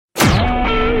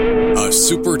A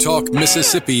Super Talk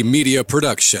Mississippi media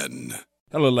production.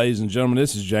 Hello, ladies and gentlemen.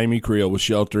 This is Jamie Creel with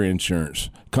Shelter Insurance.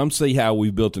 Come see how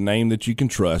we've built a name that you can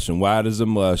trust and why it is a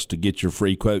must to get your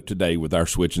free quote today with our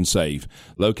Switch and Save.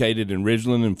 Located in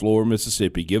Ridgeland and Flora,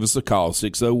 Mississippi. Give us a call,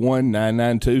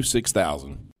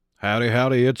 601-992-6000.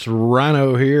 Howdy, it's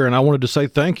Rhino here, and I wanted to say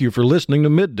thank you for listening to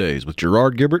MidDays with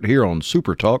Gerard Gibert here on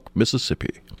Super Talk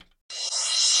Mississippi.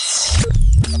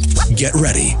 Get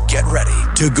ready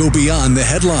to go beyond the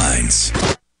headlines.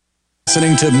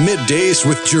 Listening to MidDays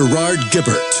with Gerard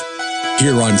Gibert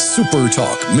here on Super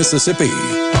Talk Mississippi.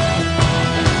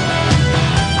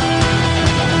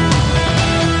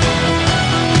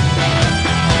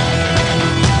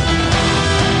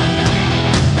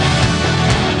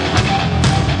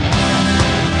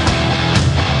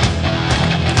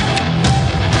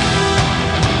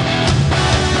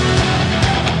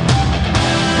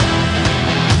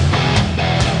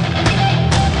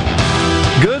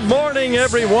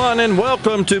 Everyone, and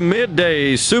welcome to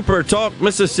MidDays Super Talk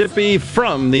Mississippi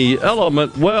from the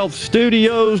Element Wealth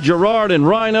Studios. Gerard and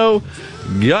Rhino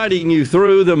guiding you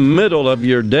through the middle of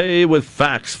your day with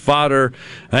facts, fodder,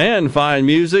 and fine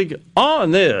music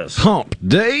on this Hump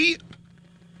Day.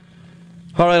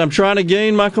 All right, I'm trying to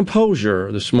gain my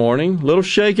composure this morning. A little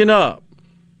shaken up.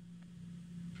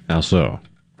 How so?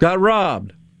 Got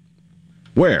robbed.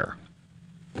 Where?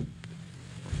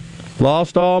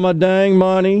 Lost all my dang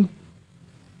money.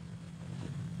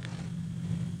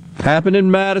 Happened in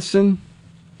Madison.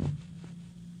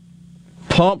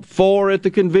 Pump 4 at the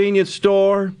convenience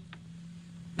store.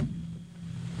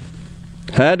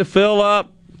 Had to fill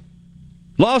up.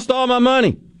 Lost all my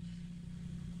money.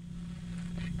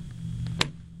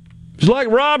 It's like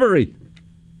robbery.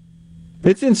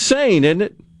 It's insane, isn't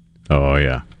it? Oh,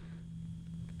 yeah.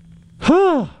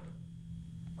 Huh.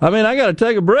 I mean, I got to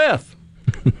take a breath.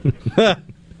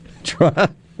 Try.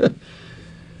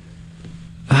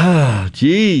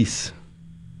 Jeez.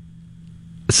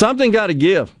 Something got to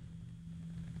give.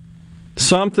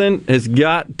 Something has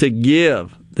got to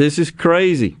give. This is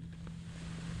crazy.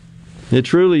 It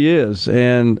truly is.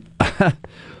 And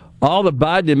all the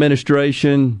Biden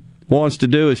administration wants to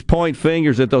do is point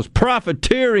fingers at those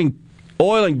profiteering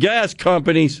oil and gas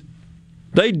companies.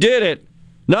 They did it,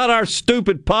 not our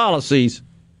stupid policies.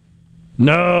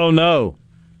 No.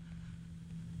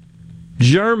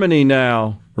 Germany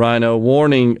now, Rhino,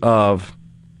 warning of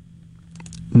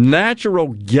natural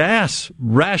gas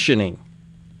rationing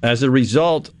as a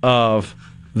result of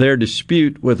their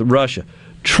dispute with Russia.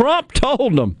 Trump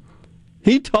told them.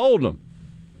 He told them.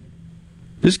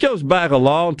 This goes back a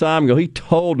long time ago. He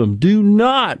told them, do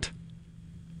not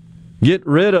get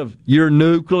rid of your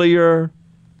nuclear,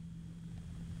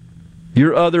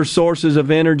 your other sources of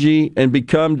energy, and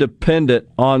become dependent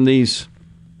on these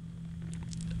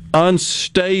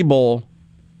unstable,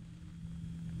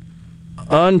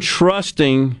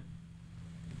 untrusting,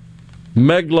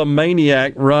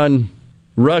 megalomaniac-run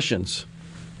Russians.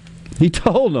 He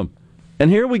told them.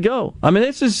 And here we go. I mean,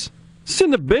 it's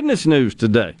in the business news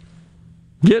today.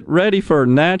 Get ready for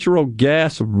natural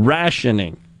gas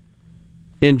rationing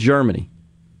in Germany.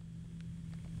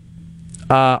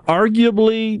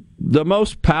 Arguably the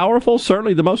most powerful,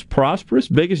 certainly the most prosperous,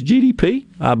 biggest GDP,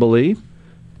 I believe,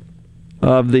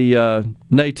 of the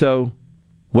NATO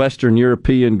Western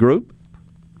European group,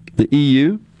 the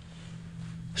EU.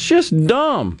 It's just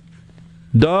dumb.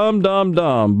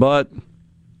 Dumb. But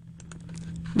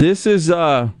this is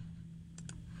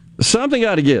something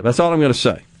got to give. That's all I'm going to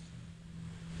say.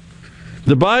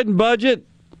 The Biden budget,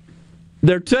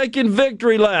 they're taking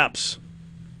victory laps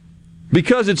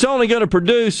because it's only going to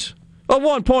produce a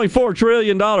 $1.4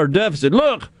 trillion deficit.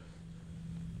 Look,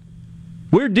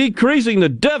 we're decreasing the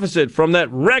deficit from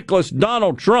that reckless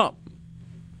Donald Trump.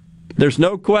 There's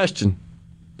no question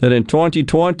that in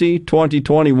 2020,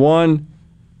 2021,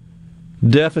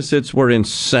 deficits were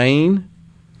insane.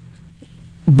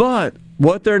 But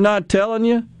what they're not telling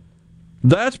you,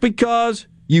 that's because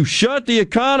you shut the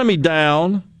economy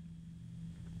down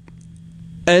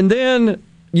and then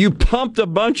you pumped a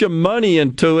bunch of money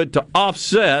into it to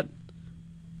offset.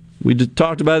 We just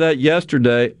talked about that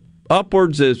yesterday.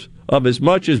 Upwards of as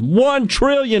much as $1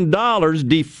 trillion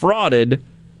defrauded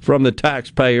from the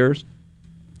taxpayers.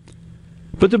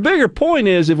 But the bigger point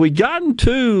is, if we got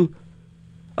into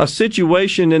a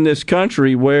situation in this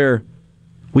country where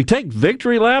we take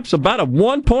victory laps about a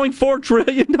 $1.4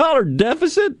 trillion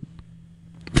deficit,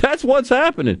 that's what's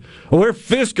happening. We're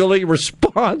fiscally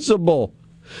responsible.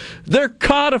 They're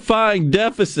codifying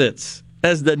deficits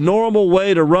as the normal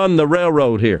way to run the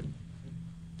railroad here.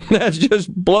 That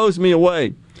just blows me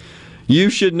away. You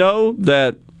should know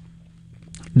that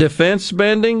defense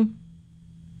spending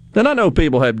And I know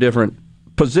people have different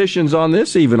positions on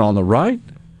this, even on the right.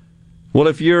 Well,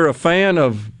 if you're a fan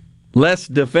of less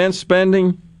defense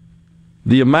spending,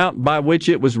 the amount by which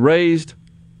it was raised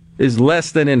is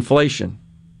less than inflation,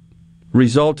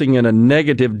 resulting in a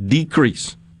negative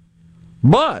decrease.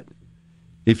 But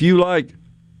if you like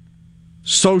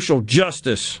social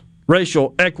justice,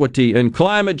 racial equity, and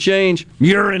climate change,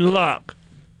 you're in luck.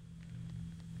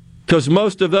 Because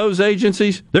most of those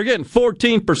agencies, they're getting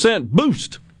 14%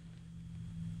 boost.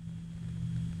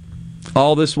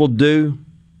 All this will do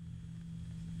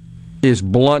is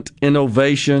blunt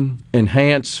innovation,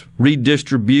 enhance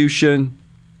redistribution,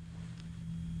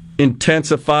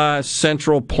 intensify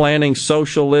central planning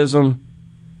socialism,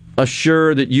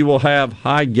 assure that you will have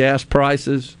high gas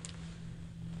prices.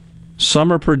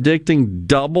 Some are predicting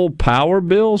double power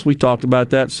bills. We talked about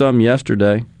that some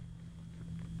yesterday.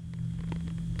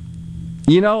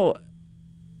 You know,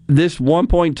 this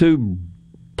 $1.2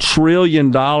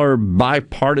 trillion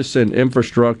bipartisan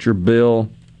infrastructure bill,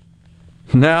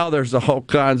 now there's all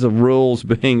kinds of rules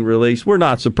being released. We're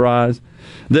not surprised,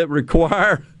 that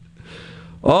require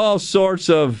all sorts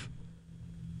of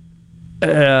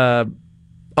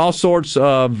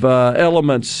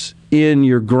elements in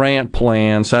your grant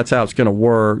plans. That's how it's going to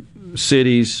work.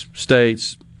 Cities,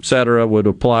 states, etc. would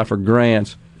apply for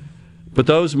grants. But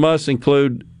those must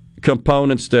include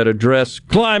components that address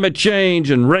climate change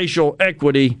and racial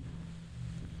equity.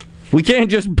 We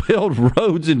can't just build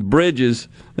roads and bridges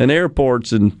and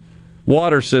airports and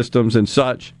water systems and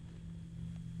such.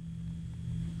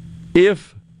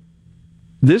 If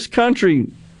this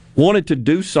country wanted to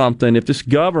do something, if this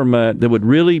government that would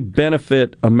really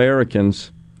benefit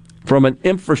Americans from an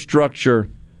infrastructure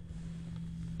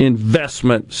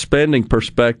investment spending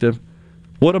perspective,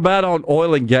 what about on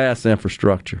oil and gas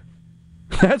infrastructure?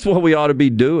 That's what we ought to be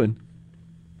doing.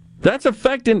 That's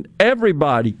affecting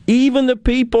everybody, even the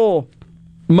people,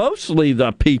 mostly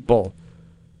the people,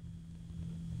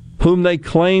 whom they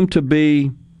claim to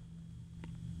be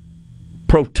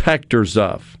protectors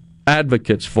of,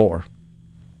 advocates for.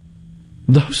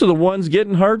 Those are the ones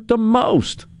getting hurt the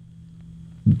most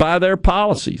by their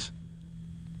policies.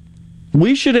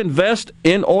 We should invest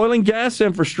in oil and gas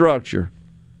infrastructure.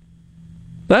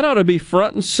 That ought to be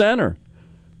front and center.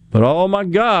 But oh my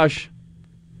gosh,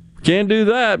 can't do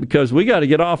that because we got to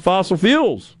get off fossil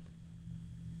fuels.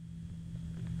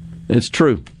 It's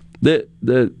true.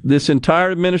 This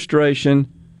entire administration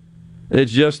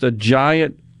is just a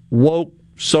giant woke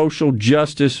social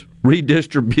justice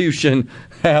redistribution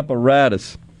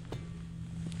apparatus.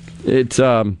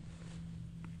 But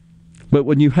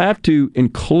when you have to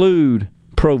include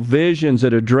provisions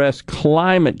that address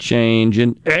climate change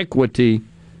and equity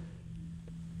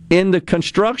in the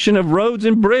construction of roads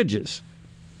and bridges,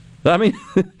 I mean,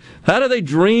 how do they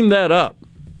dream that up?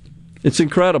 It's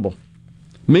incredible.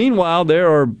 Meanwhile, there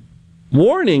are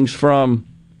warnings from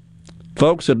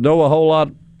folks that know a whole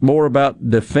lot more about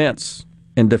defense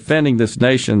and defending this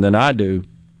nation than I do,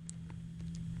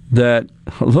 that,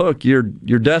 look, you're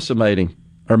decimating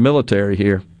our military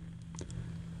here.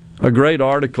 A great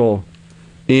article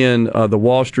in the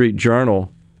Wall Street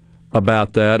Journal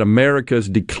about that, America's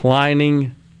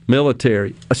declining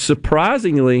military.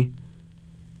 Surprisingly,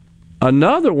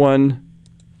 another one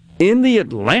in the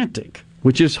Atlantic,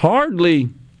 which is hardly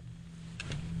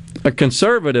a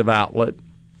conservative outlet,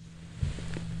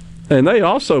 and they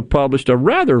also published a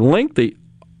rather lengthy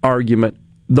argument.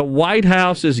 The White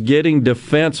House is getting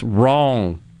defense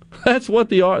wrong. That's what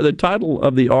the title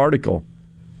of the article.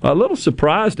 A little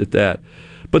surprised at that.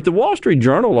 But the Wall Street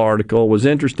Journal article was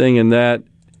interesting in that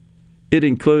it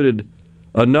included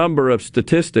a number of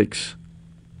statistics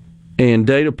and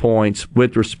data points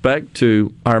with respect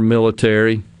to our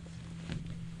military.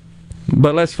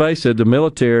 But let's face it, the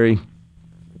military,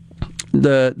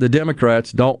 the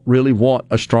Democrats don't really want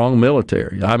a strong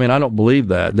military. I mean, I don't believe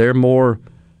that. They're more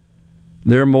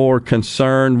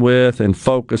concerned with and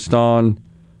focused on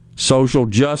social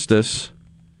justice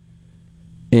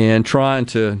and trying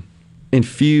to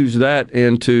infuse that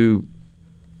into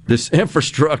this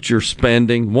infrastructure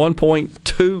spending.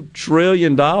 $1.2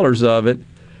 trillion of it.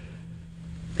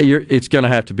 It's going to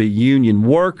have to be union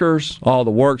workers. All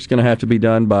the work's going to have to be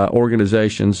done by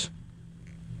organizations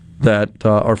that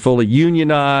are fully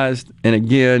unionized. And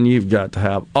again, you've got to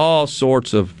have all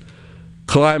sorts of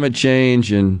climate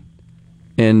change and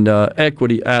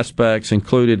equity aspects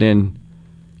included in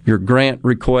your grant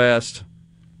request.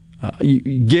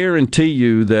 Guarantee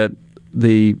you that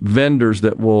the vendors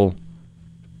that will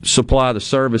supply the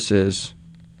services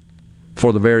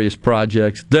for the various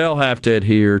projects, they'll have to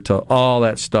adhere to all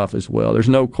that stuff as well. There's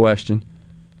no question.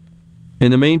 In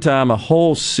the meantime, a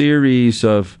whole series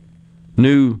of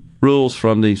new rules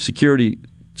from the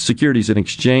Securities and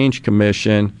Exchange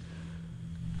Commission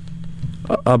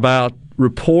about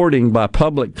reporting by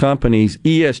public companies,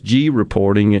 ESG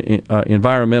reporting,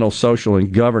 environmental, social,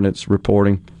 and governance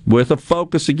reporting, with a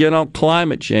focus again on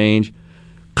climate change.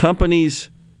 Companies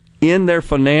in their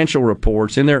financial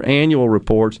reports, in their annual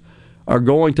reports, are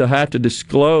going to have to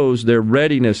disclose their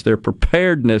readiness, their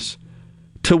preparedness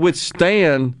to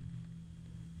withstand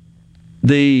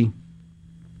the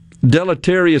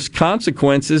deleterious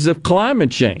consequences of climate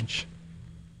change.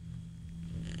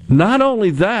 Not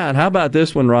only that, how about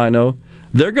this one, Rhino?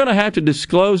 They're going to have to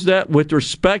disclose that with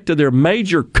respect to their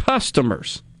major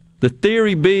customers. The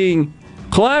theory being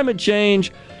climate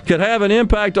change could have an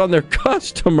impact on their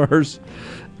customers,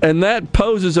 and that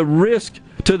poses a risk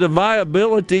to the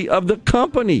viability of the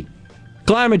company.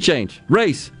 Climate change,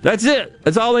 race, that's it.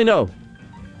 That's all they know.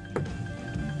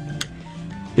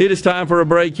 It is time for a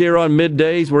break here on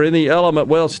Middays. We're in the Element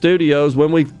Wealth Studios.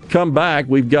 When we come back,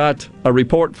 we've got a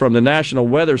report from the National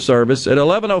Weather Service. At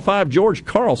 11:05, George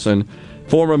Carlson,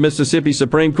 former Mississippi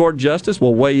Supreme Court Justice,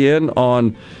 will weigh in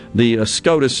on the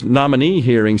SCOTUS nominee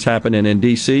hearings happening in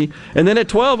D.C. And then at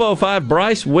 12:05,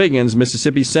 Brice Wiggins,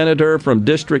 Mississippi Senator from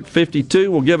District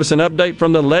 52, will give us an update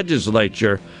from the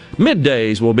legislature.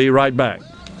 Middays will be right back.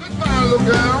 Goodbye, little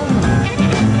girl.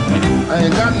 I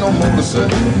ain't got no more to say.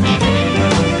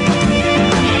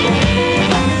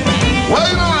 Well,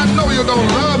 I know you don't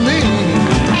love me.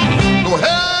 Go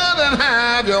ahead and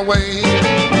have your way.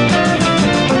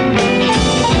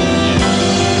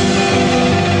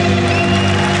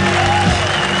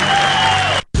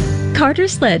 Carter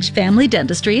Sledge Family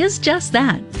Dentistry is just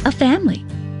that, a family.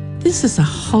 This is a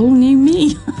whole new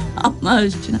me,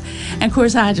 almost, you know. And of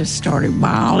course, I just started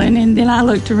bawling, and then I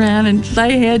looked around, and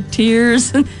they had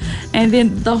tears, and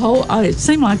then it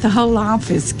seemed like the whole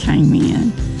office came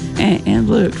in and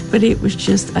looked, but it was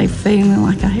just a feeling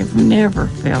like I have never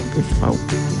felt before.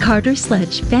 Carter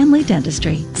Sledge Family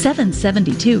Dentistry,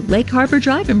 772 Lake Harbor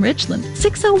Drive in Richland,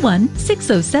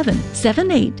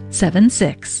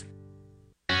 601-607-7876.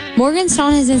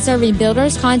 Morganstone has been serving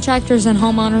builders, contractors, and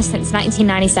homeowners since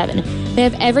 1997. They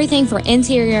have everything for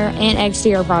interior and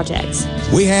exterior projects.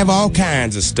 We have all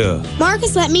kinds of stuff.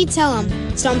 Marcus, let me tell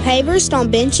them. Stone pavers,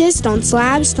 stone benches, stone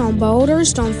slabs, stone boulders,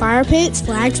 stone fire pits,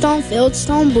 flagstone,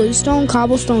 fieldstone, bluestone,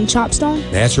 cobblestone, chopstone.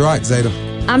 That's right, Zeta.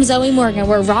 I'm Zoe Morgan.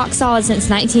 We're rock solid since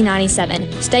 1997.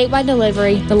 Statewide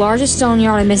delivery, the largest stone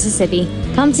yard in Mississippi.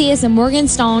 Come see us in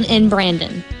Morganstone in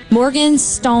Brandon.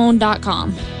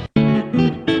 Morganstone.com.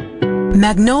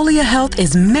 Magnolia Health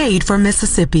is made for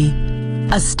Mississippi.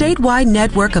 A statewide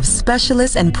network of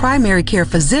specialists and primary care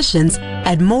physicians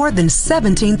at more than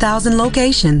 17,000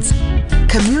 locations.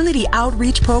 Community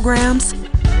outreach programs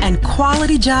and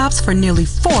quality jobs for nearly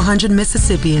 400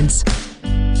 Mississippians.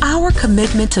 Our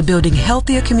commitment to building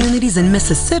healthier communities in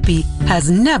Mississippi has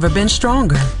never been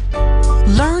stronger.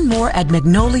 Learn more at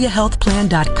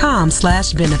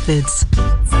magnoliahealthplan.com/benefits.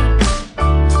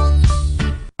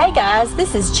 Hey guys,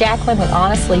 this is Jacqueline with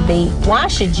Honestly Beef. Why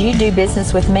should you do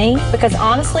business with me? Because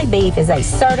Honestly Beef is a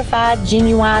certified,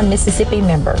 genuine Mississippi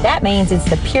member. That means it's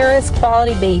the purest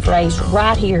quality beef raised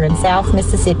right here in South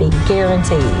Mississippi,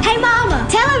 guaranteed. Hey Mama,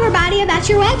 tell everybody about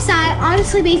your website,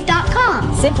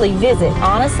 honestlybeef.com. Simply visit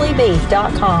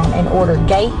honestlybeef.com and order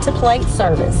gate-to-plate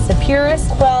service. The purest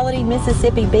quality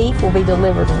Mississippi beef will be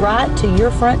delivered right to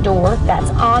your front door. That's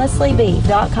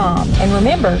honestlybeef.com. And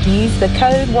remember, use the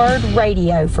code word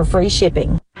radio for free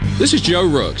shipping. This is Joe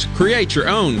Rooks. Create your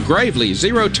own Gravely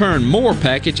Zero-Turn More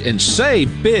package and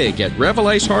save big at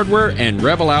Revel Ace Hardware and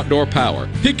Revel Outdoor Power.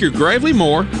 Pick your Gravely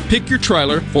More, pick your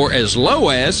trailer for as low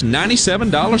as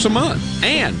 $97 a month.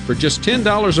 And for just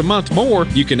 $10 a month more,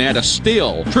 you can add a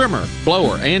still, trimmer,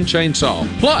 blower, and chainsaw.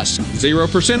 Plus,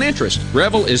 0% interest.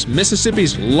 Revel is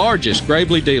Mississippi's largest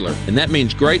Gravely dealer, and that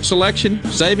means great selection,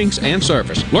 savings, and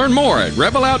service. Learn more at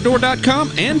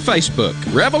RevelOutdoor.com and Facebook.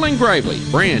 Revel and Gravely,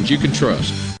 brands you can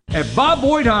trust. At Bob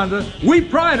Boyd Honda, we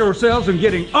pride ourselves in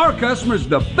getting our customers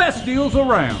the best deals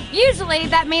around. Usually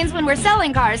that means when we're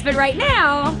selling cars, but right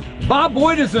now, Bob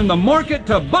Boyd is in the market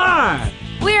to buy.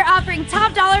 We're offering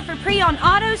top dollar for pre-owned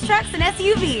autos, trucks, and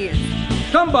SUVs.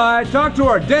 Come by, talk to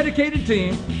our dedicated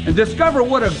team, and discover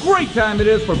what a great time it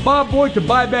is for Bob Boyd to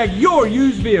buy back your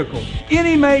used vehicle.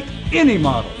 Any make, any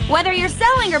model. Whether you're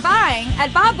selling or buying,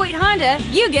 at Bob Boyd Honda,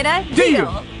 you get a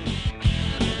deal.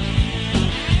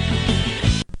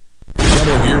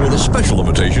 Here with a special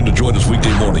invitation to join us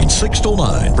weekday morning, 6 to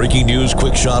 9. Breaking news,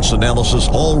 quick shots, analysis,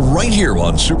 all right here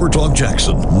on Super Talk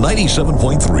Jackson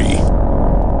 97.3.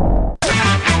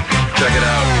 Check it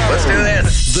out. Let's do this.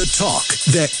 The talk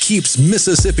that keeps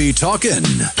Mississippi talking.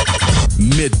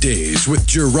 Middays with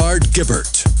Gerard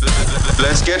Gibert.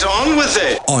 Let's get on with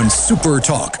it. On Super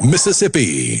Talk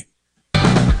Mississippi.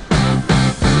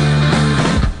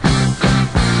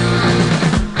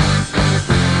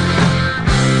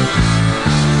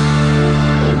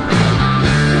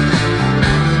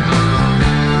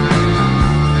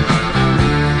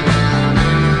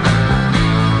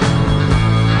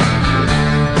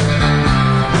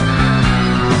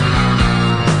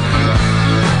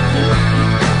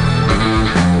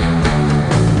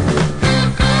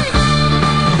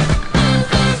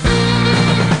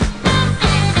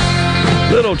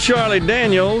 Little Charlie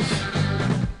Daniels.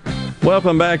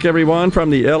 Welcome back, everyone,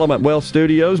 from the Element Wealth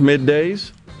Studios,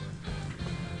 Middays.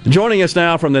 Joining us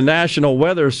now from the National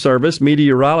Weather Service,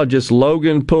 meteorologist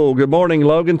Logan Pool. Good morning,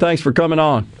 Logan. Thanks for coming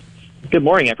on. Good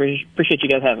morning. I appreciate you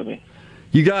guys having me.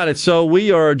 You got it. So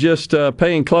we are just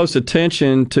paying close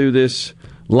attention to this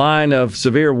line of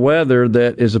severe weather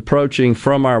that is approaching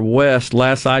from our west.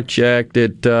 Last I checked,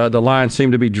 the line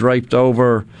seemed to be draped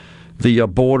over the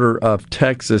border of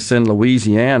Texas and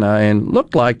Louisiana, and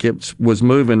looked like it was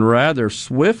moving rather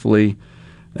swiftly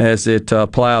as it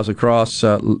plows across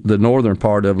the northern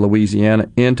part of Louisiana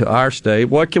into our state.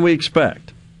 What can we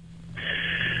expect?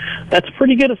 That's a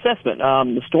pretty good assessment.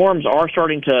 The storms are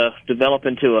starting to develop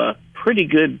into a pretty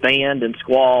good band and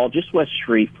squall just west of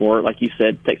Shreveport, like you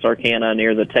said, Texarkana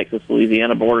near the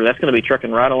Texas-Louisiana border. That's going to be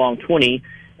trucking right along 20,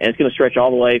 and it's going to stretch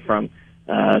all the way from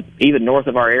even north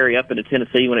of our area up into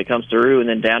Tennessee when it comes through, and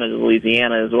then down into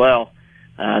Louisiana as well.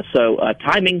 So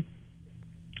timing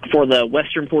for the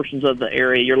western portions of the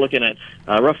area, you're looking at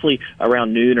roughly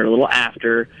around noon or a little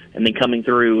after, and then coming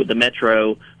through the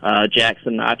metro,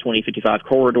 Jackson, I-20-55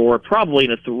 corridor, probably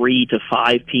in a 3 to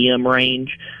 5 p.m.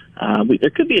 range. There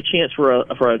could be a chance for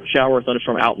a shower or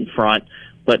thunderstorm out in front,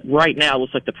 but right now it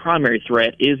looks like the primary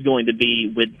threat is going to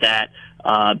be with that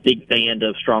big band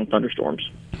of strong thunderstorms.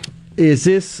 Is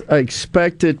this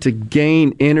expected to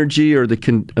gain energy, or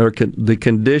the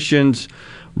conditions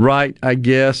right, I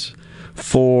guess,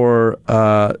 for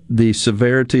the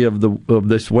severity of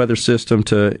this weather system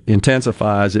to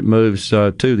intensify as it moves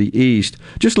to the east?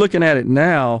 Just looking at it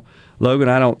now, Logan,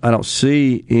 I don't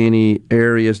see any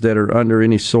areas that are under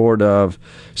any sort of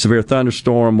severe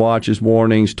thunderstorm watches,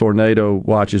 warnings, tornado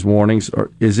watches, warnings.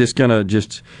 Or is this going to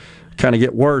just kind of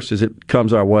get worse as it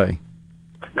comes our way?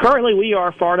 Currently, we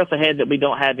are far enough ahead that we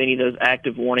don't have any of those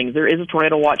active warnings. There is a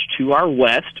tornado watch to our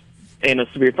west and a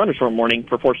severe thunderstorm warning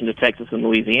for portions of Texas and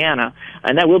Louisiana,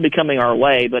 and that will be coming our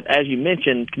way. But as you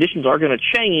mentioned, conditions are going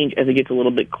to change as it gets a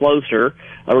little bit closer.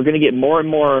 We're going to get more and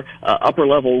more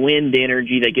upper-level wind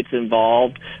energy that gets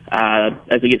involved as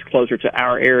it gets closer to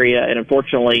our area, and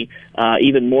unfortunately,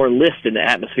 even more lift in the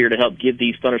atmosphere to help give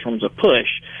these thunderstorms a push.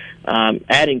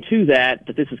 Adding to that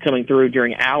this is coming through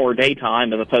during our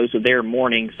daytime as opposed to their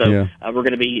morning. So we're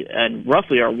going to be in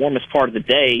roughly our warmest part of the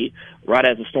day right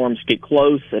as the storms get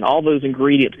close, and all those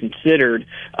ingredients considered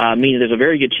mean there's a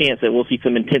very good chance that we'll see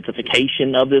some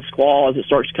intensification of this squall as it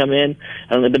starts to come in.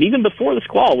 But even before the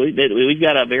squall, we've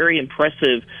got a very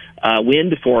impressive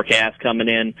wind forecast coming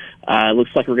in. It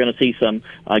looks like we're going to see some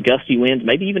gusty winds,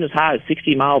 maybe even as high as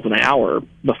 60 miles an hour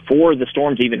before the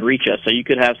storms even reach us. So you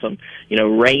could have some,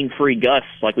 rain-free gusts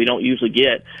like we don't usually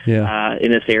get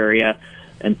in this area,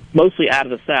 and mostly out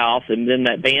of the south. And then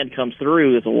that band comes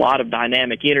through. There's a lot of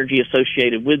dynamic energy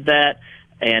associated with that,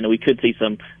 and we could see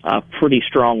some pretty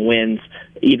strong winds,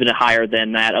 even higher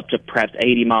than that, up to perhaps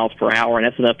 80 miles per hour, and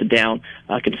that's enough to down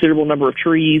a considerable number of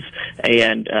trees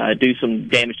and do some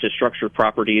damage to structural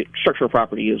property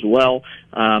as well.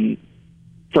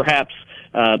 Perhaps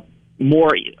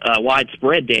more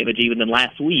widespread damage even than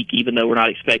last week, even though we're not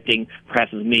expecting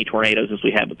perhaps as many tornadoes as we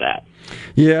had with that.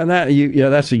 Yeah, and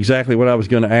that's exactly what I was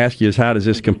going to ask you, is how does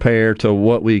this compare to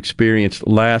what we experienced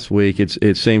last week?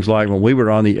 It seems like when we were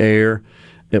on the air,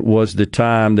 it was the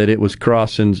time that it was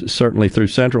crossing certainly through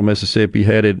central Mississippi,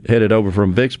 headed over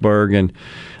from Vicksburg, and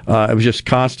it was just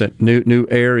constant new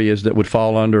areas that would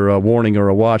fall under a warning or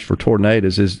a watch for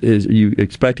tornadoes. Is you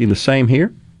expecting the same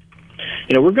here?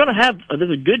 We're going to have, there's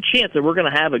a good chance that we're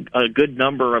going to have a good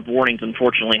number of warnings,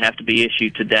 unfortunately, have to be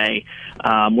issued today.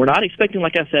 We're not expecting,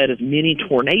 like I said, as many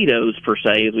tornadoes, per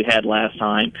se, as we had last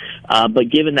time. But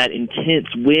given that intense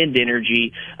wind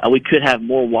energy, we could have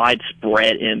more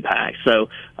widespread impact. So,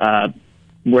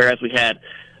 whereas we had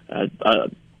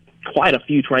quite a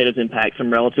few tornadoes impact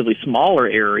some relatively smaller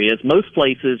areas. Most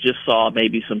places just saw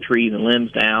maybe some trees and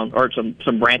limbs down, or some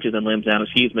branches and limbs down,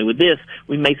 With this,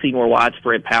 we may see more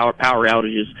widespread power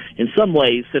outages, in some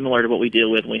ways similar to what we deal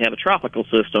with when we have a tropical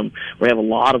system. We have a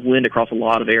lot of wind across a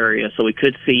lot of areas, so we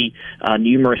could see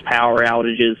numerous power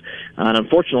outages. And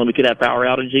unfortunately, we could have power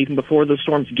outages even before those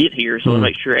storms get here, so we'll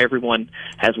make sure everyone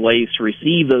has ways to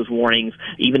receive those warnings,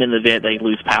 even in the event they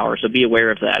lose power. So be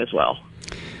aware of that as well.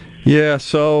 Yeah,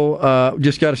 so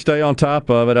just got to stay on top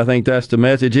of it. I think that's the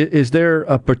message. Is there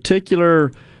a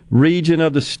particular region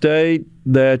of the state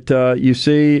that you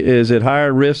see is at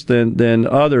higher risk than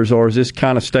others, or is this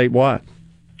kind of statewide?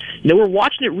 We're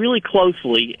watching it really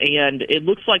closely, and it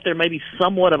looks like there may be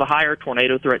somewhat of a higher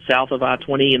tornado threat south of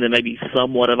I-20 and then maybe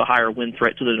somewhat of a higher wind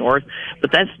threat to the north,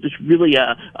 but that's just really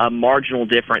a marginal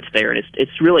difference there, and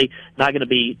it's really not going to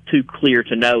be too clear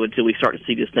to know until we start to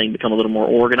see this thing become a little more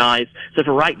organized. So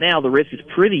for right now, the risk is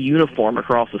pretty uniform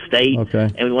across the state,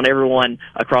 and we want everyone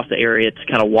across the area to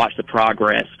kind of watch the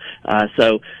progress.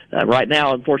 So right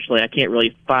now, unfortunately, I can't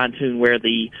really fine-tune where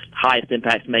the highest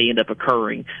impacts may end up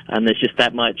occurring. There's just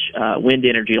that much wind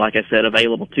energy, like I said,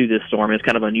 available to this storm. It's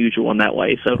kind of unusual in that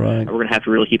way, so we're going to have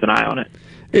to really keep an eye on it.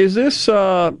 Is this,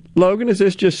 Logan, is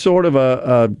this just sort of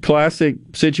a classic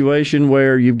situation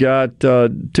where you've got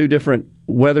two different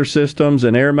weather systems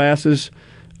and air masses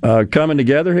coming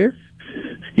together here?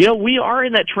 We are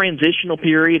in that transitional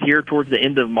period here towards the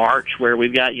end of March where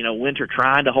we've got, winter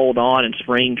trying to hold on and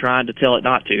spring trying to tell it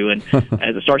not to. And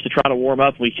as it starts to try to warm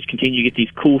up, we continue to get these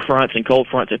cool fronts and cold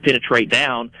fronts that penetrate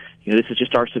down. This is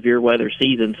just our severe weather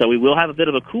season. So we will have a bit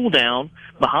of a cool down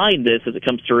behind this as it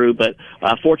comes through. But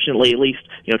fortunately, at least,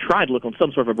 try to look on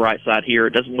some sort of a bright side here.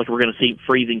 It doesn't look like we're going to see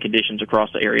freezing conditions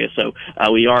across the area. So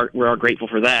we are grateful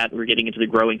for that. We're getting into the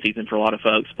growing season for a lot of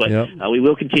folks. But we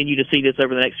will continue to see this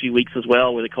over the next few weeks as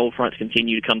well, where the cold fronts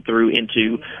continue to come through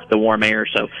into the warm air.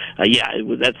 So,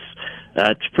 that's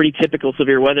it's pretty typical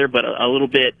severe weather, but a little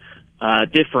bit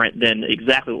different than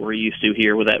exactly what we're used to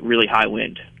here with that really high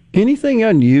wind. Anything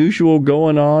unusual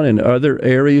going on in other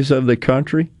areas of the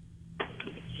country?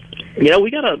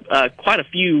 We got quite a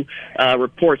few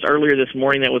reports earlier this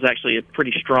morning. That was actually a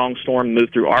pretty strong storm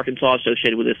moved through Arkansas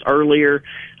associated with this earlier.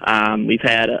 We've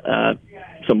had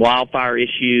some wildfire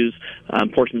issues,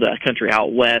 portions of the country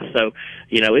out west. So,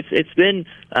 it's been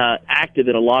active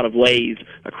in a lot of ways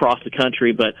across the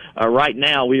country. But right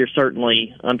now, we are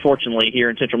certainly, unfortunately, here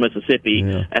in central Mississippi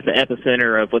at the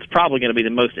epicenter of what's probably going to be the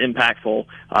most impactful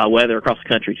weather across the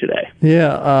country today.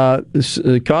 Yeah,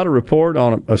 caught a report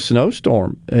on a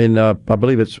snowstorm in, I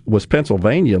believe it was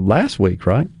Pennsylvania last week,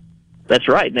 right? That's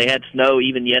right. And they had snow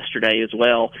even yesterday as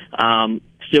well.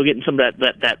 Still getting some of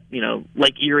that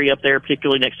Lake Erie up there,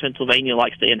 particularly next to Pennsylvania,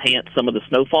 likes to enhance some of the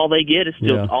snowfall they get. It's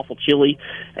still awful chilly,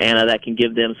 and that can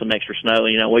give them some extra snow.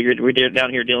 We're down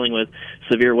here dealing with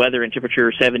severe weather and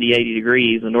temperature 70, 80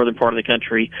 degrees in the northern part of the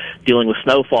country, dealing with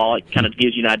snowfall. It kind of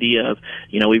gives you an idea of,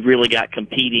 we've really got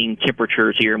competing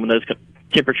temperatures here, and when those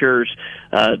temperatures,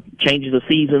 changes of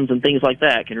seasons and things like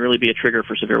that can really be a trigger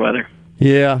for severe weather.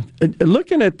 Yeah.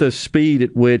 Looking at the speed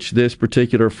at which this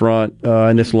particular front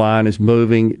and this line is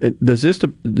moving, does this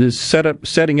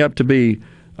setting up to be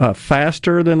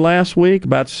faster than last week,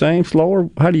 about the same, slower?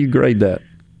 How do you grade that?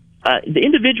 The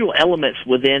individual elements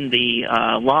within the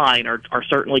line are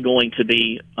certainly going to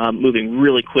be moving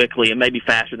really quickly and maybe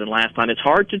faster than last time. It's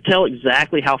hard to tell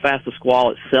exactly how fast the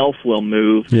squall itself will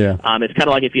move. Yeah. It's kind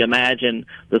of like if you imagine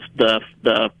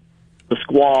the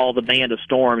squall, the band of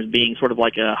storms, being sort of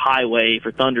like a highway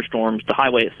for thunderstorms. The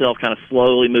highway itself kind of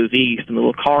slowly moves east, and the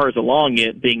little cars along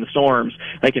it, being the storms,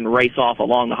 they can race off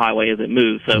along the highway as it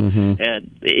moves. So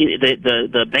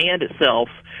the band itself,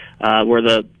 where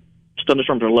the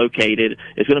thunderstorms are located,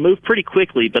 is going to move pretty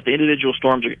quickly, but the individual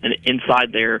storms are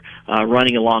inside there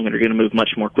running along and are going to move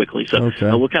much more quickly. So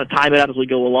we'll kind of time it out as we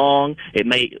go along.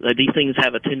 These things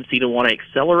have a tendency to want to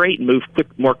accelerate and move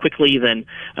more quickly than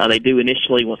they do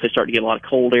initially once they start to get a lot of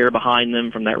cold air behind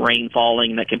them from that rain falling,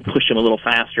 and that can push them a little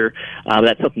faster.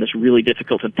 That's something that's really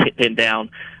difficult to pin down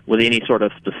with any sort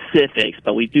of specifics,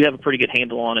 but we do have a pretty good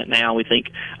handle on it now. We think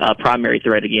primary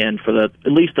threat again for at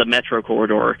least the metro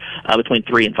corridor between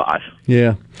 3 and 5.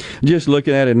 Yeah. Just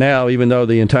looking at it now, even though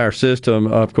the entire system,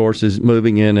 of course, is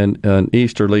moving in an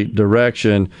easterly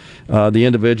direction, the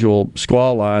individual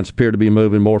squall lines appear to be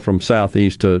moving more from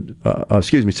southwest to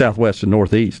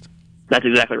northeast. That's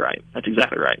exactly right.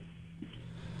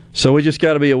 So we just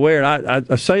got to be aware.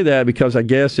 I say that because I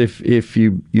guess if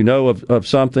you know of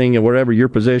something and wherever your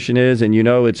position is, and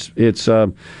it's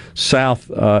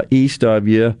southwest of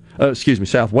you,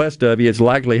 it's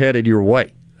likely headed your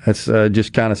way. That's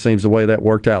just kind of seems the way that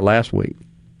worked out last week.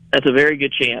 That's a very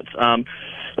good chance.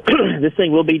 This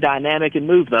thing will be dynamic and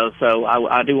move, though, so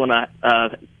I do want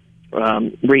to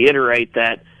reiterate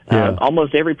that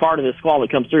almost every part of this squall that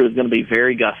comes through is going to be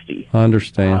very gusty. I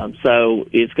understand. So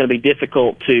it's going to be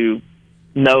difficult to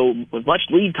know with much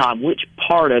lead time which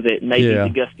part of it may be the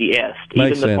gustiest.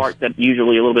 Makes even the sense. part that's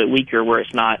usually a little bit weaker where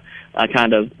it's not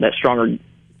kind of that stronger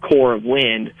core of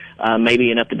wind,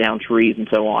 maybe in up and down trees and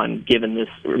so on, given this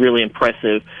really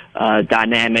impressive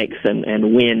dynamics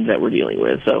and wind that we're dealing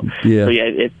with. So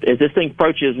as this thing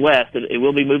approaches west, it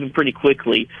will be moving pretty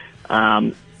quickly.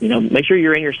 Make sure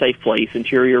you're in your safe place,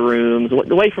 interior rooms,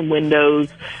 away from windows.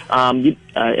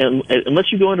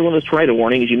 Unless you go into one of those tornado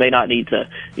warnings, you may not need to,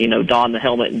 don the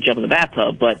helmet and jump in the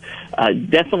bathtub. But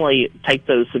definitely take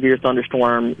those severe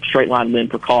thunderstorm, straight line wind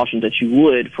precautions that you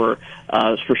would for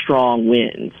strong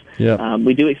winds.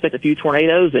 We do expect a few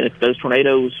tornadoes, and if those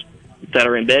tornadoes that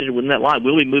are embedded within that line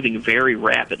will be moving very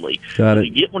rapidly. Got it. If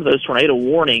you get one of those tornado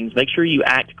warnings, make sure you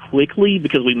act quickly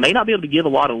because we may not be able to give a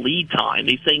lot of lead time.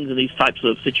 These things in these types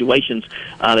of situations,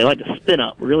 they like to spin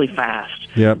up really fast.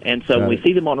 And so when we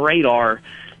see them on radar,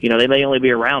 they may only be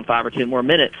around 5 or 10 more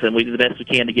minutes, and we do the best we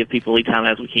can to give people lead time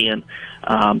as we can.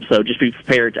 So just be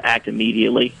prepared to act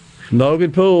immediately.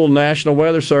 Logan Pool, National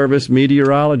Weather Service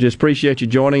meteorologist. Appreciate you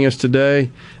joining us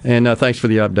today, and thanks for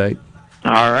the update.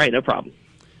 All right, no problem.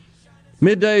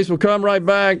 Middays will come right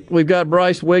back. We've got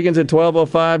Brice Wiggins at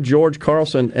 12:05, George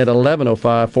Carlson at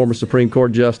 11:05, former Supreme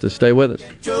Court Justice. Stay with us.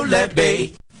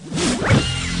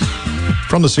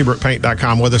 From the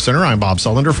SeabrookPaint.com Weather Center, I'm Bob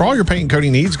Sullender. For all your paint and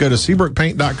coating needs, go to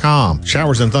SeabrookPaint.com.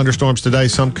 Showers and thunderstorms today.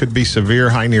 Some could be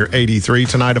severe, high near 83.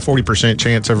 Tonight, a 40%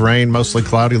 chance of rain, mostly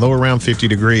cloudy, low around 50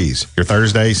 degrees. Your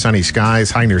Thursday, sunny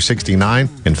skies, high near 69.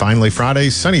 And finally,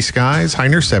 Friday, sunny skies, high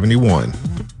near 71.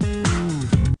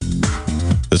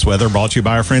 This weather brought to you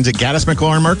by our friends at Gaddis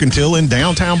McLaurin Mercantile in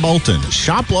downtown Bolton.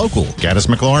 Shop local. Gaddis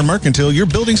McLaurin Mercantile, your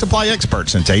building supply expert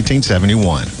since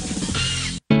 1871.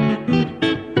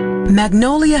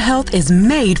 Magnolia Health is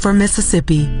made for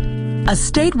Mississippi. A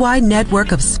statewide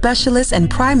network of specialists and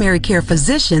primary care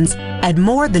physicians at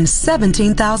more than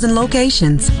 17,000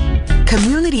 locations.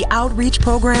 Community outreach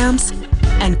programs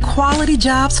and quality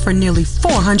jobs for nearly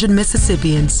 400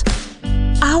 Mississippians.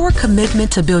 Our commitment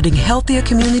to building healthier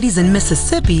communities in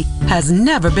Mississippi has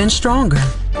never been stronger.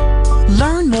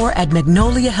 Learn more at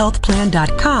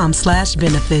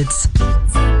magnoliahealthplan.com/benefits.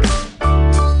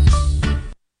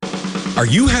 Are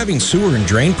you having sewer and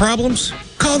drain problems?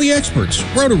 Call the experts,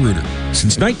 Roto-Rooter.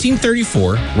 Since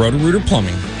 1934, Roto-Rooter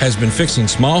Plumbing has been fixing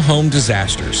small home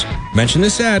disasters. Mention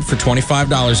this ad for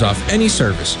 $25 off any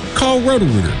service. Call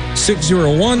Roto-Rooter,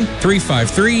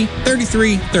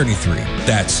 601-353-3333.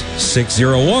 That's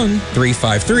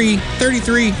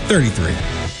 601-353-3333.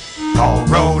 Call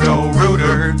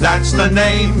Roto-Rooter, that's the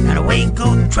name. And away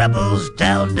go troubles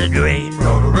down the drain.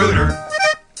 Roto-Rooter.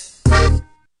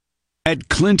 At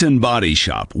Clinton Body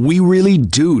Shop, we really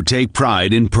do take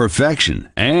pride in perfection,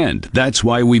 and that's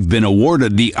why we've been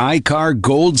awarded the ICAR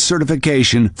Gold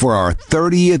certification for our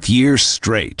 30th year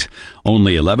straight.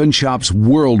 Only 11 shops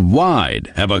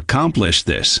worldwide have accomplished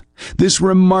this. This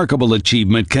remarkable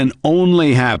achievement can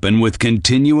only happen with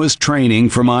continuous training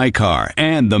from ICAR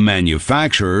and the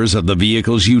manufacturers of the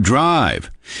vehicles you drive.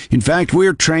 In fact,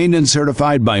 we're trained and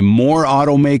certified by more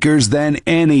automakers than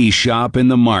any shop in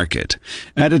the market.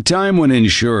 At a time when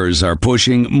insurers are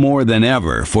pushing more than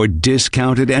ever for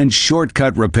discounted and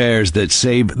shortcut repairs that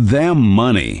save them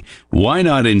money, why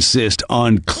not insist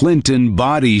on Clinton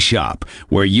Body Shop,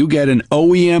 where you get an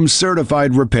OEM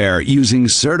certified repair using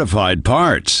certified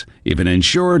parts? If an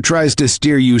insurer tries to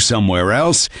steer you somewhere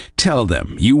else, tell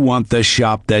them you want the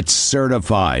shop that's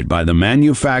certified by the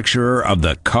manufacturer of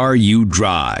the car you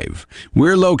drive.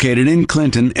 We're located in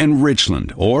Clinton and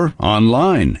Richland, or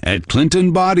online at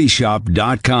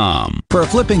ClintonBodyShop.com. For a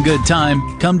flipping good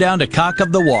time, come down to Cock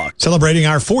of the Walk. Celebrating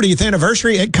our 40th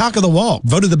anniversary at Cock of the Walk.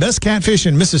 Voted the best catfish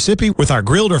in Mississippi with our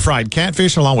grilled or fried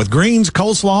catfish along with greens,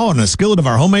 coleslaw, and a skillet of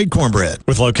our homemade cornbread.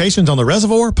 With locations on the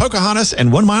Reservoir, Pocahontas,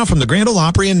 and 1 mile from the Grand Ole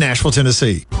Opry in Nashville,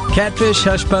 Tennessee. Catfish,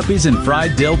 hush puppies, and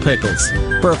fried dill pickles.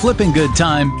 For a flipping good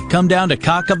time, come down to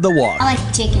Cock of the Walk. I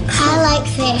like chicken. I like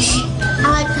fish.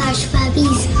 I like hush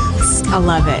puppies. I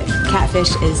love it.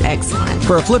 Catfish is excellent.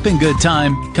 For a flipping good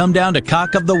time, come down to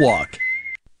Cock of the Walk.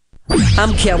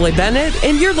 I'm Kelly Bennett,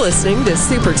 and you're listening to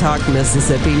Super Talk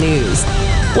Mississippi News.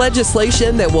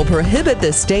 Legislation that will prohibit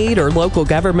the state or local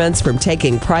governments from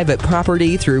taking private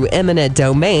property through eminent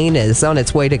domain is on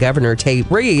its way to Governor Tate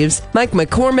Reeves. Mike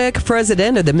McCormick,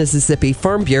 president of the Mississippi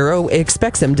Farm Bureau,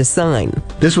 expects him to sign.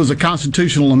 This was a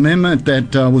constitutional amendment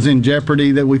that was in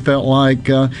jeopardy that we felt like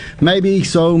maybe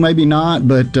so, maybe not,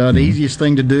 but the easiest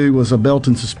thing to do was a belt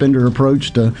and suspender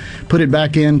approach to put it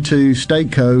back into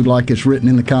state code like it's written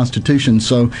in the Constitution,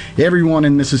 so everyone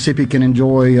in Mississippi can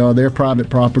enjoy their private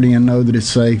property and know that it's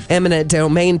safe. Eminent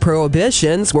domain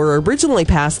prohibitions were originally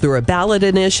passed through a ballot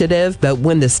initiative, but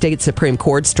when the state Supreme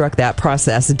Court struck that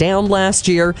process down last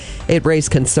year, it raised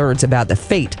concerns about the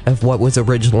fate of what was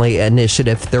originally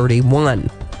Initiative 31.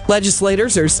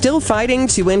 Legislators are still fighting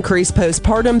to increase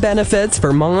postpartum benefits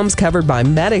for moms covered by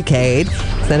Medicaid.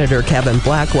 Senator Kevin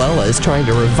Blackwell is trying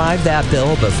to revive that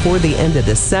bill before the end of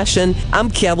the session.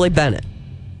 I'm Kelly Bennett.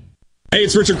 Hey,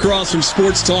 it's Richard Cross from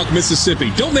Sports Talk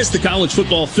Mississippi. Don't miss the college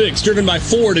football fix, driven by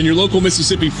Ford and your local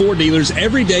Mississippi Ford dealers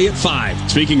every day at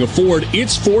 5. Speaking of Ford,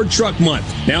 it's Ford Truck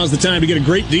Month. Now is the time to get a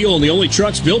great deal on the only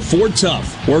trucks built Ford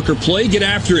tough. Work or play, get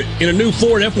after it in a new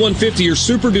Ford F-150 or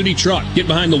Super Duty truck. Get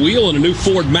behind the wheel in a new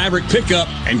Ford Maverick pickup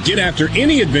and get after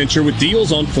any adventure with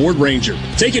deals on Ford Ranger.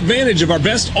 Take advantage of our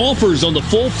best offers on the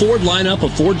full Ford lineup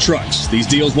of Ford trucks. These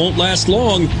deals won't last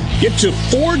long. Get to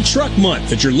Ford Truck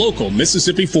Month at your local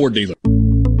Mississippi Ford dealer.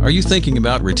 Are you thinking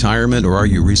about retirement, or are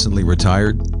you recently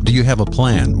retired? Do you have a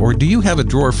plan, or do you have a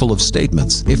drawer full of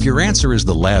statements? If your answer is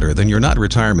the latter, then you're not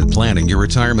retirement planning, you're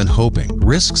retirement hoping.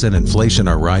 Risks and inflation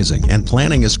are rising, and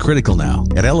planning is critical now.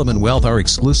 At Element Wealth, our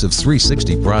exclusive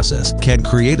 360 process can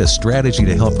create a strategy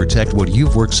to help protect what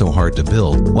you've worked so hard to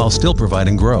build while still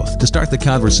providing growth. To start the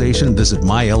conversation, visit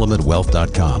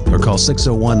myelementwealth.com or call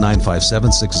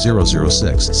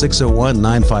 601-957-6006.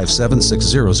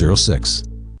 601-957-6006.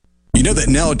 You know that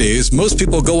nowadays, most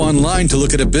people go online to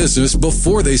look at a business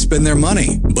before they spend their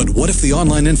money. But what if the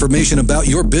online information about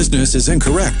your business is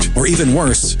incorrect? Or even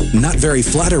worse, not very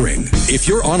flattering? If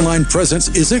your online presence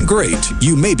isn't great,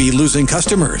 you may be losing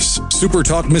customers.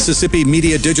 SuperTalk Mississippi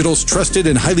Media Digital's trusted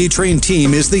and highly trained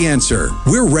team is the answer.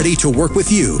 We're ready to work with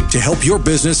you to help your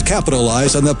business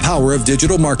capitalize on the power of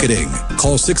digital marketing.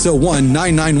 Call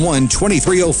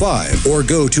 601-991-2305 or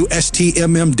go to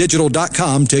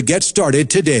stmmdigital.com to get started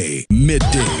today.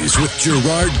 Middays with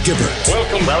Gerard Gibert.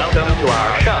 Welcome to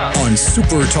our shop on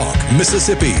Super Talk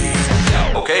Mississippi.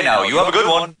 Okay, now you have a good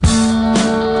one.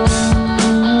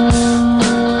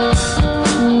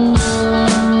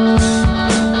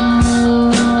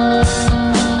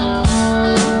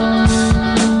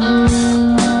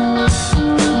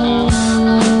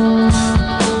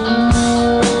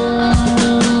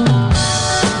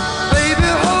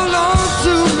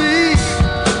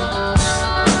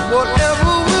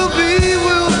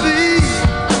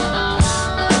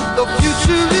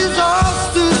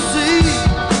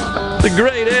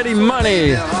 Great Eddie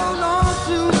Money.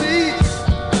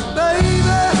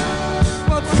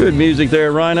 Good music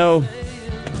there, Rhino.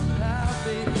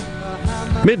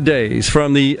 Middays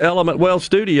from the Element Wealth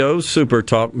Studios, Super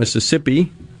Talk,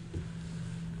 Mississippi.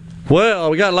 Well,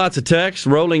 we got lots of texts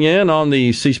rolling in on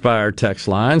the C Spire text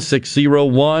line,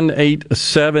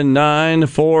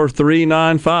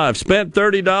 601-879-4395. Spent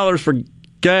 $30 for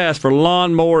gas for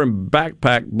lawnmower and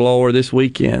backpack blower this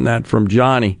weekend. That from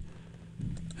Johnny.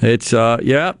 It's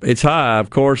it's high. Of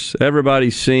course,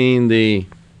 everybody's seen the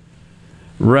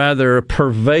rather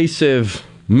pervasive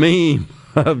meme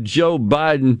of Joe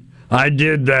Biden. I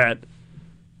did that.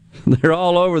 They're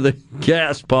all over the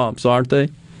gas pumps, aren't they?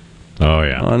 Oh,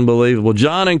 yeah. Unbelievable.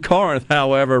 John in Corinth,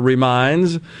 however,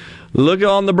 reminds, look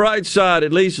on the bright side.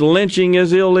 At least lynching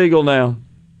is illegal now.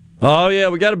 Oh, yeah,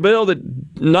 we got a bill that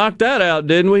knocked that out,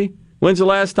 didn't we? When's the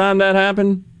last time that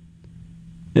happened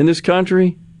in this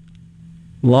country?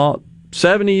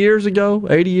 70 years ago,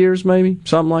 80 years maybe,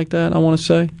 something like that, I want to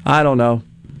say. I don't know.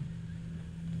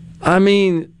 I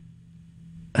mean,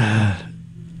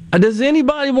 does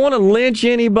anybody want to lynch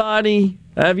anybody?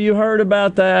 Have you heard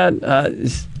about that?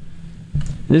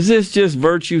 Is this just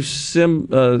virtue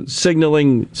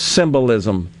signaling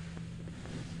symbolism?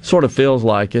 Sort of feels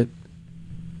like it.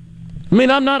 I mean,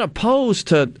 I'm not opposed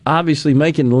to obviously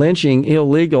making lynching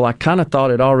illegal. I kind of thought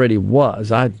it already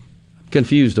was. I'm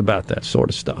confused about that sort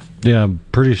of stuff. Yeah, I'm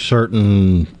pretty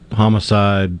certain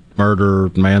homicide, murder,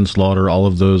 manslaughter, all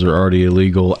of those are already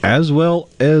illegal, as well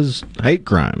as hate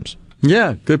crimes.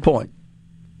 Yeah, good point.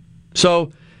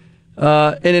 So,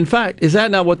 and in fact, is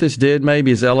that not what this did?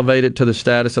 Maybe is elevate it to the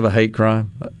status of a hate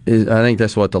crime? I think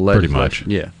that's what the legislation.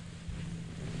 Pretty much.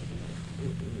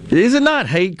 Yeah. Is it not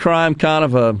hate crime kind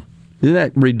of isn't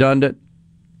that redundant?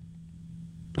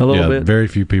 A little bit. Very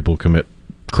few people commit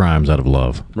crimes out of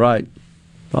love. Right.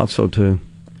 Thought so, too.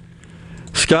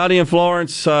 Scotty in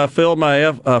Florence, filled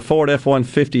my Ford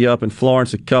F-150 up in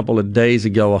Florence a couple of days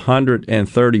ago,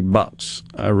 $130.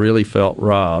 I really felt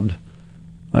robbed.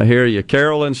 I hear you.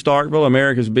 Carol in Starkville,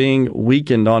 America's being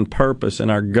weakened on purpose, and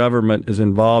our government is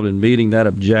involved in meeting that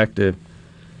objective.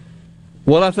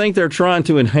 Well, I think they're trying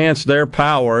to enhance their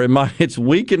power. It's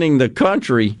weakening the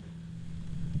country.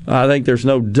 I think there's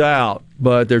no doubt,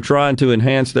 but they're trying to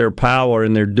enhance their power,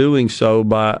 and they're doing so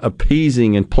by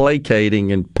appeasing and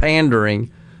placating and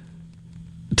pandering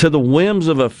to the whims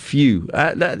of a few.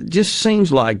 That just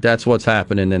seems like that's what's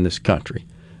happening in this country.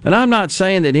 And I'm not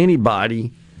saying that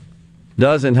anybody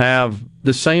doesn't have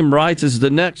the same rights as the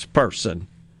next person,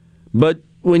 but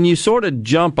when you sort of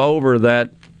jump over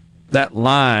that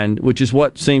line, which is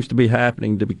what seems to be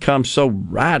happening, to become so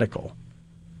radical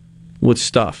with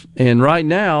stuff. And right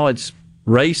now, it's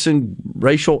race and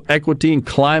racial equity and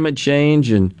climate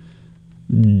change and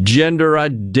gender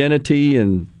identity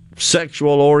and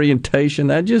sexual orientation.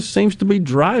 That just seems to be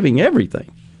driving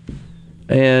everything.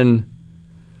 And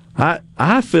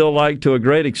I feel like, to a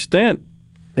great extent,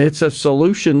 it's a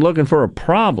solution looking for a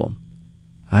problem.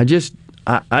 I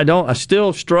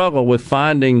still struggle with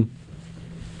finding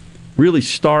really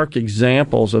stark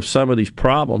examples of some of these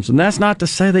problems. And that's not to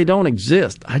say they don't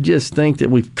exist. I just think that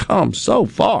we've come so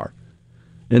far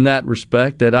in that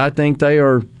respect that I think they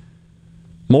are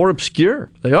more obscure.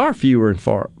 They are fewer and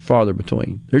farther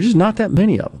between. There's just not that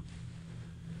many of them.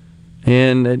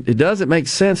 And it doesn't make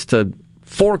sense to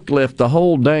forklift the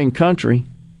whole dang country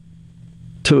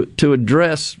to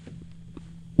address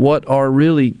what are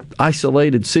really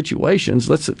isolated situations.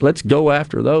 Let's go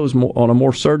after those on a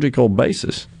more surgical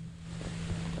basis.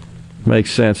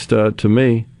 Makes sense to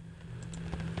me.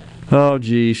 Oh,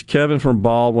 geez. Kevin from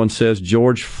Baldwin says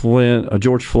George Floyd,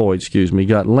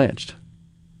 got lynched.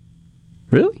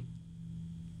 Really?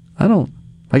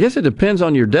 I guess it depends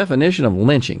on your definition of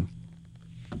lynching.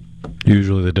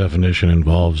 Usually the definition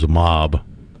involves a mob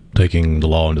taking the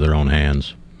law into their own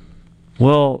hands.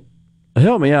 Well,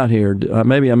 help me out here.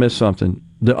 Maybe I missed something.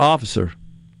 The officer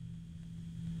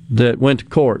that went to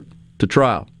court to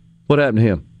trial, what happened to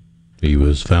him? He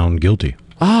was found guilty.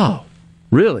 Oh,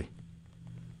 really?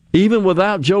 Even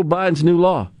without Joe Biden's new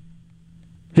law?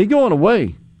 He going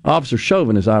away. Officer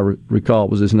Chauvin, as I recall,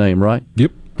 was his name, right?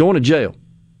 Yep. Going to jail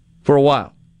for a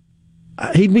while.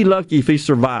 He'd be lucky if he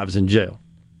survives in jail.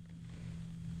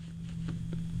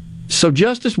 So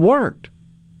justice worked.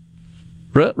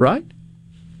 Right?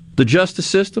 The justice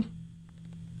system?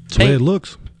 That's the way it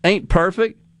looks. Ain't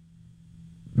perfect.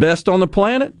 Best on the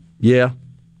planet? Yeah.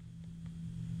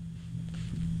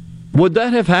 Would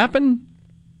that have happened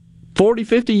 40,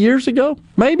 50 years ago?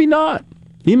 Maybe not.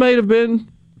 He may have been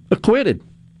acquitted.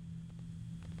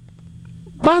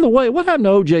 By the way, what happened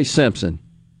to O.J. Simpson?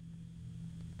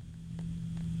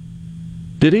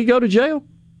 Did he go to jail?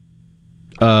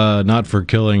 Not for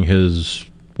killing his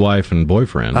wife and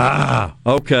boyfriend. Ah,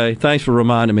 okay. Thanks for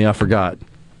reminding me. I forgot.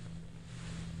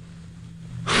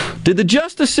 Did the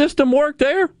justice system work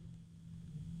there?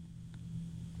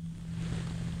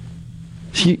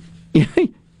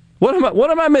 What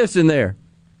am I missing there?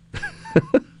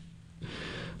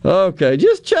 Okay,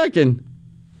 just checking.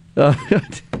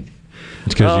 It's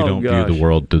because you don't view the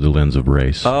world through the lens of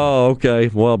race. Oh, okay.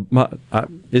 Well,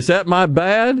 is that my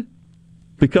bad?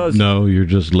 Because no, you're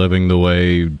just living the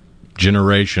way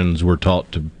generations were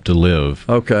taught to live.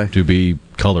 Okay. To be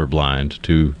colorblind,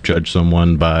 to judge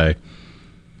someone by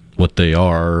what they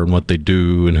are and what they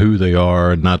do and who they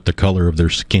are, and not the color of their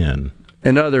skin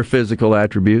and other physical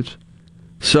attributes.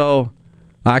 So,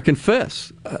 I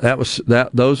confess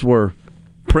those were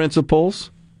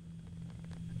principles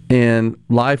and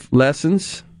life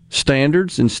lessons,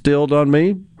 standards instilled on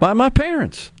me by my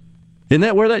parents. Isn't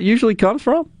that where that usually comes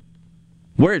from?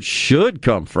 Where it should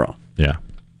come from. Yeah.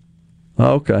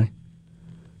 Okay.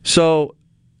 So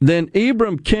then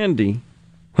Ibram Kendi,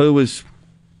 who was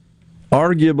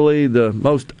arguably the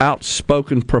most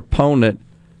outspoken proponent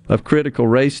of critical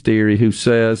race theory, who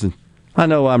says, and I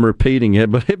know I'm repeating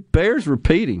it, but it bears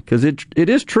repeating because it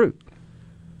is true.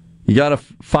 You got to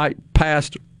fight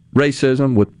past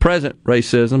racism with present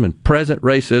racism and present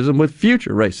racism with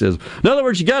future racism. In other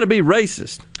words, you got to be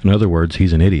racist. In other words,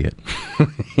 he's an idiot.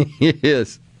 He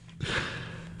is.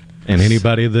 And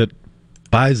anybody that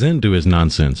buys into his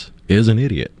nonsense is an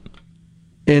idiot.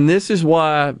 And this is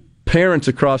why parents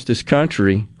across this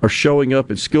country are showing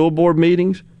up at school board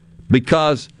meetings,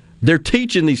 because they're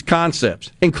teaching these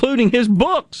concepts, including his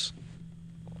books.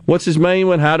 What's his main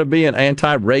one? How to be an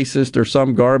anti-racist or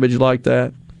some garbage like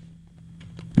that.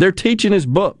 They're teaching his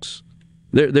books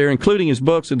They're including his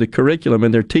books in the curriculum,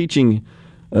 and they're teaching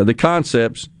the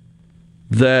concepts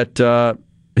that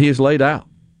he has laid out.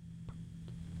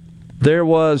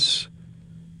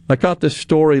 I caught this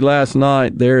story last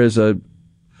night. There is a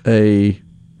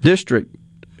district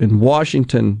in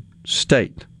Washington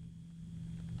State,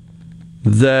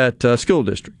 that school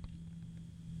district,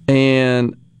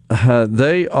 and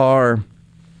they're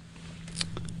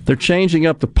changing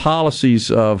up the policies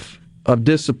of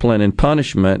discipline and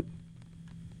punishment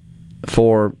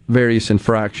for various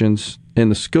infractions in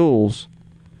the schools,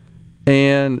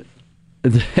 and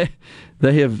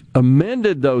they have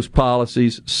amended those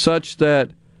policies such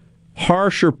that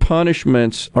harsher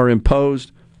punishments are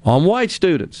imposed on white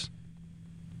students.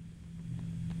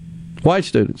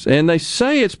 And they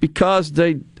say it's because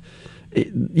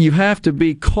you have to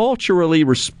be culturally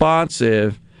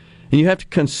responsive, and you have to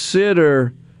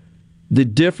consider the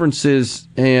differences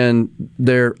in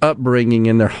their upbringing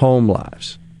and their home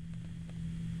lives.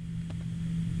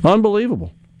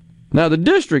 Unbelievable. Now, the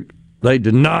district, they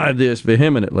deny this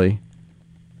vehemently,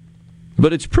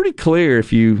 but it's pretty clear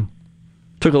if you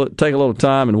take a little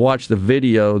time and watch the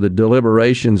video, the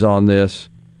deliberations on this.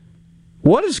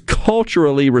 What is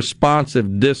culturally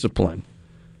responsive discipline?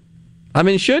 I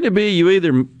mean, shouldn't it be you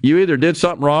either did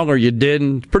something wrong or you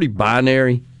didn't? It's pretty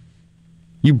binary.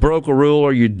 You broke a rule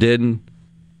or you didn't.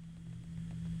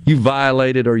 You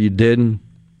violated or you didn't.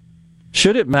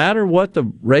 Should it matter what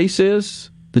the race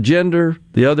is, the gender,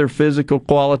 the other physical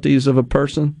qualities of a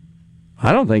person?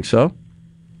 I don't think so.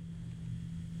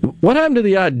 What happened to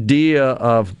the idea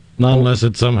of... Not unless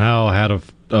it somehow had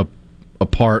a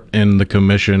part in the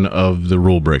commission of the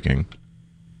rule breaking.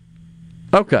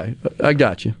 Okay, I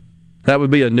got you. That would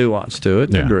be a nuance to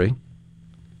it. Yeah. I agree.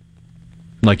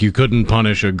 Like you couldn't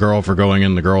punish a girl for going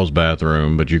in the girls'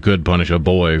 bathroom, but you could punish a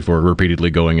boy for repeatedly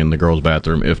going in the girls'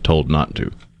 bathroom if told not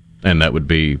to. And that would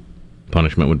be,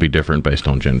 punishment would be different based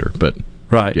on gender. But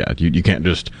right. Yeah, you can't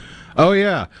just, oh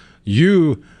yeah,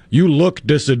 you look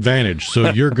disadvantaged,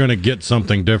 so you're going to get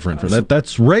something different for that.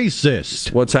 That's racist.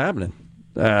 It's what's happening.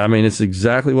 I mean, it's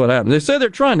exactly what happened. They say they're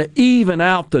trying to even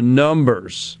out the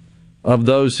numbers of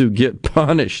those who get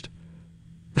punished.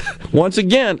 Once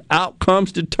again,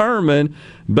 outcomes determined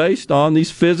based on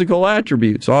these physical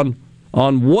attributes, on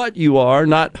what you are,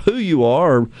 not who you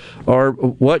are or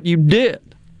what you did.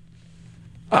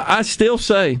 I still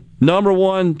say number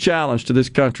one challenge to this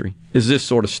country is this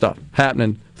sort of stuff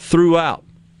happening throughout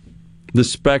the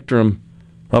spectrum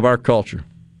of our culture.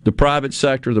 The private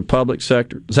sector, the public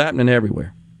sector, it's happening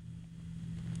everywhere.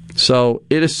 So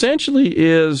it essentially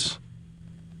is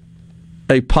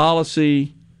a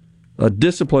policy, a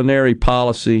disciplinary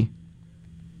policy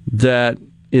that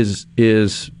is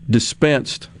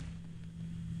dispensed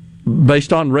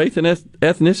based on race and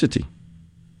ethnicity.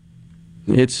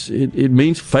 It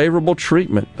means favorable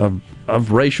treatment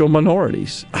of racial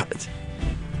minorities.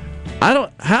 How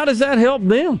does that help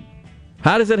them?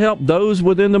 How does it help those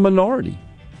within the minority?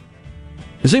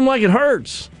 It seems like it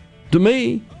hurts to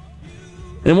me.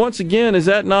 And once again, is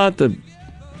that not the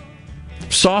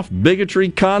soft bigotry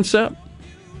concept?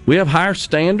 We have higher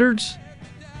standards?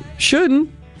 Shouldn't.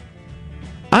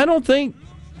 I don't think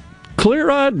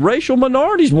clear-eyed racial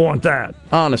minorities want that,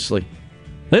 honestly.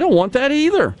 They don't want that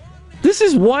either. This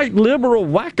is white liberal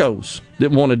wackos that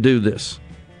want to do this.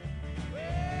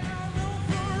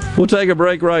 We'll take a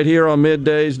break right here on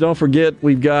Middays. Don't forget,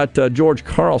 we've got George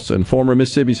Carlson, former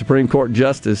Mississippi Supreme Court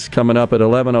Justice, coming up at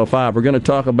 11:05. We're going to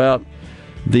talk about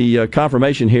the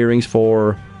confirmation hearings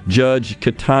for Judge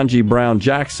Ketanji Brown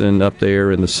Jackson up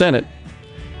there in the Senate.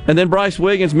 And then Brice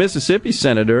Wiggins, Mississippi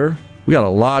Senator. We got a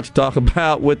lot to talk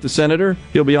about with the Senator.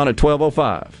 He'll be on at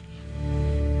 12:05.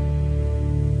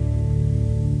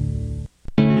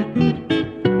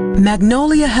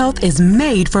 Magnolia Health is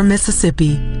made for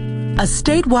Mississippi. A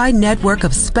statewide network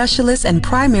of specialists and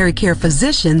primary care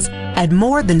physicians at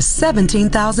more than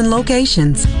 17,000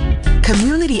 locations,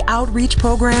 community outreach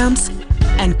programs,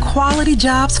 and quality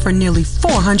jobs for nearly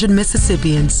 400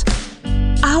 Mississippians.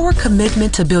 Our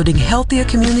commitment to building healthier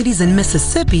communities in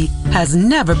Mississippi has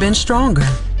never been stronger.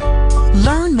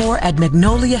 Learn more at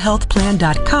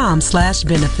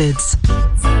magnoliahealthplan.com/benefits.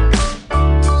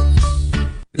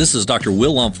 This is Dr.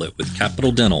 Will Umflett with Capital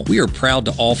Dental. We are proud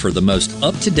to offer the most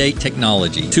up-to-date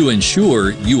technology to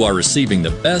ensure you are receiving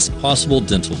the best possible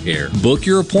dental care. Book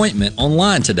your appointment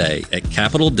online today at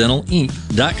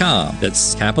CapitalDentalInc.com.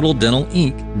 That's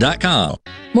CapitalDentalInc.com.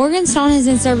 Morgan Stone has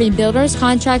been serving builders,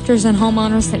 contractors, and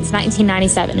homeowners since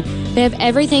 1997. They have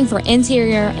everything for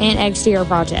interior and exterior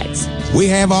projects. We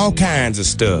have all kinds of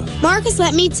stuff. Marcus,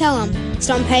 let me tell him.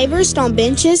 Stone pavers, stone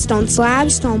benches, stone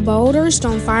slabs, stone boulders,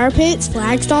 stone fire pits,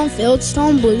 flagstone,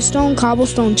 fieldstone, bluestone,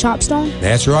 cobblestone, chopstone.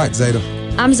 That's right, Zeta.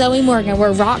 I'm Zoe Morgan.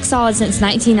 We're rock solid since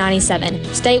 1997.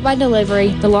 Statewide delivery,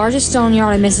 the largest stone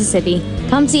yard in Mississippi.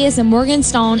 Come see us in Morgan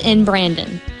Stone in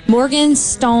Brandon.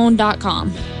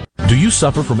 Morganstone.com. Do you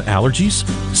suffer from allergies,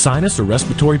 sinus, or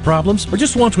respiratory problems, or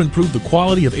just want to improve the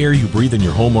quality of air you breathe in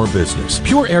your home or business?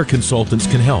 Pure Air Consultants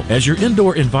can help. As your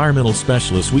indoor environmental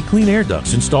specialists, we clean air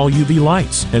ducts, install UV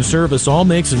lights, and service all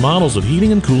makes and models of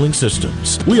heating and cooling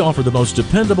systems. We offer the most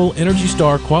dependable Energy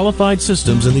Star qualified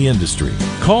systems in the industry.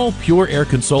 Call Pure Air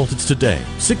Consultants today,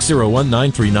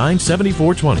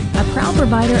 601-939-7420. A proud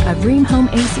provider of Rheem Home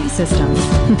AC systems.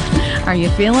 Are you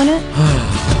feeling it?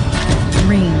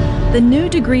 Rheem, the new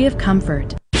degree of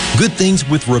comfort. Good Things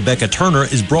with Rebecca Turner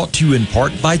is brought to you in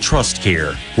part by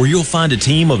TrustCare, where you'll find a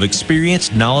team of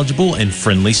experienced, knowledgeable, and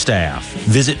friendly staff.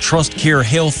 Visit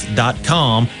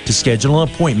TrustCareHealth.com to schedule an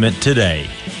appointment today.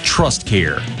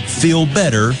 TrustCare. Feel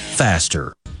better,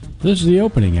 faster. This is the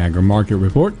opening agri-market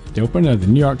report. The open of the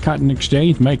New York Cotton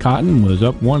Exchange, May cotton was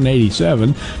up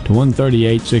 187 to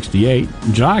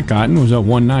 138.68. July cotton was up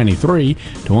 193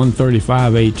 to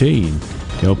 135.18.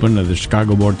 The open of the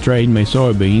Chicago Board of Trade, May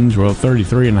soybeans were up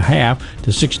 33.5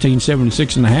 to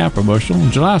 16.76.5 per bushel.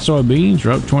 July soybeans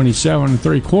were up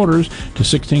 27.75 to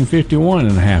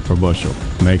 16.51.5 per bushel.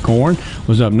 May corn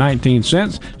was up 19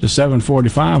 cents to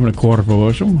 7.45 per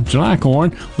bushel. July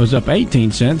corn was up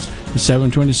 18 cents to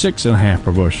 7.26.5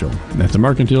 per bushel. At the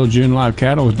mercantile, June live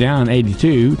cattle was down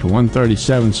 82 to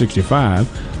 137.65.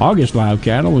 August live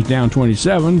cattle was down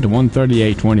 27 to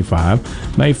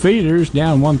 138.25. May feeders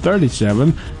down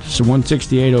 137 to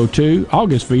 168.02.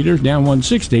 August feeders down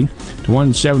 160 to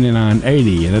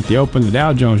 179.80. And at the open, the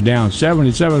Dow Jones down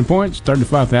 77 points,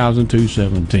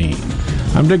 35,217.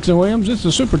 I'm Dixon Williams. It's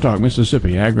the Super Talk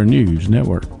Mississippi Agri News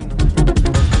Network.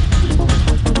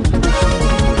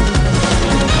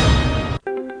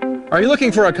 Are you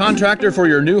looking for a contractor for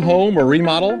your new home or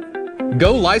remodel?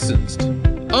 Go licensed.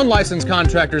 Unlicensed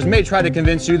contractors may try to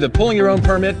convince you that pulling your own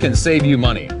permit can save you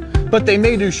money, but they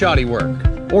may do shoddy work,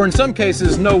 or in some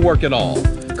cases, no work at all,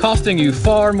 costing you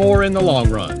far more in the long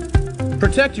run.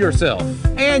 Protect yourself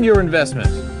and your investment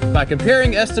by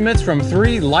comparing estimates from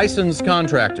 3 licensed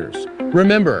contractors.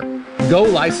 Remember, go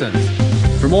licensed.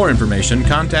 For more information,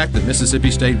 contact the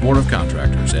Mississippi State Board of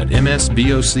Contractors at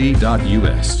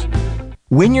msboc.us.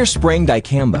 When you're spraying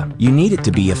dicamba, you need it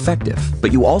to be effective,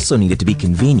 but you also need it to be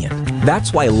convenient.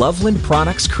 That's why Loveland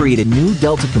Products created new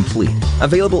Delta Complete,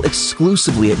 available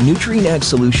exclusively at Nutrien Ag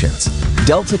Solutions.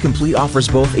 Delta Complete offers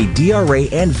both a DRA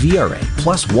and VRA,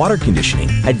 plus water conditioning,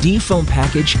 a D-foam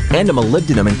package, and a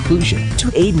molybdenum inclusion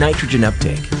to aid nitrogen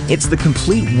uptake. It's the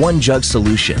complete one-jug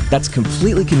solution that's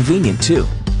completely convenient, too.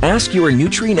 Ask your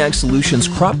Nutrien Ag Solutions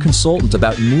crop consultant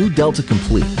about new Delta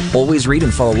Complete. Always read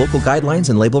and follow local guidelines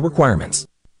and label requirements.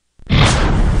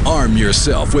 Arm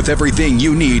yourself with everything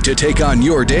you need to take on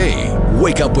your day.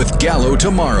 Wake up with Gallo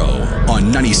tomorrow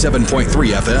on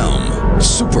 97.3 FM.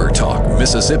 Super Talk,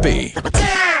 Mississippi.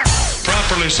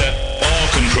 Properly set all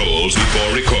controls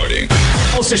before recording.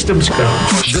 All systems go.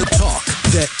 The talk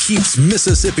that keeps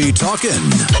Mississippi talking.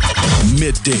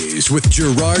 Middays with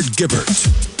Gerard Gibert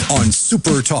on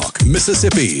Super Talk,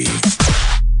 Mississippi.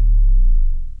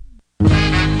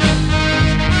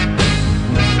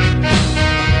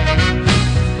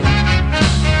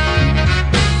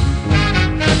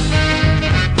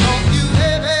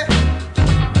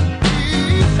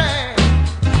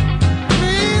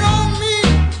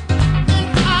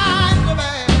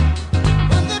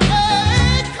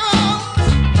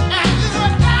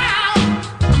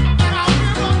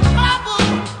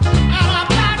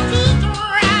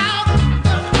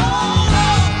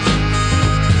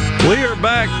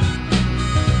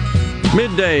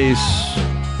 Middays,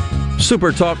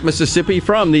 Super Talk Mississippi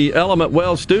from the Element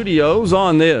Well Studios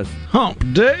on this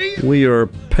Hump Day. We are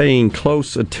paying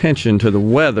close attention to the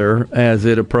weather as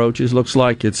it approaches. Looks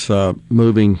like it's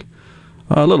moving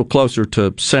a little closer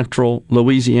to central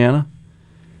Louisiana.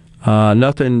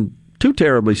 Nothing too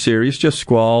terribly serious, just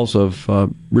squalls of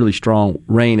really strong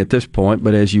rain at this point.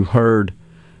 But as you heard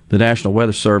the National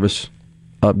Weather Service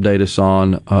update us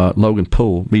on Logan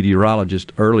Pool,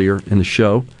 meteorologist, earlier in the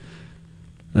show,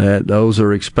 that those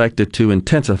are expected to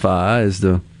intensify as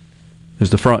the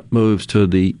front moves to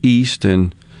the east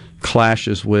and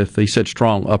clashes with, he said,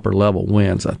 strong upper level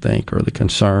winds, I think, are the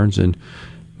concerns, and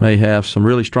may have some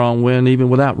really strong wind even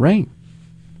without rain.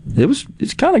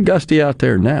 It's kind of gusty out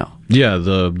there now. Yeah,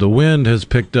 the wind has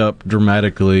picked up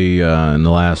dramatically in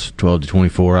the last 12 to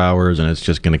 24 hours, and it's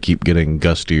just going to keep getting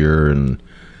gustier, and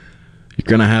you're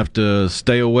going to have to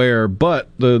stay aware. But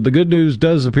the good news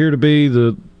does appear to be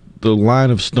the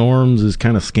line of storms is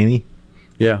kind of skinny.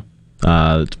 Yeah.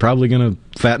 It's probably going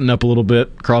to fatten up a little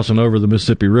bit crossing over the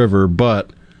Mississippi River,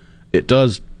 but it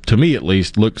does, to me at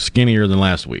least, look skinnier than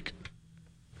last week,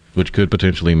 which could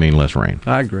potentially mean less rain.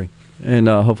 I agree. And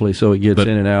hopefully so it gets in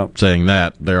and out. Saying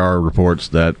that, there are reports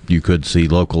that you could see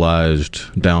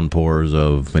localized downpours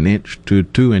of 1 inch to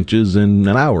 2 inches in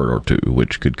an hour or two,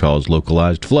 which could cause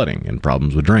localized flooding and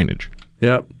problems with drainage.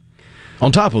 Yep.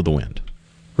 On top of the wind.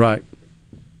 Right.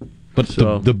 But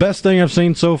the best thing I've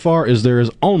seen so far is there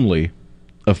is only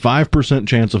a 5%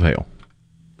 chance of hail.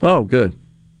 Oh, good.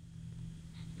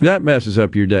 That messes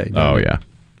up your day. Oh, yeah.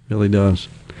 Really does.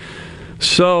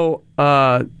 So,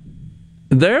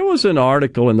 there was an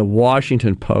article in the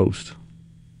Washington Post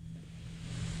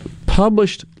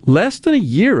published less than a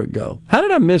year ago. How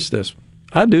did I miss this?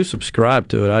 I do subscribe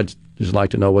to it. I'd just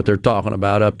like to know what they're talking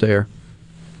about up there.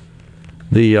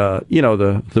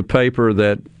 The paper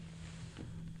that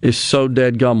is so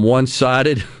deadgum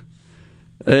one-sided,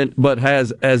 but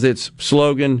has as its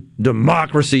slogan,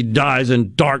 "Democracy dies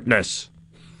in darkness."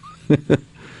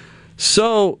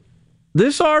 So,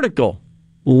 this article,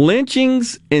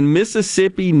 lynchings in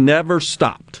Mississippi never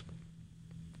stopped.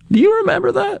 Do you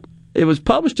remember that? It was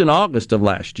published in August of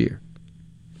last year.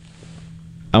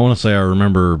 I want to say I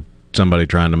remember somebody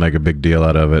trying to make a big deal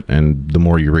out of it, and the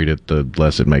more you read it, the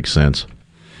less it makes sense.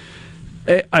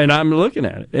 And I'm looking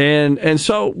at it. And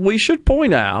so we should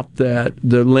point out that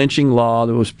the lynching law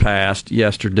that was passed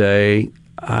yesterday,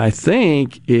 I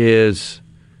think, does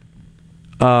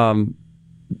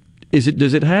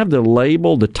it have the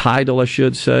label, the title, I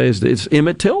should say? It's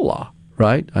Emmett Till law,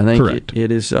 right? I think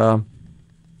it is, to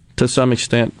some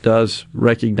extent, does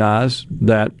recognize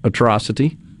that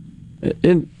atrocity.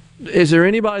 And is there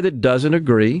anybody that doesn't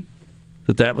agree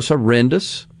that was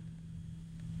horrendous?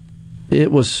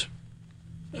 It was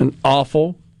an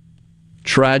awful,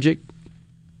 tragic,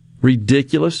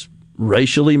 ridiculous,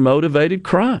 racially motivated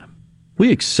crime.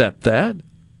 We accept that.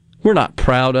 We're not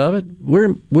proud of it.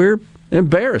 We're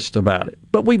embarrassed about it.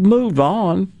 But we've moved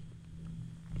on.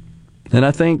 And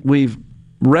I think we've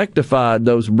rectified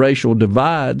those racial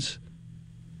divides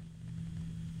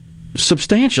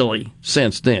substantially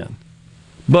since then.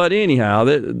 But anyhow,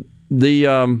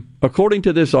 according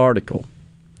to this article,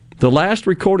 the last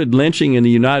recorded lynching in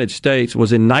the United States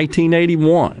was in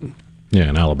 1981. Yeah,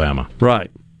 in Alabama.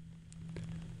 Right.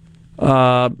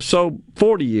 So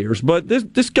 40 years. But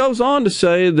this goes on to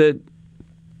say that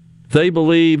they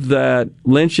believe that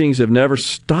lynchings have never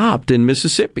stopped in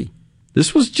Mississippi.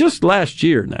 This was just last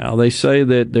year now. They say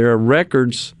that there are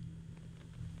records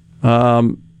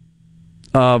of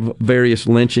various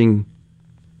lynching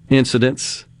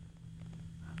incidents.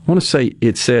 I want to say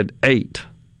it said 8,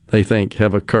 they think,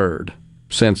 have occurred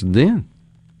since then.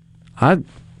 I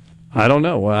don't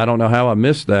know. I don't know how I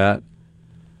missed that.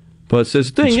 But it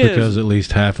says the thing is, because at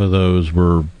least half of those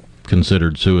were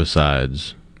considered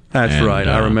suicides. That's right.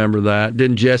 I remember that.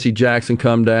 Didn't Jesse Jackson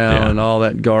come down and all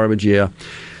that garbage? Yeah.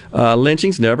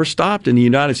 Lynchings never stopped in the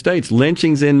United States.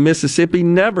 Lynchings in Mississippi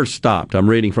never stopped. I'm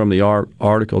reading from the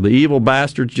article. The evil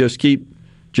bastards just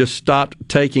stopped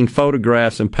taking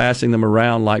photographs and passing them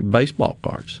around like baseball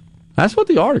cards. That's what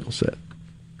the article said.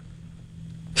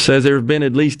 It says there have been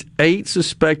at least 8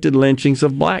 suspected lynchings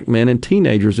of black men and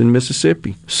teenagers in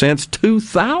Mississippi since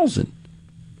 2000.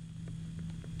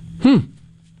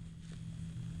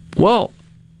 Well,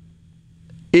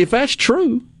 if that's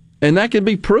true, and that can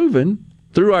be proven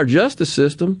through our justice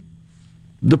system,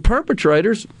 the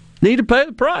perpetrators need to pay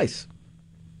the price.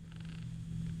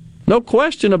 No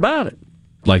question about it.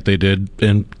 Like they did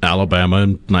in Alabama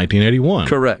in 1981.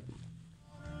 Correct.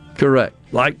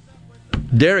 Like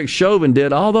Derek Chauvin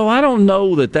did, although I don't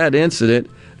know that incident,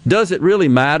 does it really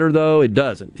matter, though? It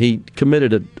doesn't. He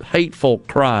committed a hateful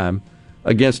crime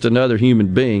against another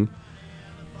human being,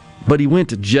 but he went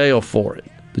to jail for it.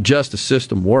 The justice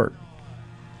system worked.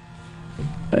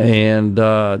 And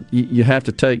you have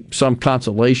to take some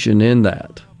consolation in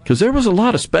that. Because there was a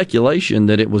lot of speculation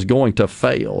that it was going to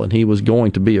fail and he was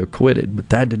going to be acquitted, but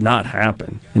that did not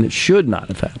happen, and it should not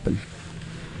have happened.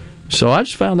 So I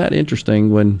just found that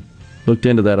interesting when looked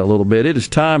into that a little bit. It is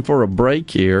time for a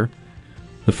break here.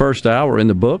 The first hour in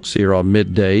the books here on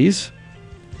Middays.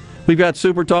 We've got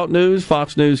Super Talk News,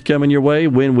 Fox News coming your way.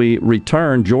 When we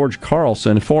return, George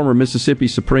Carlson, former Mississippi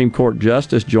Supreme Court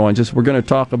Justice, joins us. We're going to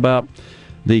talk about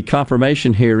the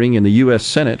confirmation hearing in the U.S.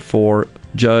 Senate for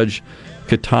Judge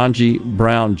Ketanji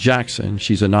Brown Jackson.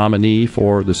 She's a nominee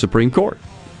for the Supreme Court.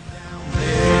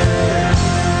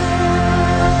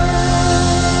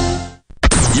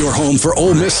 Your home for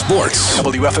Ole Miss sports.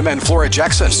 WFMN Flora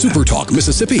Jackson. Super Talk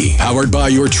Mississippi. Powered by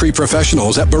your tree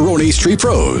professionals at Barone's Tree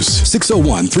Pros.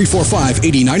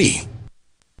 601-345-8090.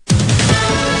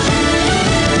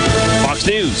 Fox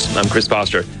News. I'm Chris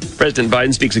Foster. President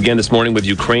Biden speaks again this morning with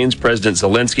Ukraine's President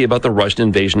Zelensky about the Russian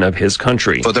invasion of his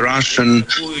country. For the Russian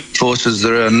forces,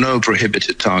 there are no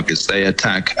prohibited targets. They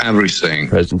attack everything.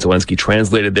 President Zelensky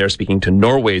translated there, speaking to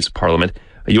Norway's parliament.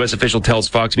 A U.S. official tells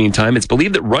Fox meantime it's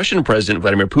believed that Russian President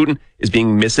Vladimir Putin is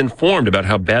being misinformed about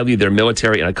how badly their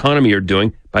military and economy are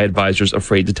doing by advisors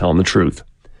afraid to tell him the truth.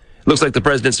 It looks like the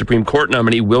president's Supreme Court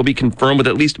nominee will be confirmed with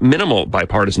at least minimal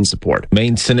bipartisan support.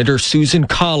 Maine Senator Susan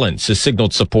Collins has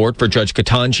signaled support for Judge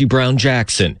Ketanji Brown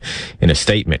Jackson. In a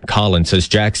statement, Collins says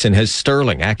Jackson has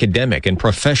sterling academic and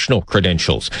professional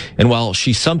credentials. And while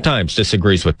she sometimes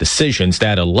disagrees with decisions,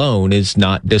 that alone is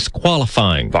not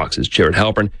disqualifying. Fox's Jared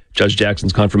Halpern. Judge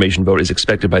Jackson's confirmation vote is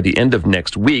expected by the end of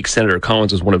next week. Senator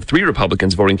Collins was one of 3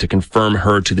 Republicans voting to confirm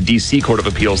her to the D.C. Court of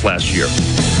Appeals last year.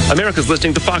 America's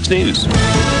listening to Fox News.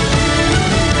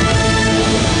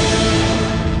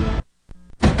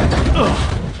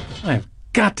 I've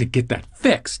got to get that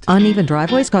fixed. Uneven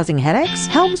driveways causing headaches?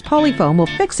 Helms Polyfoam will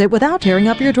fix it without tearing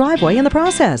up your driveway in the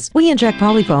process. We inject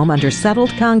Polyfoam under settled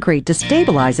concrete to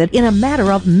stabilize it in a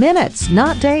matter of minutes,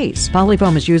 not days.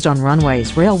 Polyfoam is used on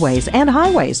runways, railways, and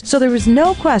highways, so there is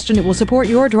no question it will support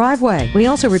your driveway. We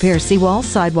also repair seawalls,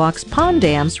 sidewalks, pond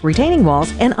dams, retaining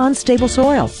walls, and unstable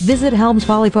soil. Visit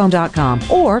HelmsPolyfoam.com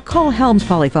or call Helms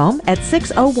Polyfoam at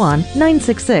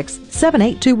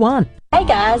 601-966-7821. Hey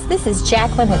guys, this is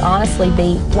Jacqueline with Honestly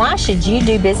Beef. Why should you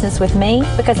do business with me?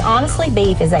 Because Honestly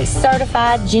Beef is a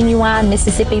certified, genuine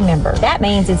Mississippi member. That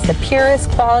means it's the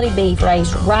purest quality beef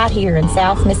raised right here in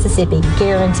South Mississippi,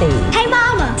 guaranteed. Hey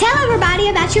Mama, tell everybody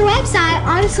about your website,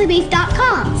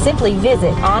 honestlybeef.com. Simply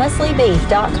visit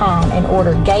honestlybeef.com and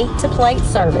order gate-to-plate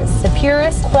service. The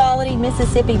purest quality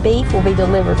Mississippi beef will be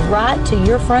delivered right to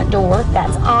your front door.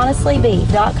 That's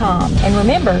honestlybeef.com. And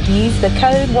remember, use the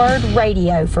code word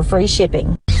radio for free shipping.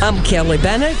 I'm Kelly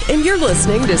Bennett, and you're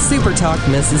listening to Super Talk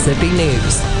Mississippi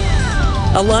News.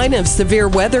 A line of severe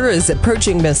weather is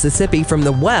approaching Mississippi from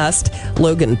the west.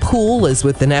 Logan Pool is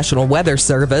with the National Weather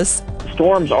Service.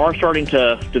 Storms are starting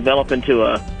to develop into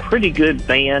a pretty good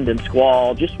band and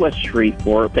squall just west of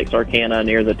Shreveport, Texarkana,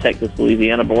 near the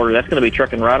Texas-Louisiana border. That's going to be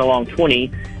trucking right along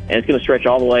 20, and it's going to stretch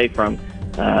all the way from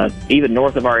even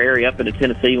north of our area up into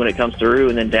Tennessee when it comes through,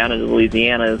 and then down into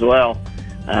Louisiana as well.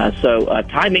 So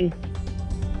timing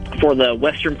for the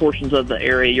western portions of the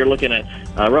area, you're looking at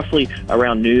roughly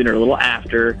around noon or a little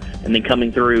after, and then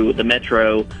coming through the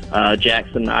metro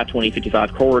Jackson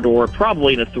I-20-55 corridor,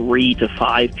 probably in a 3 to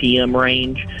 5 p.m.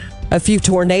 range. A few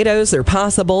tornadoes are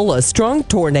possible. A strong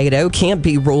tornado can't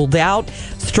be ruled out.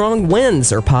 Strong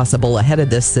winds are possible ahead of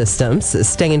this system.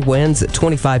 Sustained winds at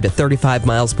 25 to 35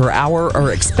 miles per hour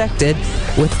are expected,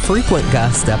 with frequent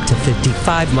gusts up to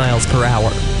 55 miles per hour.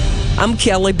 I'm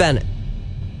Kelly Bennett.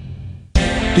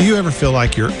 Do you ever feel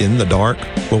like you're in the dark?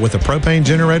 Well, with a propane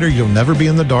generator, you'll never be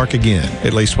in the dark again,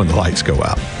 at least when the lights go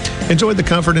out. Enjoy the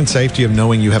comfort and safety of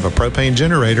knowing you have a propane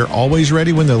generator always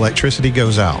ready when the electricity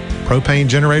goes out. Propane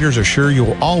generators assure you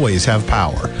will always have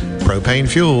power. Propane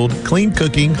fueled, clean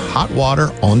cooking, hot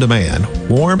water on demand,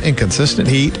 warm and consistent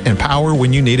heat, and power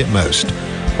when you need it most.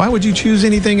 Why would you choose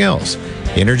anything else?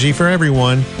 Energy for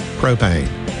everyone. Propane.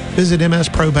 Visit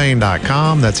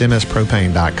mspropane.com. That's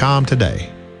mspropane.com today.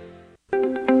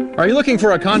 Are you looking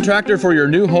for a contractor for your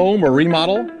new home or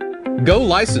remodel? Go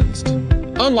licensed.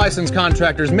 Unlicensed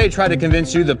contractors may try to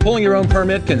convince you that pulling your own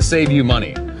permit can save you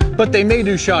money, but they may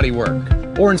do shoddy work,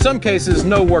 or in some cases,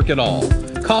 no work at all,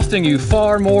 costing you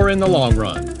far more in the long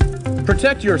run.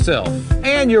 Protect yourself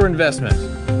and your investment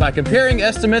by comparing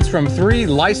estimates from 3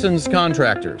 licensed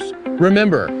contractors.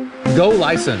 Remember, go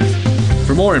licensed.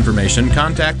 For more information,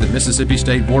 contact the Mississippi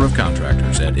State Board of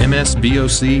Contractors at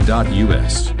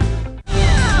msboc.us.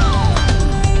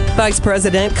 Vice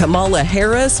President Kamala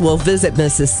Harris will visit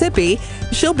Mississippi.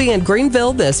 She'll be in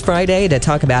Greenville this Friday to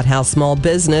talk about how small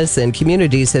business and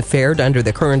communities have fared under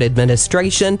the current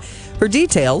administration. For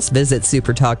details, visit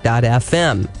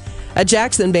supertalk.fm. A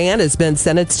Jackson man has been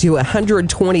sentenced to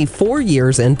 124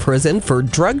 years in prison for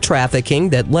drug trafficking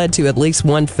that led to at least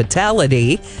 1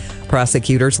 fatality.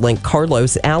 Prosecutors link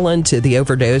Carlos Allen to the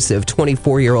overdose of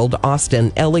 24-year-old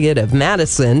Austin Elliott of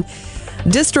Madison.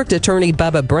 District Attorney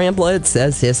Bubba Bramblett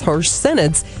says his harsh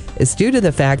sentence is due to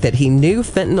the fact that he knew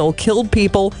fentanyl killed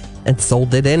people and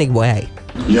sold it anyway.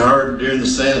 You heard during the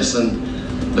sentencing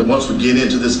that once we get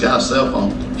into this guy's cell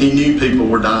phone, he knew people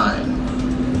were dying.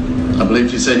 I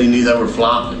believe he said he knew they were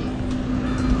flopping.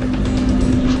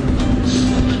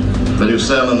 But he was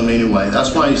selling them anyway.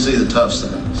 That's why you see the tough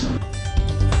things.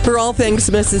 For all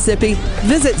things Mississippi,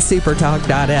 visit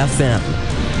supertalk.fm.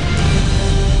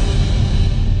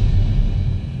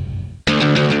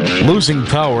 Losing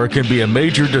power can be a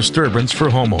major disturbance for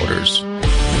homeowners.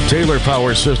 Taylor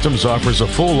Power Systems offers a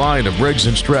full line of Briggs &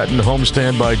 Stratton home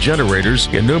standby generators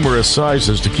in numerous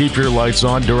sizes to keep your lights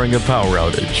on during a power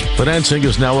outage. Financing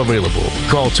is now available.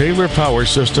 Call Taylor Power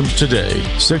Systems today,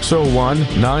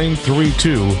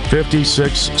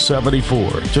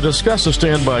 601-932-5674, to discuss a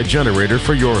standby generator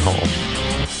for your home.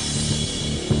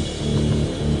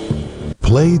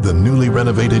 Play the newly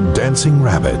renovated Dancing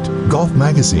Rabbit. Golf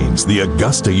Magazine's The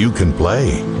Augusta You Can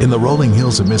Play. In the rolling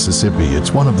hills of Mississippi,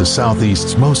 it's one of the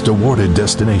Southeast's most awarded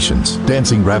destinations.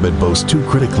 Dancing Rabbit boasts 2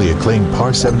 critically acclaimed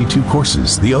par 72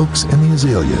 courses, the Oaks and the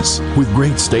Azaleas. With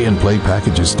great stay and play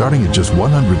packages starting at just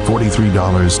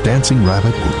 $143, Dancing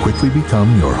Rabbit will quickly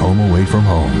become your home away from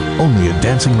home. Only at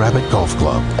Dancing Rabbit Golf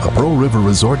Club, a Pearl River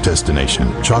resort destination,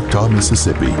 Choctaw,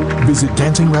 Mississippi. Visit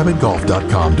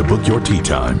DancingRabbitGolf.com to book your tee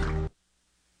time.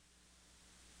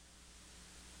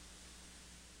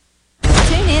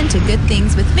 To Good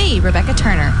Things with me, Rebecca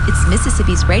Turner. It's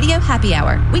Mississippi's Radio Happy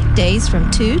Hour, weekdays from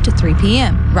 2 to 3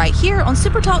 p.m., right here on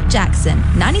Supertalk Jackson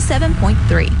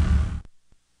 97.3.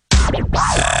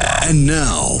 And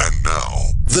now,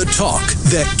 the talk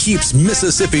that keeps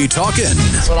Mississippi talking.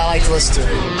 That's what I like to listen to.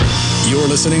 You're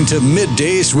listening to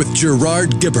Middays with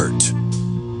Gerard Gibert.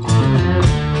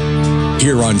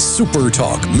 Here on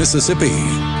Supertalk Mississippi.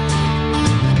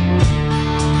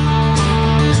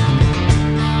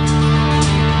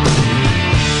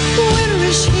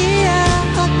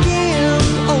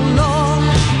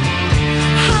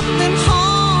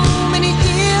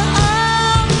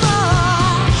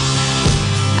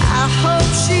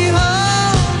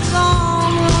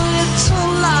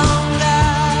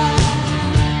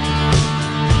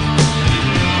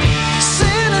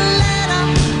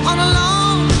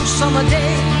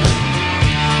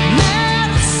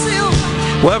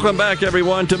 Welcome back,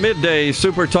 everyone, to Midday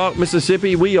Super Talk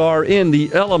Mississippi. We are in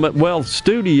the Element Wealth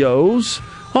Studios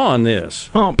on this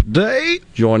Hump Day.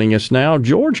 Joining us now,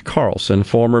 George Carlson,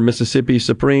 former Mississippi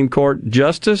Supreme Court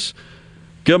Justice.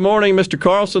 Good morning, Mr.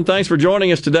 Carlson. Thanks for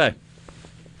joining us today.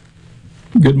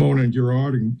 Good morning,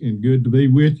 Gerard, and good to be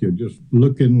with you. Just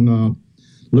looking out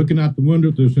the window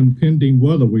at this impending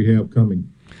weather we have coming.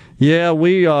 Yeah,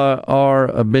 we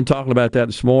have been talking about that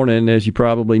this morning, as you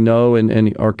probably know,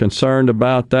 and are concerned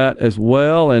about that as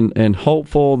well, and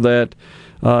hopeful that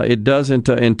it doesn't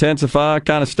intensify,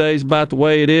 kind of stays about the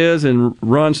way it is and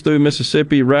runs through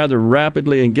Mississippi rather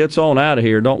rapidly and gets on out of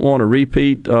here. Don't want a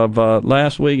repeat of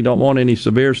last week, don't want any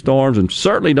severe storms, and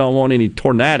certainly don't want any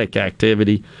tornadic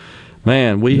activity.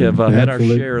 Man, we have had our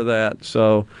share of that,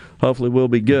 so hopefully we'll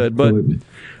be good. Absolutely. But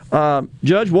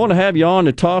Judge, want to have you on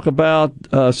to talk about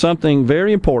something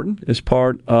very important as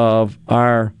part of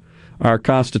our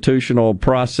constitutional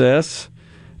process,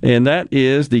 and that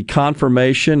is the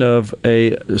confirmation of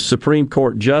a Supreme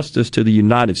Court justice to the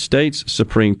United States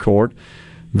Supreme Court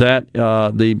that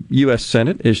the U.S.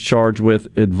 Senate is charged with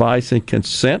advice and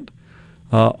consent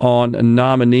on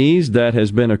nominees. That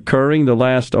has been occurring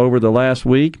over the last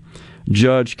week.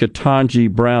 Judge Ketanji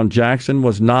Brown Jackson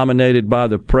was nominated by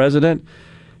the president.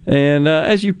 And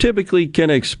as you typically can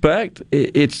expect,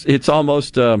 it's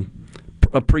almost a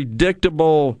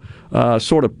predictable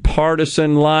sort of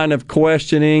partisan line of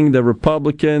questioning. The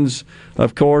Republicans,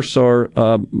 of course, are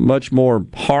much more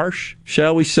harsh,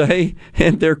 shall we say,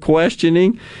 in their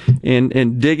questioning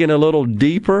and digging a little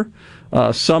deeper.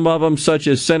 Some of them, such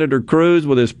as Senator Cruz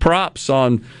with his props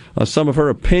on some of her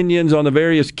opinions on the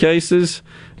various cases,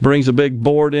 brings a big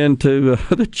board into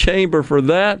the chamber for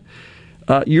that.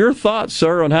 Your thoughts,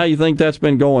 sir, on how you think that's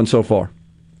been going so far?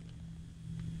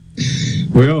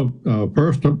 Well,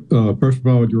 first of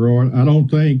all, Gerard, I don't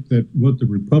think that what the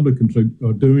Republicans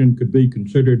are doing could be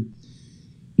considered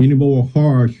any more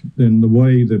harsh than the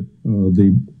way that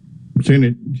the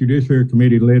Senate Judiciary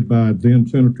Committee, led by then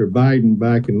Senator Biden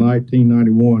back in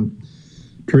 1991,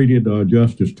 treated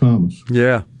Justice Thomas.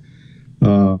 Yeah.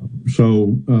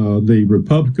 So the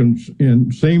Republicans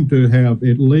seem to have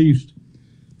at least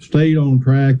stayed on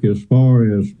track as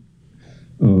far as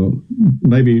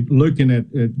maybe looking at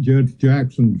Judge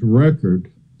Jackson's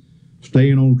record,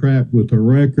 staying on track with her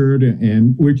record,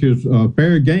 and which is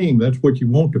fair game. That's what you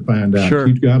want to find out. Sure.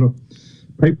 She's got a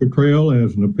paper trail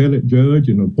as an appellate judge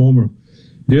and a former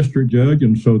district judge,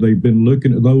 and so they've been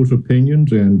looking at those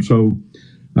opinions. And so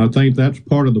I think that's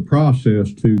part of the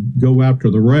process to go after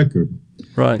the record.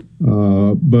 Right.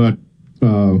 But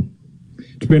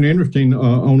it's been interesting.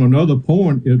 On another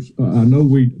point, I know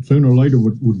we sooner or later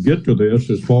would get to this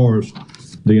as far as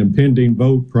the impending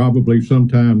vote probably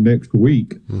sometime next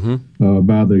week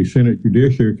by the Senate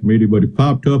Judiciary Committee, but it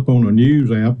popped up on a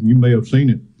news app. You may have seen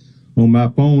it on my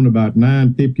phone about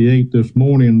 9:58 this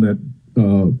morning that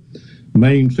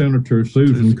Maine Senator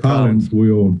Susan Collins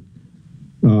will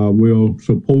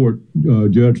support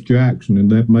Judge Jackson, and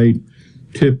that may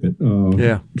tip it.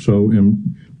 So,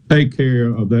 and take care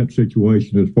of that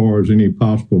situation as far as any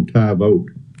possible tie vote.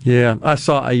 Yeah,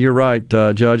 you're right,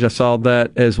 Judge. I saw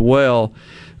that as well.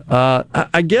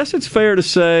 I guess it's fair to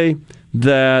say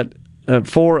that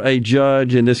for a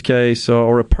judge in this case,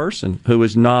 or a person who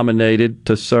is nominated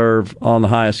to serve on the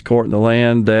highest court in the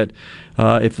land, that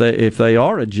if they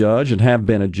are a judge and have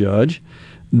been a judge,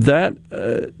 that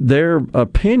their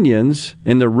opinions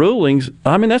and their rulings,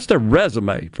 I mean, that's their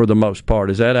resume for the most part.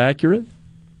 Is that accurate?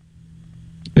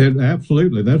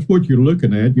 Absolutely. That's what you're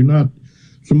looking at. You're not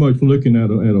so much looking at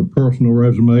a personal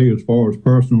resume as far as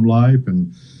personal life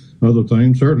and other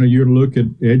things. Certainly, you look at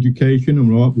education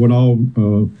and what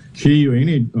all she or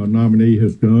any nominee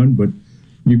has done, but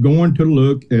you're going to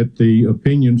look at the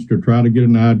opinions to try to get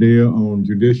an idea on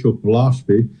judicial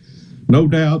philosophy. No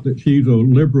doubt that she's a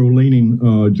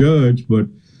liberal-leaning judge, but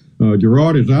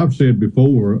Gerard, as I've said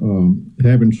before,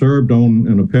 having served on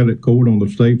an appellate court on the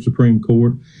state Supreme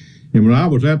Court, and when I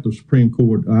was at the Supreme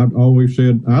Court, I always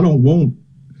said, I don't want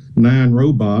 9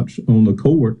 robots on the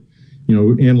court,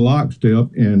 in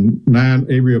lockstep, and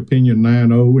every opinion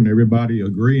 9-0 and everybody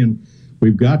agreeing.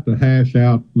 We've got to hash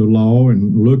out the law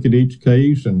and look at each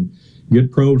case and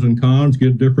get pros and cons,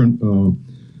 get different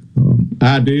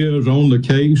ideas on the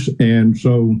case. And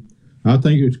so I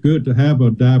think it's good to have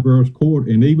a diverse court.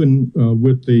 And even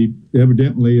with the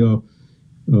evidently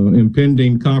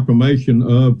impending confirmation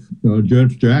of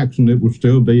Judge Jackson, it will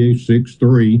still be a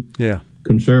 6-3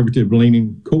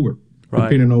 conservative-leaning court,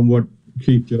 depending on what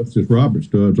Chief Justice Roberts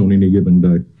does on any given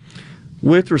day.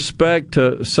 With respect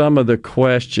to some of the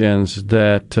questions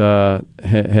that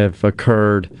have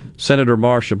occurred, Senator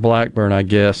Marsha Blackburn, I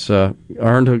guess,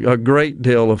 earned a great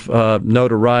deal of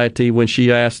notoriety when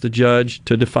she asked the judge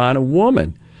to define a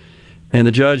woman. And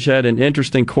the judge had an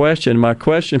interesting question. My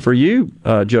question for you,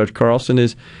 Judge Carlson,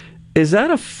 is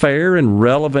that a fair and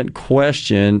relevant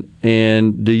question?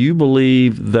 And do you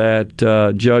believe that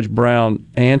Judge Brown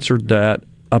answered that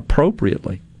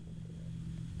appropriately?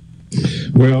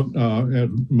 Well, as a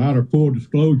matter of full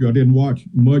disclosure, I didn't watch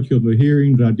much of the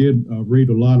hearings. I did read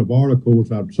a lot of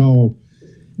articles I saw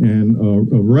and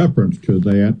a reference to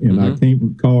that, and I can't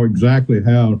recall exactly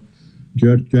how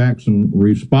Judge Jackson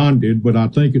responded, but I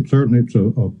think it's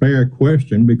a fair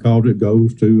question because it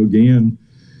goes to, again,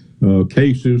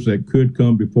 cases that could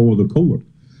come before the court.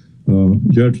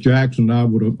 Judge Jackson, I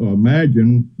would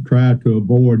imagine, tried to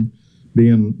avoid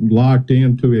being locked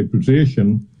into a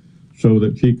position so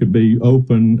that she could be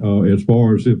open as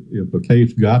far as if a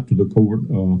case got to the court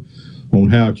on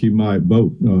how she might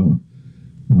vote.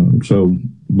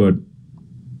 But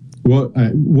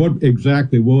what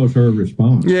exactly was her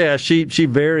response? Yeah, she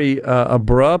very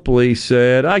abruptly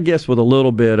said, I guess with a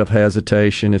little bit of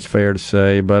hesitation, it's fair to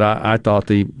say, but I thought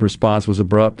the response was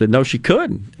abrupt, that no, she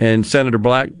couldn't. And Senator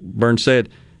Blackburn said,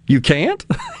 you can't?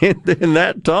 in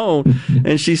that tone.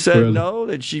 And she said no,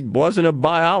 that she wasn't a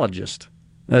biologist,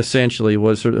 essentially,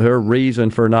 was her reason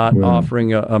for not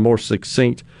offering a more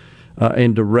succinct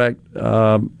and direct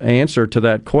answer to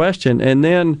that question. And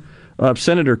then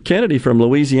Senator Kennedy from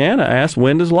Louisiana asked,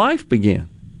 when does life begin?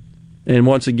 And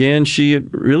once again, she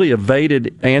really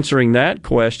evaded answering that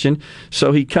question.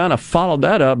 So he kind of followed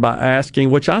that up by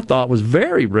asking, which I thought was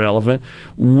very relevant,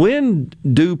 when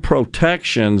do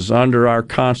protections under our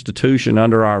Constitution,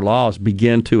 under our laws,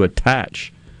 begin to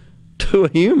attach to a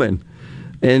human?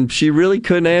 And she really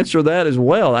couldn't answer that as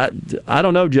well. I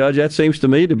don't know, Judge. That seems to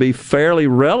me to be fairly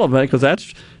relevant because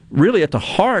that's really at the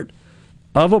heart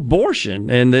of abortion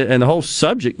and the whole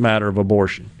subject matter of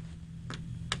abortion.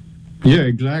 Yeah,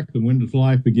 exactly. When does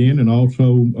life begin? And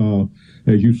also,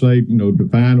 as you say,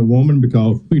 define a woman,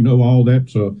 because we know all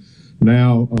that's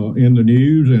now in the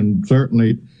news. And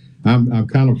certainly, I'm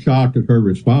kind of shocked at her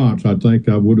response. I think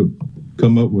I would have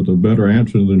come up with a better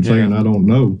answer than saying I don't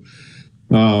know.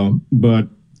 But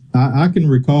I can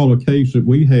recall a case that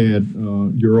we had,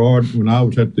 Gerard, when I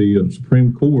was at the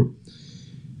Supreme Court.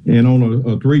 And on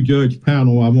a 3-judge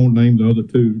panel, I won't name the other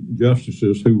 2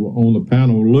 justices who were on the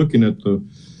panel looking at the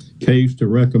case to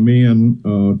recommend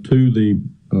to the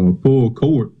full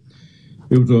court.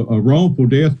 it was a wrongful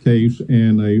death case,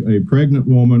 and a pregnant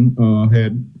woman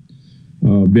had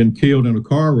been killed in a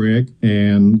car wreck,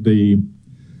 and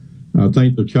I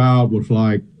think the child was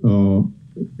like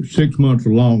 6 months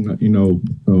along,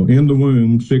 in the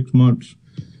womb, 6 months,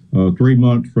 3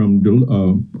 months from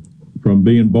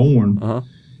being born.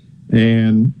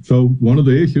 And so one of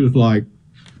the issues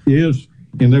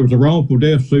and there was a wrongful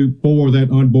death suit for that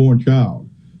unborn child.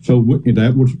 So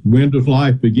that was, when does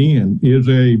life begin? Is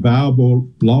a viable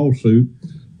lawsuit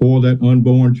for that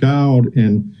unborn child?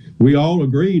 And we all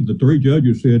agreed, the three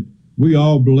judges said, we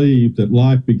all believe that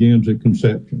life begins at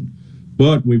conception.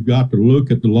 But we've got to look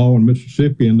at the law in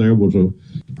Mississippi, and there was a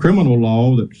criminal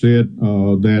law that said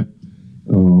that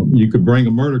you could bring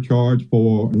a murder charge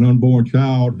for an unborn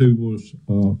child who was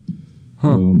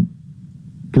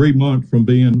 3 months from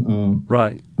being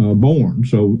born.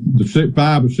 So the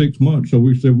 5 or 6 months. So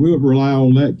we said we'll rely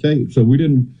on that case. So we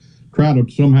didn't try to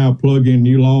somehow plug in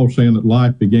new law saying that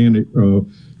life began at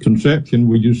conception.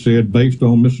 We just said, based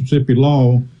on Mississippi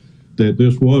law, that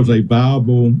this was a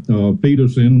viable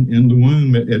fetus in the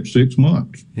womb at 6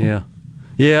 months. Yeah,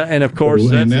 and of course,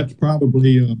 that's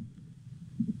probably.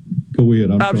 Go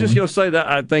ahead. I was just going to say that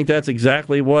I think that's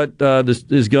exactly what this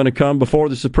is going to come before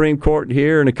the Supreme Court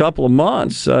here in a couple of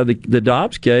months. The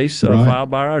Dobbs case filed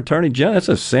by our Attorney General. That's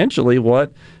essentially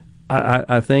what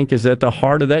I think is at the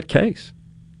heart of that case.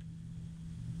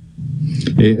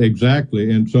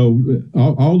 Exactly, and so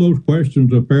all those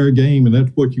questions are fair game, and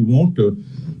that's what you want to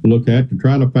look at to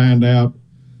try to find out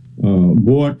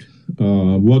what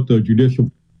the judicial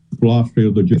philosophy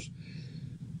of the justice.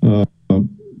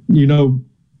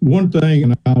 One thing,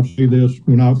 and I'll say this,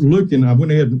 when I was looking, I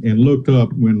went ahead and looked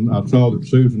up when I saw that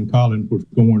Susan Collins was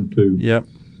going to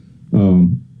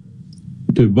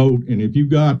vote, and if you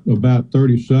got about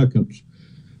 30 seconds,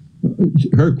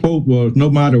 her quote was, "No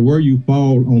matter where you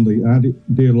fall on the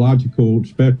ideological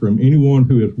spectrum, anyone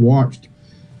who has watched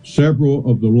several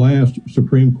of the last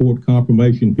Supreme Court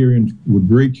confirmation hearings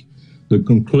would reach the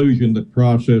conclusion that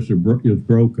process is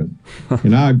broken."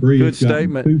 And I agree. Good it's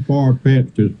statement. Too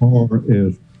far-fetched as far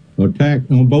as attack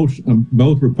on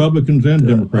both Republicans and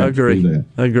Democrats.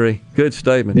 I agree. Good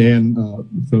statement. And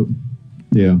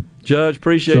Judge,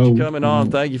 appreciate you coming on.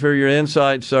 Thank you for your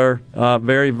insight, sir.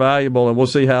 Very valuable, and we'll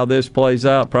see how this plays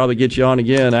out. Probably get you on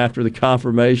again after the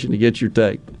confirmation to get your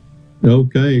take.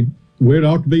 Okay. Well, it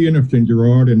ought to be interesting,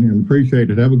 Gerard, and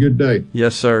appreciate it. Have a good day.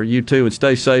 Yes, sir. You too, and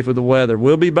stay safe with the weather.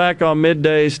 We'll be back on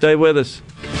Middays. Stay with us.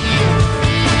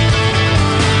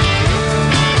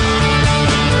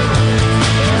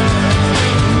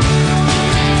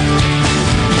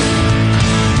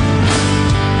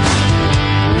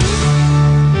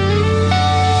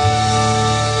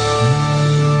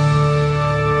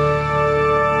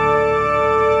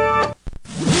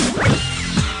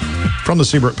 From the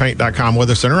SeabrookPaint.com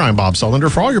Weather Center, I'm Bob Sullender.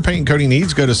 For all your paint and coating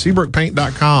needs, go to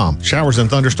SeabrookPaint.com. Showers and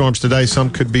thunderstorms today. Some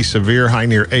could be severe, high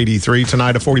near 83.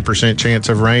 Tonight, a 40% chance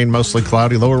of rain, mostly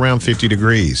cloudy, low around 50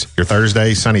 degrees. Your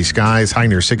Thursday, sunny skies, high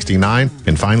near 69.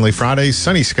 And finally, Friday,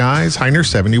 sunny skies, high near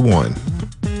 71.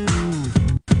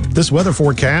 This weather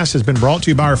forecast has been brought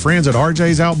to you by our friends at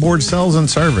RJ's Outboard Sales and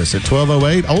Service at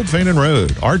 1208 Old Fannin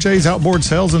Road. RJ's Outboard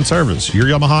Sales and Service, your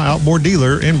Yamaha outboard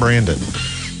dealer in Brandon.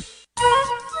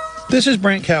 This is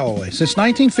Brent Callaway. Since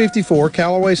 1954,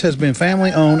 Callaway's has been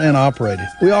family-owned and operated.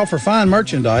 We offer fine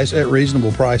merchandise at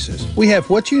reasonable prices. We have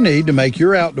what you need to make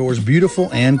your outdoors beautiful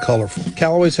and colorful.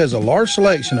 Callaway's has a large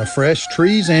selection of fresh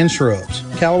trees and shrubs.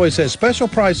 Callaway's has special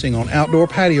pricing on outdoor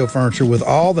patio furniture with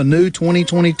all the new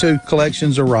 2022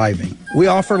 collections arriving. We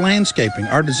offer landscaping.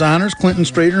 Our designers, Clinton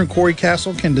Streeter and Corey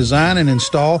Castle, can design and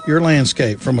install your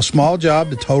landscape from a small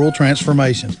job to total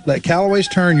transformation. Let Callaway's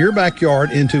turn your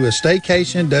backyard into a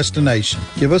staycation destination.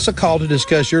 Give us a call to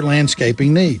discuss your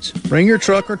landscaping needs. Bring your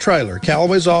truck or trailer.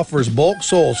 Callaway's offers bulk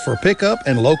soils for pickup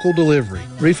and local delivery.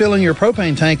 Refilling your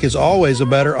propane tank is always a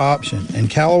better option, and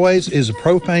Callaway's is a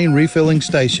propane refilling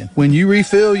station. When you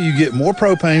refill, you get more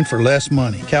propane for less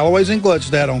money. Callaway's in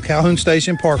Gluckstadt on Calhoun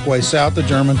Station Parkway, south of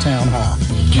Germantown Hall.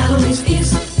 Callaway's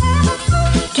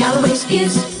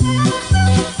is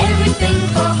everything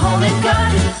for home and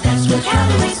garden. That's what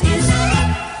Callaway's is.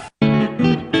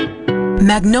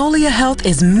 Magnolia Health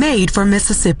is made for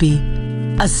Mississippi.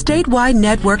 A statewide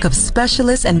network of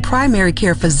specialists and primary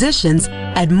care physicians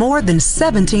at more than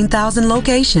 17,000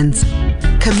 locations,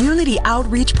 community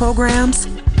outreach programs,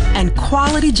 and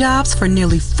quality jobs for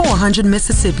nearly 400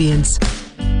 Mississippians.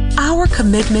 Our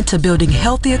commitment to building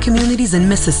healthier communities in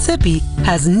Mississippi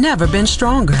has never been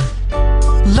stronger.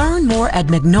 Learn more at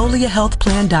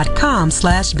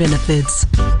magnoliahealthplan.com/benefits.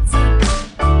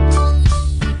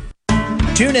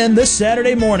 Tune in this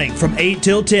Saturday morning from 8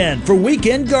 till 10 for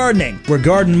Weekend Gardening, where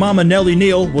Garden Mama Nellie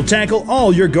Neal will tackle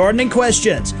all your gardening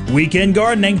questions. Weekend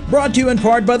Gardening brought to you in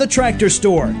part by the Tractor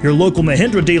Store, your local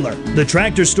Mahindra dealer. The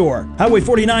Tractor Store, Highway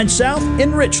 49 South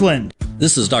in Richland.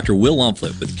 This is Dr. Will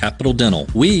Umflett with Capital Dental.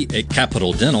 We at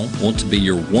Capital Dental want to be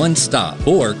your one-stop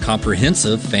for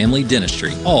comprehensive family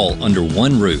dentistry, all under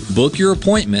one roof. Book your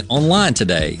appointment online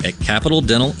today at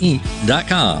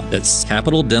CapitalDentalInc.com. That's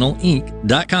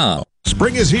CapitalDentalInc.com.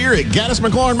 Spring is here at Gaddis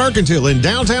McLaurin Mercantile in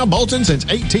downtown Bolton since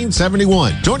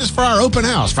 1871. Join us for our open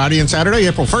house Friday and Saturday,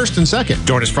 April 1st and 2nd.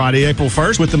 Join us Friday, April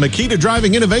 1st with the Makita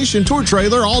Driving Innovation Tour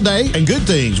Trailer all day and Good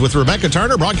Things with Rebecca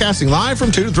Turner broadcasting live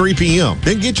from 2 to 3 p.m.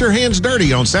 Then get your hands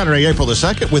dirty on Saturday, April the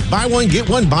 2nd with Buy One, Get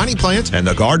One Bonnie Plants and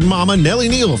the Garden Mama Nellie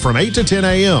Neal from 8 to 10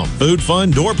 a.m. Food, fun,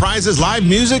 door prizes, live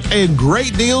music, and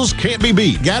great deals can't be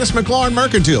beat. Gaddis McLaurin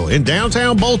Mercantile in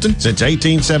downtown Bolton since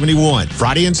 1871.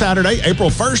 Friday and Saturday, April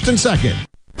 1st and 2nd.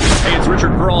 Hey, it's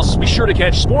Richard Cross. Be sure to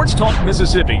catch Sports Talk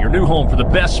Mississippi, your new home for the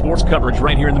best sports coverage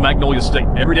right here in the Magnolia State.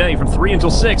 Every day from 3 until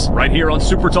 6, right here on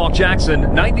Super Talk Jackson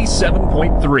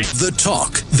 97.3. The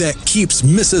talk that keeps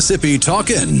Mississippi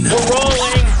talking. We're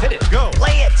rolling. Hit it. Go.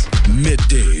 Play it.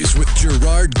 Middays with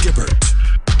Gerard Gibert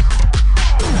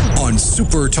on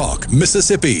Super Talk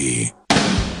Mississippi.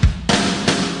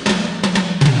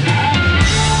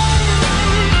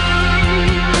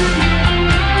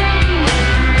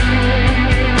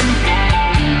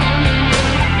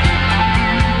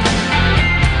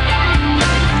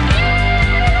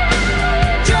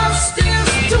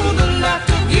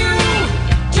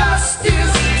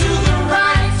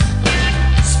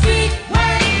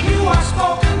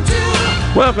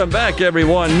 Welcome back,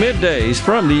 everyone. Middays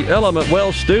from the Element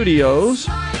Wealth Studios.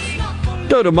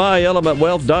 Go to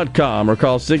myelementwealth.com or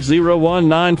call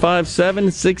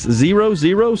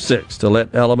 601-957-6006 to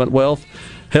let Element Wealth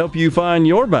help you find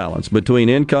your balance between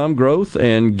income growth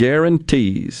and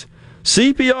guarantees.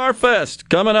 CPR Fest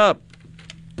coming up.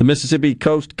 The Mississippi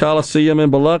Coast Coliseum in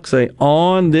Biloxi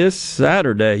on this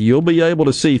Saturday. You'll be able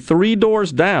to see Three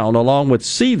Doors Down along with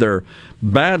Seether,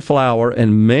 Bad Flower,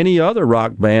 and many other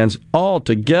rock bands all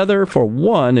together for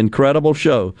one incredible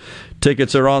show.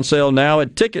 Tickets are on sale now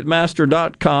at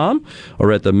Ticketmaster.com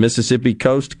or at the Mississippi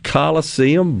Coast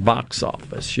Coliseum box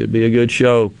office. Should be a good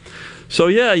show. So,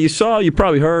 yeah, you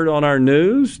probably heard on our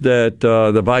news that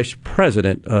the Vice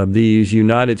President of these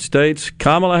United States,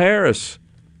 Kamala Harris,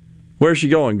 where's she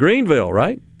going? Greenville,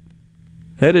 right?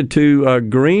 Headed to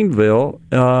Greenville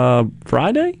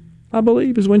Friday, I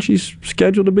believe, is when she's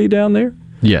scheduled to be down there.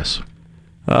 Yes.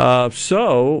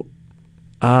 Hasn't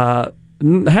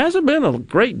been a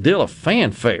great deal of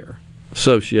fanfare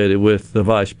associated with the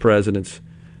Vice President's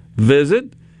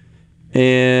visit.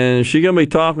 And she's going to be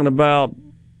talking about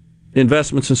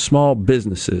investments in small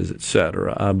businesses, et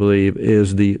cetera, I believe,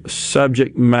 is the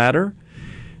subject matter.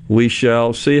 We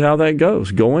shall see how that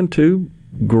goes. Going to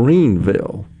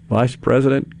Greenville, Vice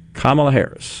President Kamala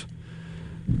Harris.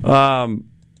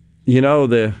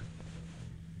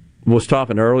 Was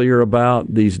talking earlier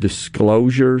about these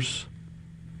disclosures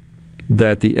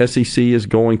that the SEC is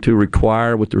going to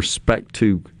require with respect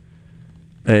to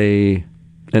an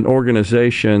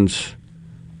organization's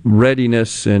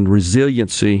readiness and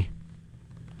resiliency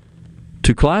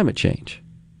to climate change.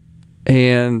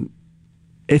 And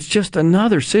it's just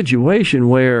another situation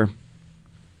where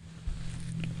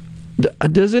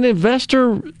does an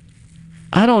investor,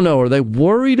 I don't know, are they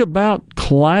worried about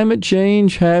climate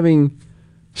change having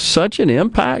such an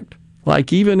impact,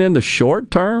 like even in the short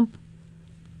term,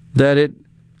 that it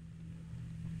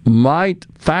might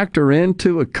factor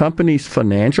into a company's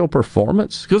financial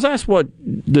performance? Because that's what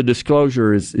the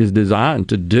disclosure is designed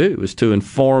to do, is to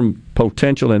inform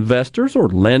potential investors or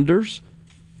lenders,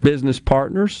 business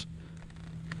partners,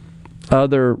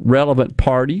 other relevant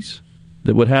parties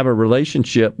that would have a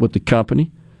relationship with the company,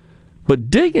 but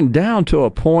digging down to a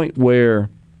point where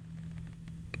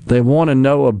they want to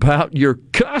know about your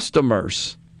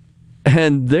customers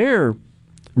and their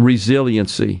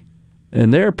resiliency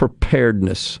and their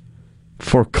preparedness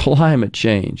for climate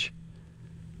change.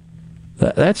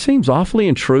 That seems awfully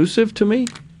intrusive to me,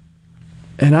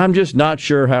 and I'm just not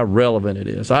sure how relevant it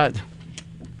is. I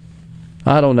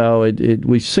don't know.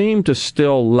 We seem to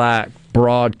still lack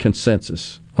broad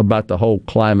consensus about the whole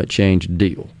climate change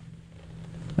deal.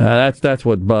 That's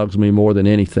what bugs me more than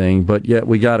anything. But yet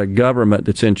we got a government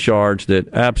that's in charge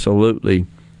that absolutely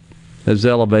has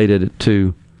elevated it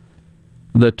to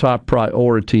the top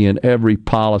priority in every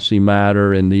policy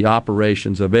matter and the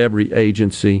operations of every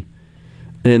agency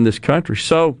in this country.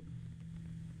 So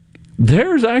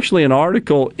there's actually an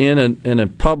article in a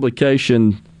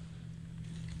publication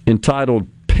entitled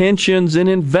pensions and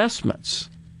investments.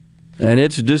 And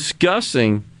it's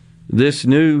discussing this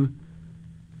new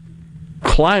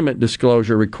climate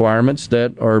disclosure requirements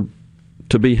that are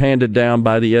to be handed down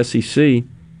by the SEC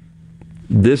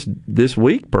this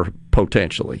week,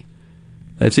 potentially.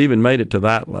 It's even made it to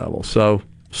that level. So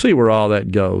see where all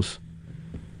that goes.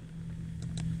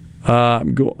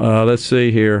 Let's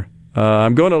see here.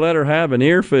 I'm going to let her have an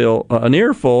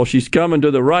earful. She's coming to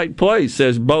the right place,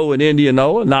 says Bo in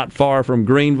Indianola, not far from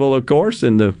Greenville, of course,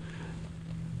 in the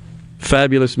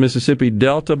fabulous Mississippi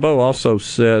Delta. Bo also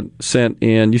sent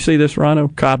in, you see this, Rhino?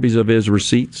 Copies of his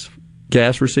receipts,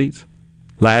 gas receipts,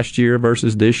 last year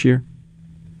versus this year.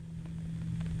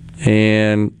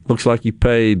 And looks like he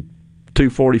paid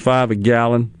 $2.45 a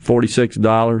gallon,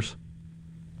 $46.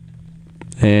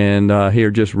 And here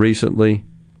just recently,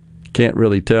 can't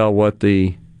really tell what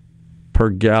the per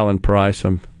gallon price.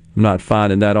 I'm not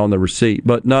finding that on the receipt,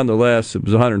 but nonetheless, it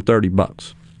was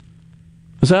 $130.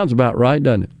 It sounds about right,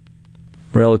 doesn't it?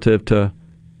 Relative to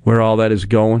where all that is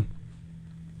going.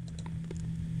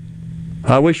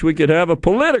 I wish we could have a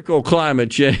political climate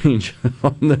change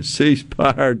on the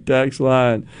ceasefire text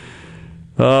line.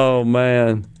 Oh,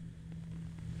 man.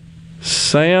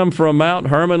 Sam from Mount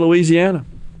Hermon, Louisiana,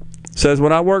 says,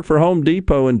 when I worked for Home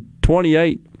Depot in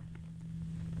 28,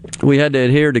 we had to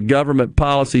adhere to government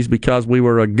policies because we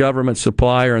were a government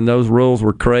supplier, and those rules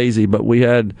were crazy, but we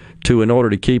had to in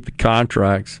order to keep the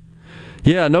contracts.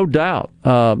 Yeah, no doubt,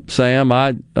 Sam.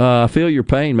 I feel your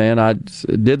pain, man. I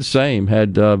did the same.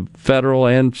 Had federal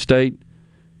and state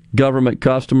government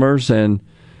customers, and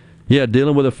yeah,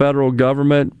 dealing with the federal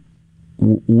government,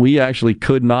 we actually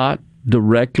could not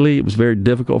directly. It was very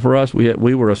difficult for us.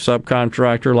 We were a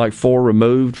subcontractor, like 4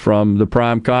 removed from the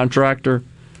prime contractor,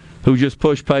 who just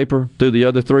pushed paper through the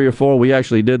other 3 or 4. We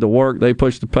actually did the work. They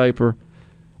pushed the paper.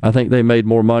 I think they made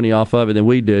more money off of it than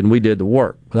we did, and we did the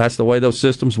work. That's the way those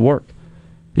systems work.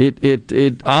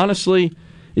 It honestly,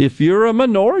 if you're a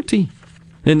minority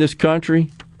in this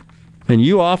country and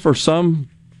you offer some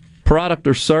product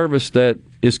or service that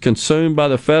is consumed by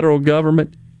the federal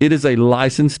government, it is a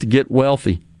license to get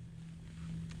wealthy.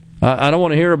 I don't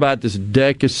want to hear about this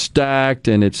deck is stacked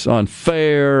and it's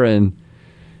unfair and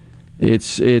it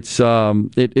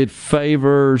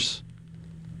favors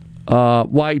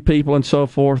white people and so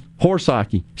forth. Horse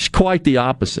hockey, it's quite the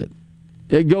opposite.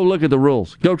 Go look at the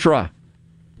rules. Go try.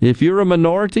 If you're a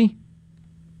minority,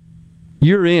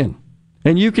 you're in.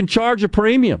 And you can charge a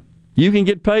premium. You can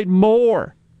get paid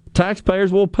more.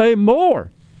 Taxpayers will pay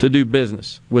more to do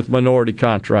business with minority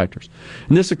contractors.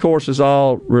 And this, of course, is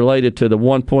all related to the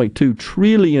 $1.2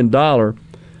 trillion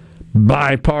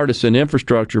bipartisan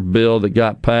infrastructure bill that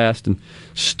got passed, and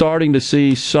starting to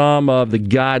see some of the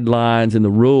guidelines and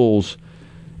the rules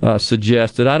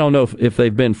suggested. I don't know if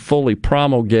they've been fully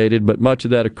promulgated, but much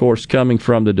of that, of course, coming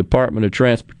from the Department of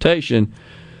Transportation,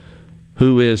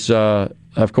 who is,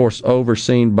 of course,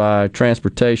 overseen by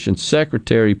Transportation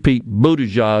Secretary Pete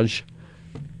Buttigieg,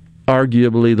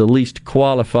 arguably the least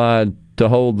qualified to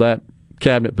hold that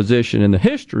cabinet position in the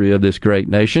history of this great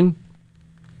nation.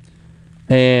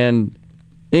 And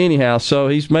anyhow, so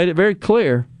he's made it very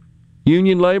clear,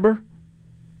 union labor,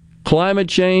 climate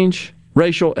change,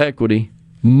 racial equity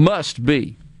must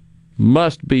be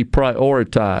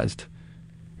prioritized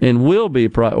and will be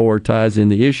prioritized in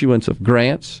the issuance of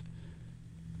grants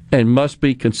and must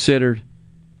be considered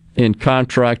in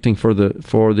contracting for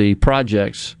the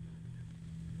projects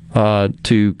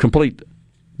to complete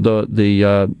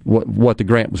the what the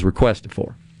grant was requested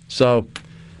for. So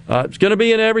it's going to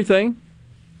be in everything,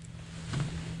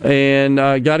 and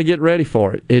got to get ready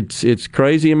for it. It's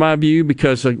crazy in my view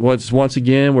because once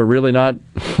again we're really not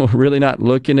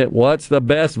looking at what's the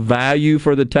best value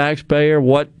for the taxpayer,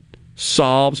 what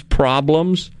solves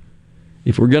problems.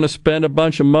 If we're going to spend a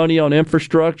bunch of money on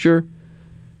infrastructure,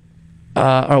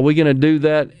 are we going to do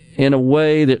that in a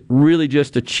way that really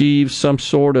just achieves some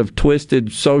sort of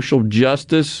twisted social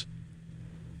justice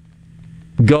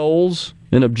goals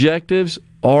and objectives,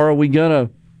 or are we going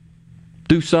to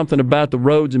do something about the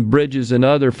roads and bridges and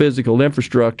other physical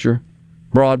infrastructure,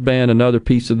 broadband, another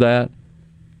piece of that,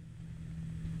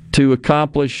 to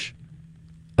accomplish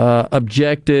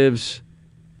objectives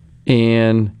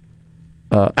and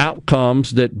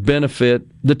outcomes that benefit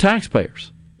the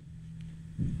taxpayers,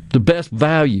 the best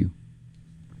value,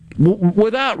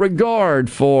 without regard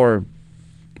for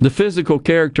the physical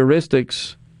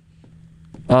characteristics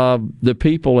of the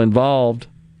people involved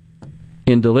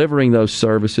in delivering those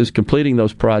services, completing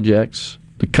those projects,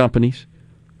 the companies,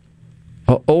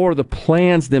 or the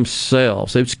plans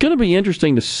themselves. It's going to be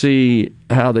interesting to see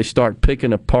how they start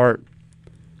picking apart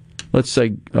let's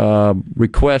say,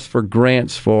 requests for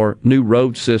grants for new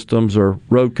road systems or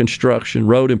road construction,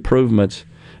 road improvements,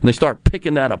 and they start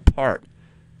picking that apart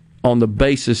on the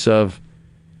basis of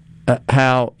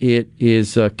how it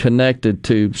is connected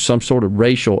to some sort of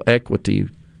racial equity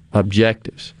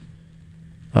objectives.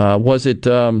 Was it,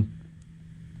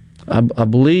 I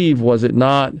believe, was it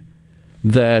not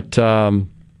that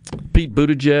Pete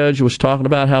Buttigieg was talking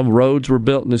about how roads were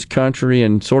built in this country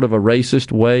in sort of a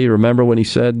racist way? Remember when he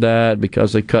said that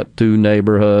because they cut through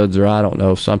neighborhoods, or I don't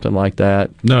know, something like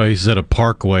that? No, he said a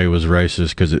parkway was racist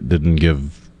because it didn't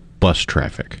give bus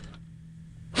traffic.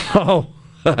 Oh,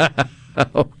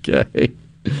 okay.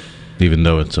 Even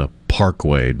though it's a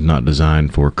parkway not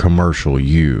designed for commercial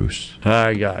use.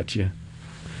 I got you.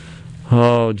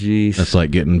 Oh, geez. That's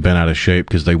like getting bent out of shape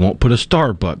because they won't put a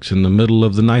Starbucks in the middle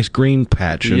of the nice green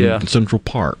patch in Central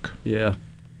Park. Yeah,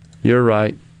 you're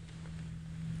right.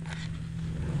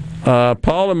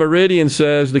 Paula Meridian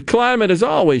says, the climate has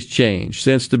always changed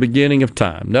since the beginning of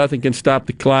time. Nothing can stop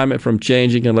the climate from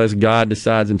changing unless God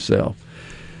decides himself.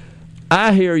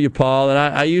 I hear you, Paul, and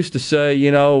I used to say,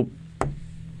 you know,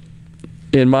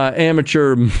 in my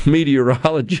amateur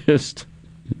meteorologist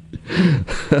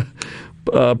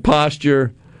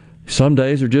posture, some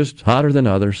days are just hotter than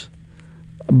others.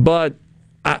 But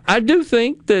I do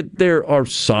think that there are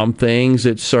some things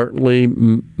that certainly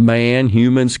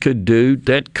humans could do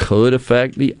that could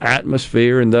affect the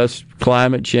atmosphere and thus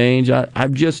climate change.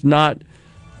 I'm just not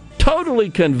totally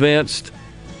convinced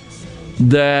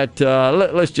that,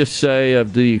 let's just say,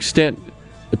 of the extent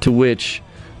to which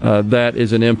that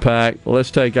is an impact. Let's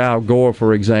take Al Gore,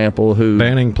 for example, who...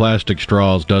 Banning plastic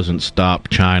straws doesn't stop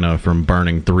China from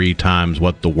burning 3 times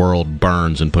what the world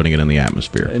burns and putting it in the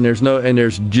atmosphere. And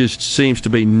there's just seems to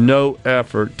be no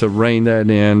effort to rein that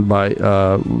in by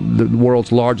the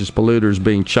world's largest polluters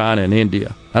being China and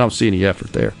India. I don't see any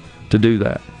effort there to do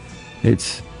that.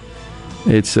 It's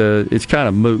kind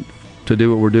of moot to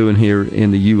do what we're doing here in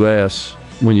the U.S.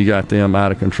 when you got them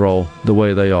out of control the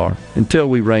way they are. Until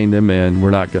we rein them in,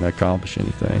 we're not going to accomplish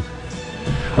anything.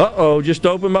 Just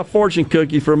opened my fortune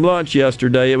cookie from lunch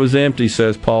yesterday. It was empty,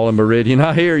 says Paul in Meridian.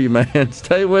 I hear you, man.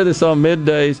 Stay with us on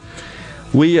Middays.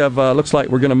 We have, looks like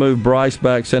we're going to move Brice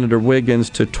back, Senator Wiggins,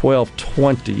 to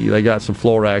 12:20. They got some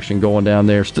floor action going down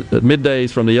there.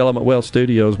 Middays from the Element Wealth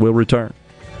Studios will return.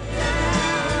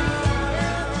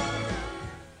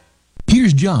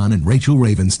 Here's John and Rachel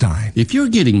Ravenstein. If you're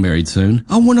getting married soon,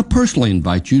 I want to personally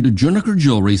invite you to Juniker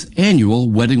Jewelry's annual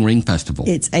Wedding Ring Festival.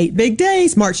 It's 8 big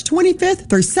days, March 25th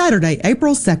through Saturday,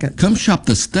 April 2nd. Come shop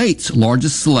the state's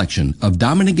largest selection of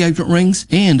diamond engagement rings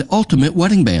and ultimate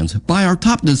wedding bands by our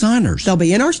top designers. They'll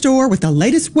be in our store with the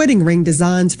latest wedding ring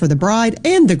designs for the bride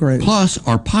and the groom. Plus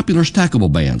our popular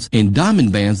stackable bands and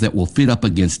diamond bands that will fit up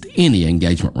against any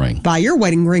engagement ring. Buy your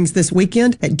wedding rings this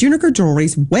weekend at Juniker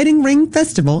Jewelry's Wedding Ring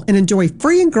Festival and enjoy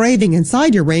free engraving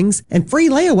inside your rings and free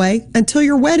layaway until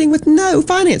your wedding with no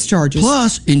finance charges.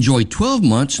 Plus, enjoy 12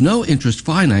 months no interest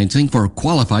financing for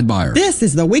qualified buyers. This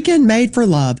is the weekend made for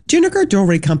love. Juniker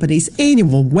Jewelry Company's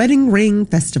annual Wedding Ring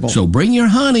Festival. So bring your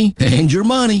honey and your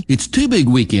money. It's 2 big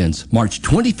weekends, March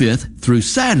 25th through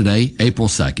Saturday, April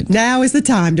 2nd. Now is the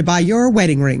time to buy your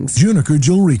wedding rings. Juniker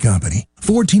Jewelry Company,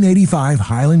 1485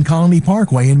 Highland Colony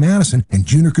Parkway in Madison, and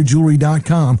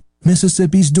JunikerJewelry.com,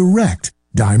 Mississippi's direct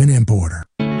diamond importer.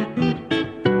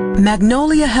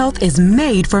 Magnolia Health is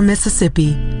made for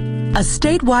Mississippi. A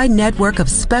statewide network of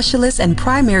specialists and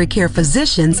primary care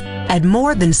physicians at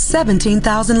more than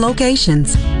 17,000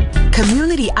 locations,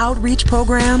 community outreach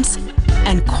programs,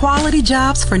 and quality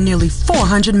jobs for nearly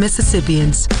 400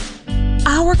 Mississippians.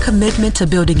 Our commitment to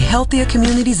building healthier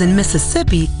communities in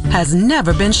Mississippi has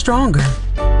never been stronger.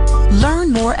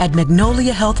 Learn more at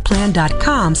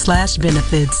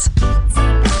magnoliahealthplan.com/benefits.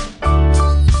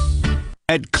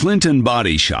 At Clinton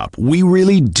Body Shop, we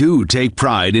really do take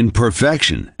pride in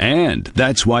perfection, and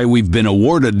that's why we've been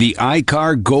awarded the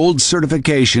ICAR Gold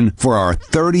certification for our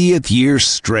 30th year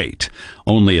straight.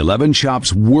 Only 11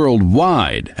 shops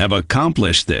worldwide have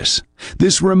accomplished this.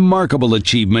 This remarkable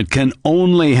achievement can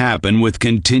only happen with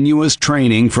continuous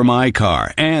training from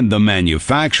ICAR and the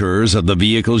manufacturers of the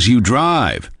vehicles you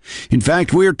drive. In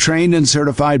fact, we're trained and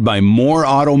certified by more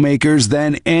automakers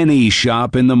than any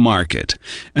shop in the market.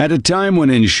 At a time when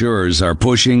insurers are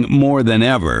pushing more than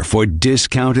ever for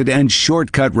discounted and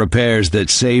shortcut repairs that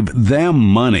save them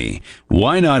money,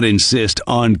 why not insist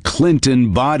on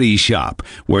Clinton Body Shop,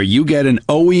 where you get an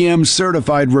OEM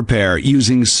certified repair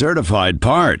using certified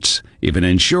parts? If an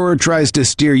insurer tries to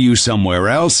steer you somewhere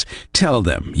else, tell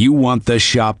them you want the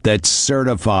shop that's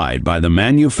certified by the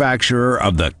manufacturer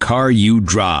of the car you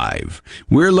drive.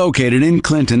 We're located in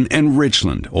Clinton and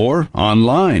Richland, or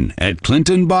online at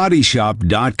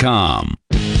ClintonBodyShop.com.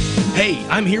 Hey,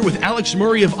 I'm here with Alex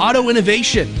Murray of Auto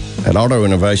Innovation. At Auto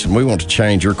Innovation, we want to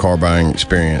change your car buying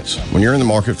experience. When you're in the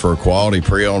market for a quality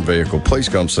pre-owned vehicle, please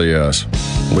come see us.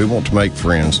 We want to make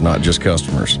friends, not just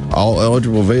customers. All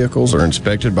eligible vehicles are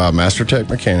inspected by a MasterTech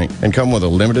mechanic and come with a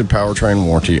limited powertrain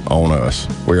warranty on us.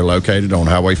 We are located on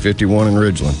Highway 51 in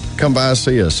Ridgeland. Come by and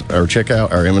see us or check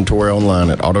out our inventory online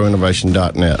at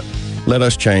autoinnovation.net. Let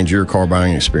us change your car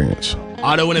buying experience.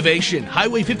 Auto Innovation,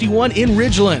 Highway 51 in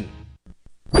Ridgeland.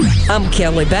 I'm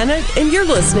Kelly Bennett, and you're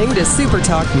listening to Super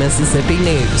Talk Mississippi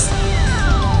News.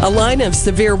 A line of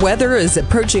severe weather is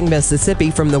approaching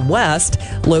Mississippi from the west.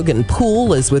 Logan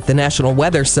Pool is with the National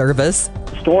Weather Service.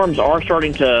 Storms are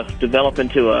starting to develop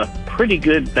into a pretty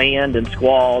good band and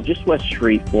squall just west of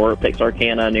Shreveport,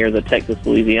 Texarkana, near the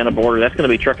Texas-Louisiana border. That's going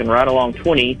to be trucking right along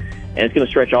 20, and it's going to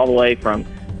stretch all the way from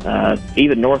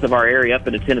even north of our area up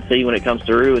into Tennessee when it comes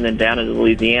through, and then down into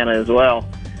Louisiana as well.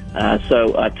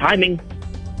 So timing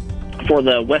for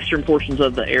the western portions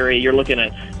of the area, you're looking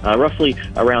at roughly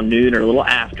around noon or a little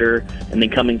after, and then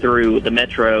coming through the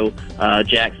Metro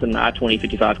Jackson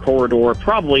I-20-55 corridor,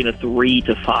 probably in a 3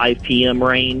 to 5 p.m.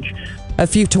 range. A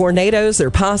few tornadoes are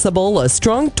possible. A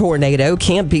strong tornado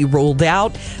can't be ruled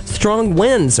out. Strong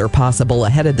winds are possible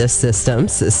ahead of this system.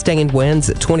 Sustained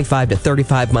winds at 25 to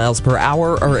 35 miles per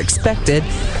hour are expected,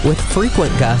 with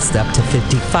frequent gusts up to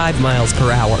 55 miles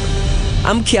per hour.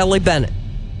 I'm Kelly Bennett.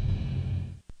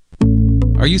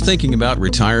 Are you thinking about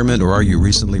retirement, or are you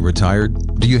recently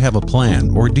retired? Do you have a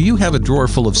plan, or do you have a drawer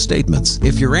full of statements?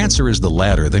 If your answer is the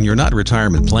latter, then you're not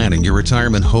retirement planning, you're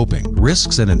retirement hoping.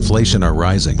 Risks and inflation are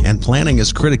rising, and planning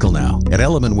is critical now. At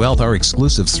Element Wealth, our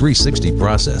exclusive 360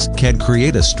 process can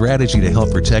create a strategy to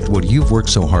help protect what you've worked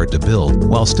so hard to build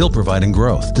while still providing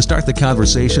growth. To start the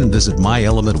conversation, visit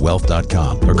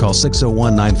myelementwealth.com or call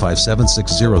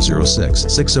 601-957-6006.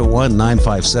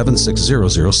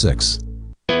 601-957-6006.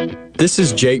 This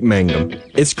is Jake Mangum.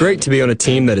 It's great to be on a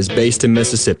team that is based in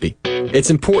Mississippi.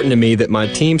 It's important to me that my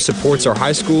team supports our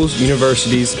high schools,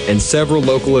 universities, and several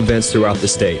local events throughout the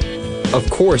state. Of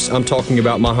course, I'm talking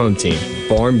about my home team,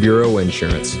 Farm Bureau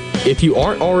Insurance. If you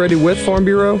aren't already with Farm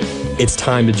Bureau, it's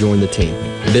time to join the team.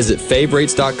 Visit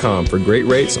favrates.com for great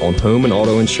rates on home and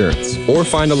auto insurance, or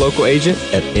find a local agent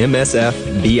at msfbins.com.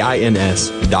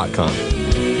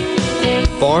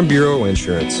 Farm Bureau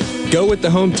Insurance. Go with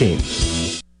the home team.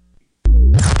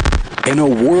 In a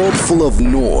world full of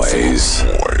noise,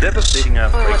 devastating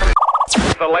earthquake.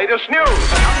 The latest news.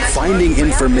 Finding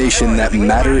information that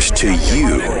matters to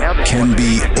you can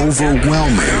be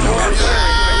overwhelming.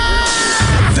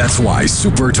 That's why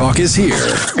Super Talk is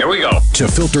here. Here we go. To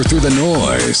filter through the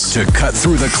noise, to cut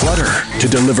through the clutter, to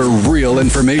deliver real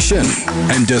information,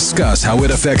 and discuss how it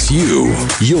affects you.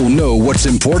 You'll know what's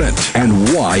important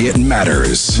and why it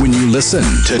matters when you listen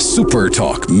to Super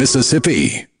Talk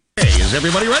Mississippi. Hey, is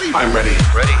everybody ready? I'm ready.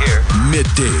 Ready here.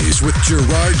 Middays with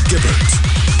Gerard Gibert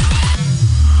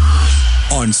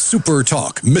on Super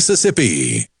Talk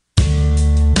Mississippi.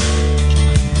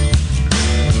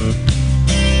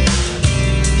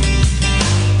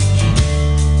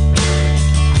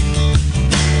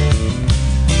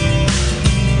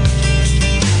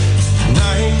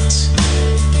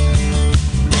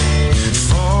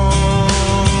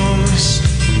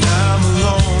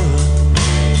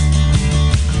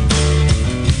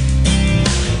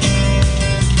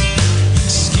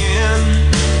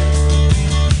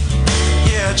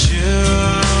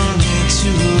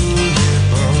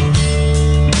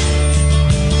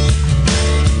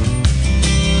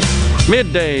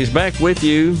 Middays back with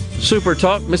you. Super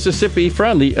Talk Mississippi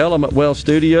from the Element Wealth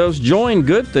Studios. Join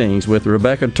Good Things with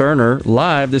Rebecca Turner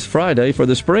live this Friday for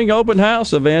the Spring Open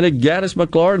House event at Gaddis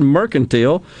McLaurin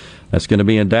Mercantile. That's going to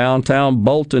be in downtown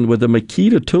Bolton with the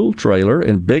Makita Tool Trailer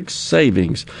and big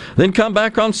savings. Then come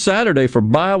back on Saturday for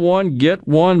Buy One, Get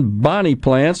One Bonnie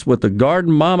Plants with the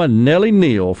Garden Mama Nellie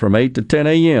Neal from 8 to 10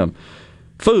 a.m.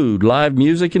 Food, live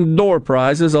music, and door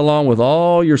prizes, along with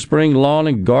all your spring lawn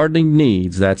and gardening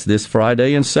needs. That's this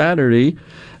Friday and Saturday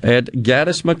at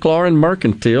Gaddis McLaurin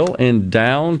Mercantile in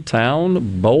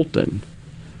downtown Bolton.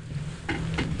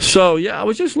 So, yeah, I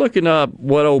was just looking up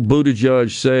what old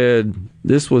Buttigieg said.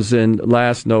 This was in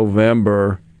last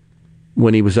November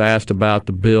when he was asked about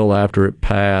the bill after it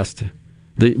passed,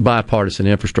 the bipartisan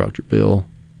infrastructure bill.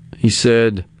 He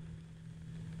said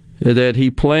that he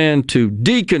planned to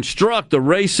deconstruct the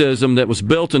racism that was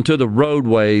built into the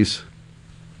roadways.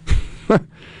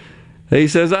 He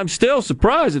says, I'm still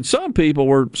surprised that some people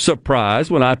were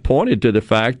surprised when I pointed to the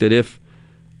fact that if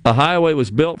a highway was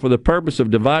built for the purpose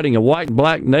of dividing a white and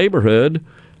black neighborhood,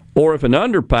 or if an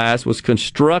underpass was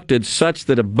constructed such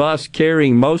that a bus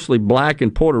carrying mostly black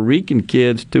and Puerto Rican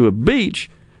kids to a beach,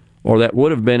 or that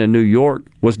would have been in New York,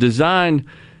 was designed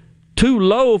too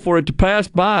low for it to pass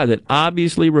by, that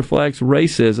obviously reflects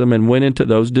racism and went into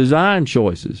those design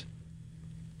choices.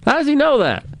 How does he know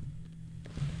that?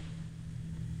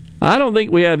 I don't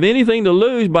think we have anything to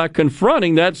lose by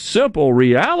confronting that simple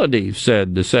reality,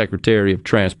 said the Secretary of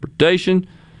Transportation.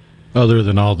 Other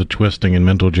than all the twisting and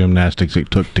mental gymnastics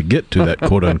it took to get to that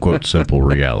quote-unquote simple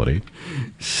reality.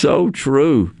 So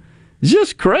true.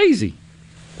 Just crazy.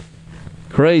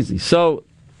 Crazy. So,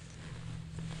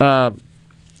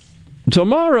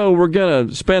 tomorrow we're going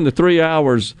to spend the 3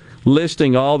 hours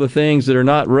listing all the things that are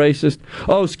not racist.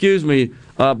 Oh, excuse me,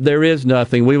 there is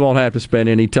nothing. We won't have to spend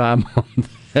any time on that.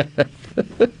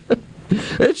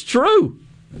 It's true.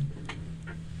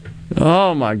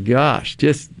 Oh, my gosh.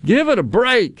 Just give it a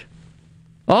break.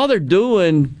 All they're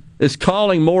doing is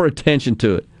calling more attention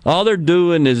to it. All they're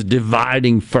doing is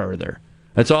dividing further.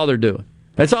 That's all they're doing.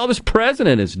 That's all this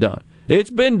president has done. It's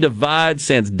been divide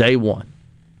since day one.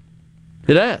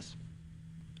 It has.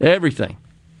 Everything.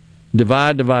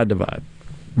 Divide, divide, divide.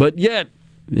 But yet,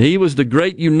 he was the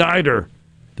great uniter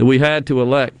that we had to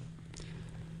elect.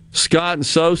 Scott and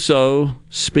So-So,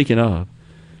 speaking of,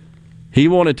 he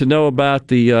wanted to know about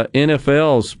the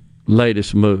NFL's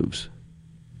latest moves.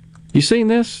 You seen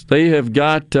this? They have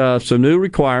got some new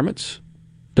requirements,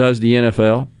 does the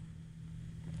NFL.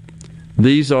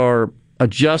 These are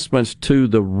adjustments to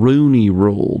the Rooney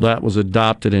Rule. That was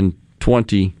adopted in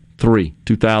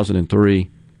 2003.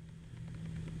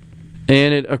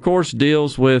 And it, of course,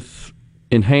 deals with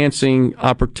enhancing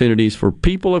opportunities for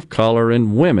people of color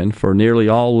and women for nearly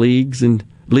all league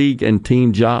and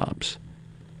team jobs.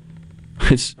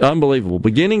 It's unbelievable.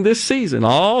 Beginning this season,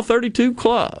 all 32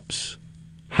 clubs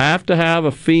have to have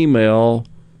a female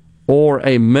or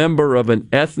a member of an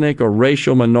ethnic or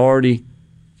racial minority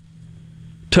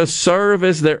to serve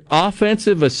as their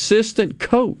offensive assistant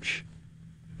coach.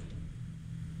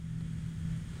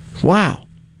 Wow.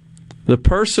 The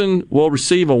person will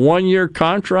receive a 1-year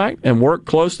contract and work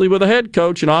closely with a head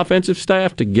coach and offensive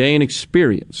staff to gain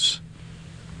experience.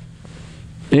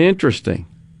 Interesting.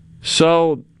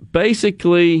 So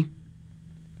basically,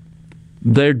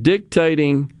 they're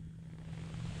dictating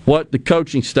what the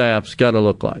coaching staff's got to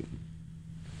look like.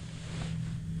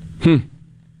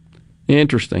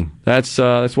 Interesting. That's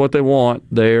what they want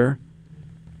there.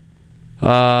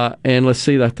 And let's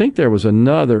see, I think there was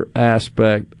another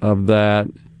aspect of that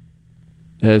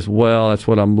as well. That's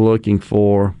what I'm looking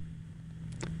for.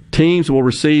 Teams will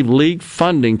receive league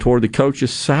funding toward the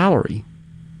coach's salary.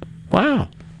 Wow.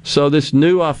 So this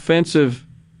new offensive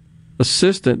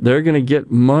assistant, they're going to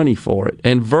get money for it.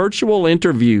 And virtual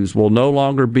interviews will no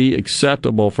longer be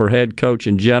acceptable for head coach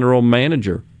and general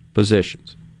manager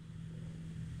positions.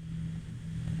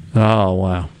 Oh,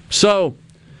 wow. So,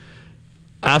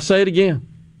 I'll say it again.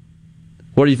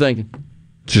 What are you thinking?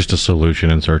 Just a solution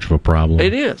in search of a problem.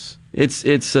 It is.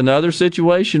 It's another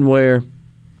situation where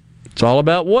it's all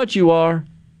about what you are.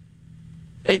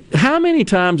 How many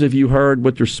times have you heard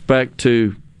with respect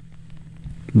to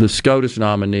the SCOTUS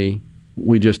nominee?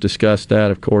 We just discussed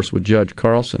that, of course, with Judge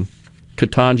Carlson,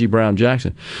 Ketanji Brown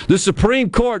Jackson. The Supreme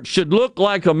Court should look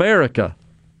like America.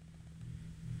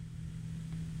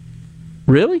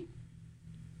 Really?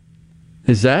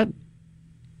 Is that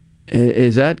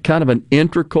kind of an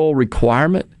integral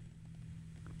requirement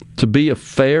to be a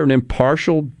fair and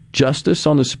impartial justice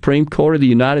on the Supreme Court of the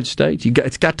United States?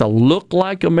 It's got to look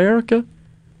like America?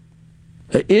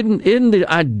 Isn't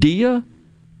the idea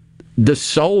the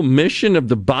sole mission of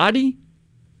the body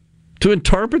to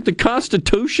interpret the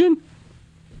Constitution?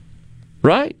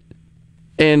 Right?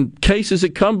 And cases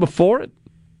that come before it,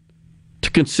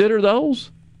 to consider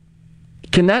those?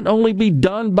 Can that only be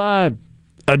done by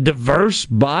a diverse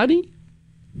body?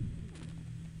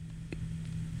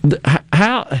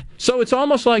 How? So it's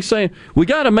almost like saying, we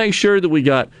got to make sure that we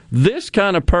got this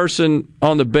kind of person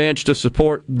on the bench to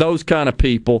support those kind of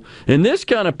people, and this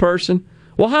kind of person.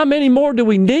 Well, how many more do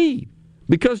we need?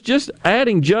 Because just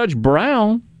adding Judge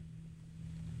Brown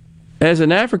as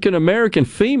an African-American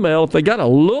female, if they got to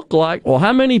look like, well,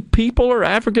 how many people are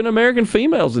African-American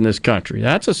females in this country?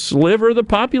 That's a sliver of the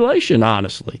population,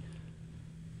 honestly.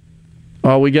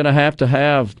 Are we going to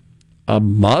have a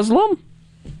Muslim?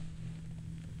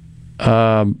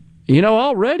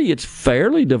 Already it's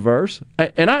fairly diverse.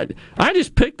 And I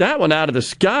just picked that one out of the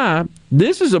sky.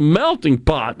 This is a melting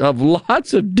pot of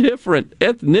lots of different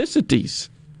ethnicities.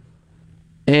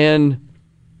 and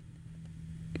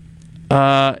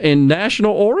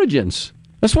national origins.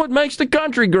 That's what makes the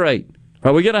country great.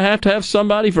 Are we going to have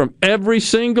somebody from every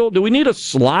single... Do we need a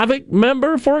Slavic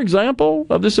member, for example,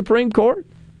 of the Supreme Court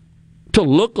to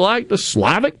look like the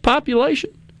Slavic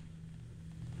population?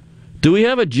 Do we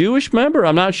have a Jewish member?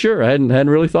 I'm not sure. I hadn't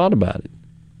really thought about it.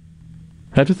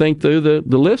 Have to think through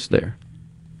the list there.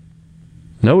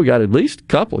 No, we got at least a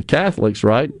couple of Catholics,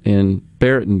 right? And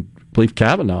Barrett and, I believe,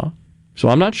 Kavanaugh. So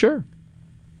I'm not sure.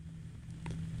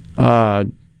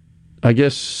 I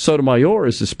guess Sotomayor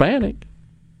is Hispanic.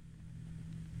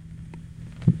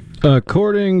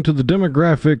 According to the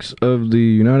demographics of the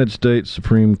United States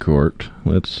Supreme Court,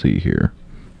 let's see here.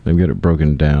 They've got it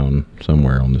broken down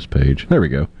somewhere on this page. There we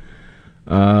go.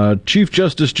 Chief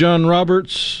Justice John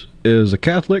Roberts is a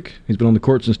Catholic. He's been on the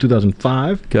court since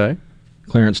 2005. Okay.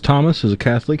 Clarence Thomas is a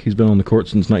Catholic. He's been on the court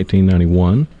since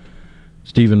 1991.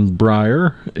 Stephen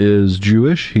Breyer is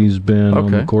Jewish. He's been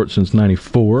on the court since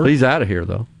 94. He's out of here,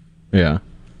 though. Yeah.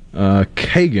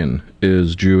 Kagan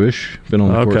is Jewish. Been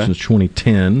on the court since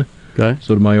 2010. Okay.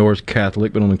 Sotomayor's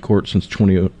Catholic. Been on the court since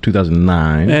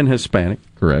 2009. And Hispanic.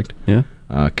 Correct. Yeah.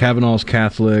 Kavanaugh's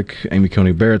Catholic. Amy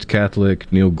Coney Barrett's Catholic.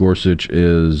 Neil Gorsuch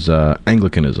is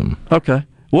Anglicanism. Okay.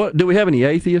 What? Do we have any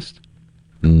atheists?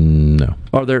 No.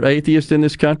 Are there atheists in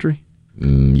this country?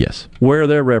 Yes. Where are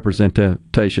their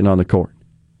representation on the court?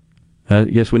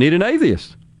 Yes, we need an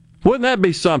atheist. Wouldn't that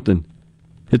be something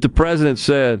if the president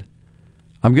said,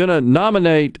 I'm going to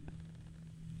nominate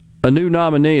a new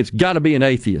nominee, it's got to be an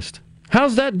atheist?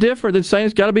 How's that different than saying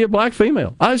it's got to be a black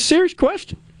female? A serious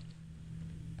question.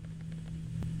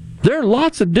 There are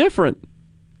lots of different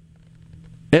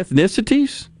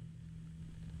ethnicities,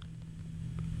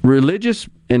 religious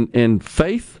and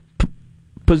faith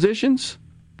positions.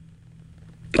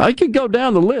 I could go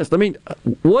down the list. I mean,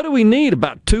 what do we need?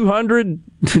 About 200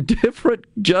 different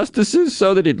justices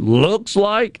so that it looks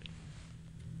like?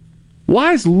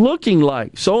 Why is looking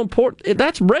like so important?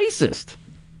 That's racist.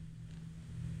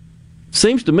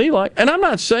 Seems to me like, and I'm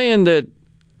not saying that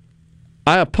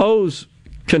I oppose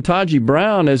Ketanji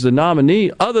Brown as the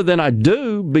nominee, other than I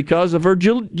do because of her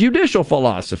judicial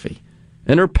philosophy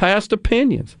and her past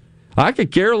opinions. I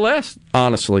could care less,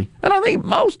 honestly. And I think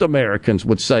most Americans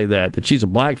would say that she's a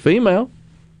black female.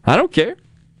 I don't care.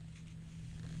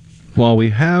 While we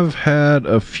have had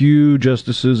a few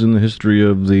justices in the history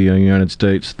of the United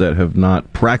States that have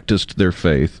not practiced their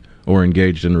faith or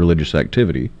engaged in religious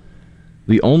activity,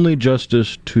 the only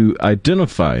justice to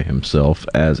identify himself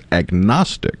as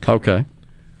agnostic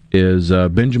is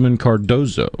Benjamin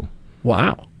Cardozo.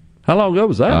 Wow. How long ago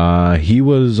was that? He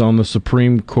was on the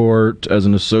Supreme Court as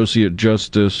an associate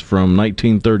justice from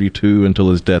 1932 until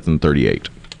his death in 1938.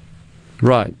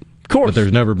 Right. Of course. But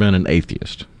there's never been an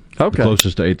atheist. Okay. The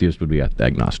closest to atheist would be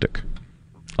agnostic.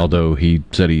 Although he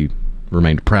said he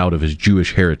remained proud of his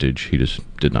Jewish heritage, he just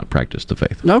did not practice the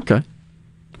faith. Okay.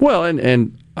 Well,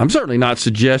 and I'm certainly not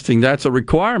suggesting that's a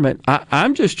requirement.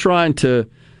 I'm just trying to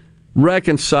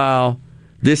reconcile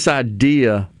this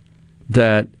idea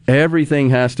that everything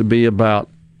has to be about,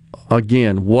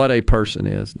 again, what a person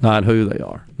is, not who they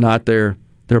are, not their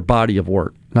body of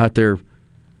work, not their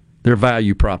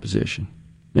value proposition.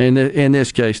 In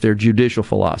this case, their judicial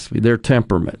philosophy, their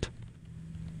temperament,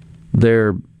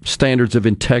 their standards of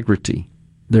integrity,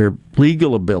 their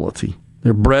legal ability,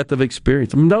 their breadth of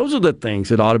experience. I mean, those are the things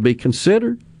that ought to be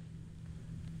considered.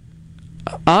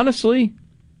 Honestly,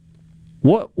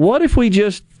 what if we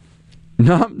just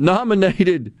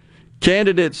nominated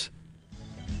candidates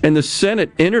and the Senate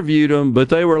interviewed them, but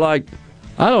they were like,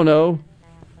 I don't know,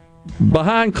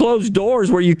 behind closed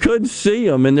doors where you couldn't see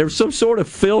them, and there's some sort of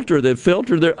filter that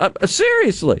filtered their...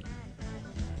 seriously.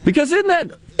 Because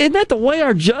isn't that the way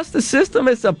our justice system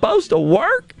is supposed to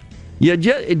work?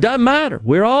 It doesn't matter.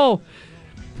 We're all...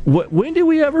 When do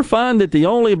we ever find that the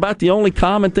only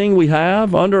common thing we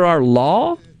have under our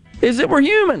law is that we're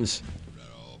humans?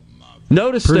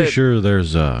 Notice Pretty that... sure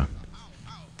there's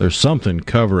something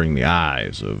covering the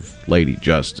eyes of Lady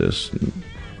Justice.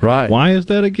 Right. Why is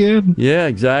that again? Yeah,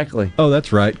 exactly. Oh,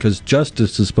 that's right, because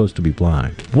Justice is supposed to be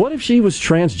blind. What if she was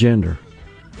transgender?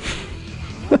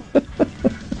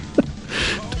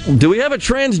 Do we have a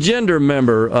transgender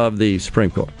member of the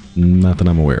Supreme Court? Not that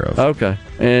I'm aware of. Okay.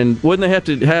 And wouldn't they have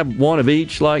to have one of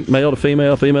each, like male to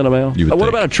female, female to male? What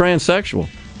about a transsexual?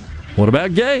 What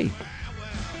about gay?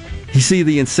 You see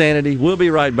the insanity? We'll be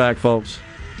right back, folks.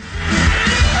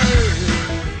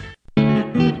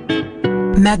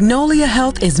 Magnolia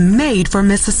Health is made for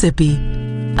Mississippi.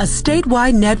 A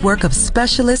statewide network of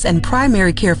specialists and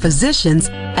primary care physicians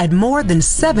at more than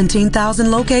 17,000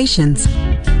 locations.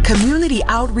 Community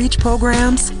outreach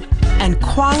programs and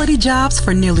quality jobs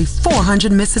for nearly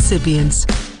 400 Mississippians.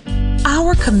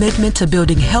 Our commitment to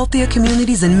building healthier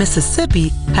communities in Mississippi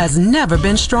has never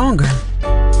been stronger.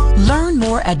 Learn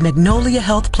more at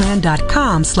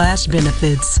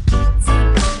magnoliahealthplan.com/benefits.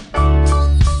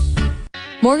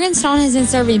 Morganstone has been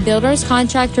serving builders,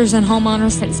 contractors, and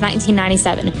homeowners since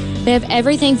 1997. They have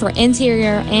everything for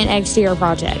interior and exterior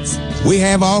projects. We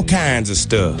have all kinds of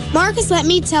stuff. Marcus, let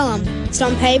me tell them.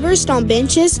 Stone pavers, stone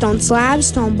benches, stone slabs,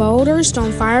 stone boulders,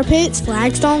 stone fire pits,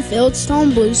 flagstone,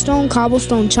 fieldstone, bluestone,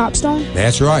 cobblestone, chopstone.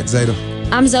 That's right, Zeta.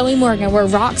 I'm Zoe Morgan. We're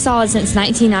rock solid since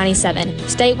 1997.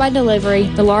 Statewide delivery,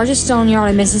 the largest stone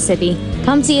yard in Mississippi.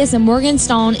 Come see us at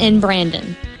Morganstone in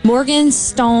Brandon.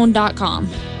 Morganstone.com.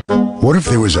 What if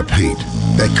there was a paint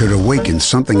that could awaken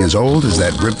something as old as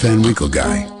that Rip Van Winkle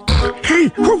guy? Hey,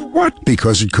 what?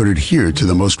 Because it could adhere to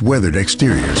the most weathered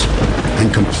exteriors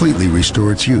and completely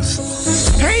restore its youth.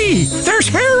 Hey, there's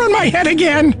hair on my head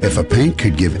again! If a paint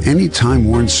could give any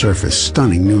time-worn surface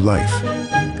stunning new life,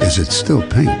 is it still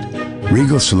paint?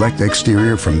 Regal Select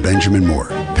Exterior from Benjamin Moore.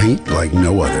 Paint like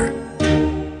no other.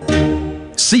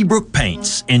 Seabrook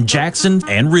Paints in Jackson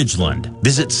and Ridgeland.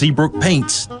 Visit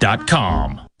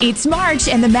SeabrookPaints.com. It's March,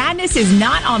 and the madness is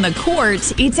not on the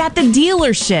court. It's at the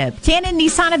dealership. Cannon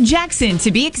Nissan of Jackson, to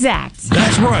be exact.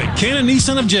 That's right. Cannon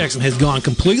Nissan of Jackson has gone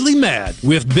completely mad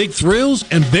with big thrills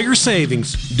and bigger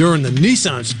savings during the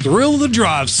Nissan's Thrill of the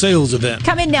Drive sales event.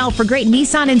 Come in now for great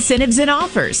Nissan incentives and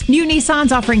offers. New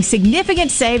Nissans offering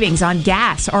significant savings on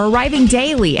gas are arriving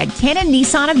daily at Cannon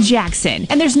Nissan of Jackson.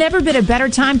 And there's never been a better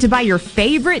time to buy your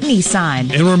favorite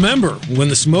Nissan. And remember, when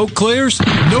the smoke clears,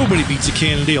 nobody beats a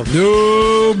Cannon deal.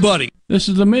 Nobody. This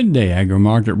is the Midday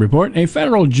Agri-Market Report. A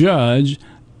federal judge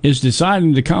is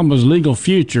deciding Dacamba's legal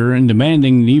future and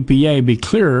demanding the EPA be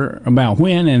clearer about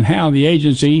when and how the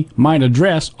agency might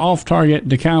address off-target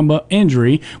Dacamba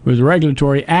injury with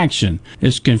regulatory action.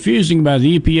 It's confusing about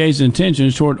the EPA's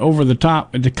intentions toward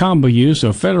over-the-top Dacamba use.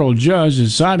 A federal judge is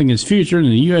deciding its future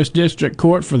in the U.S. District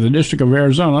Court for the District of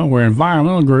Arizona, where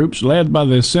environmental groups led by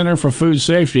the Center for Food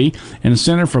Safety and the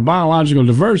Center for Biological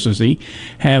Diversity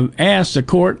have asked the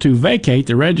court to vacate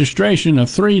the registration of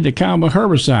 3 Dacamba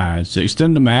herbicides,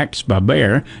 Extendamax by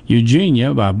Bayer,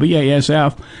 Eugenia by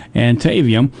BASF, and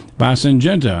Tavium by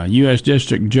Syngenta. U.S.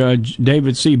 District Judge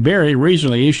David C. Berry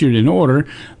recently issued an order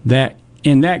that,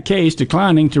 in that case,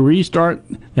 declining to restart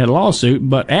that lawsuit,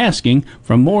 but asking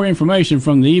for more information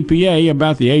from the EPA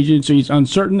about the agency's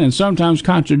uncertain and sometimes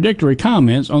contradictory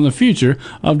comments on the future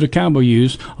of Dacamba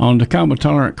use on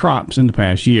Dacamba-tolerant crops in the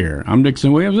past year. I'm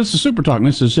Dixon Williams. This is Super Talk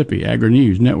Mississippi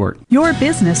Agri-News Network. Your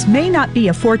business may not be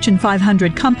a Fortune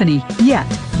 500 company yet.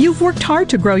 You've worked hard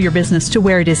to grow your business to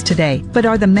where it is today, but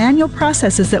are the manual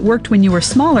processes that worked when you were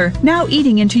smaller now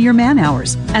eating into your man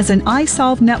hours? As an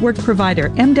iSolve network provider,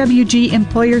 MWG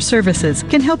Employer Services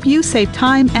can help you save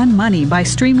time and money by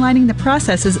streamlining the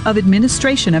processes of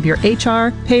administration of your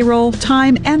HR, payroll,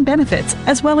 time, and benefits,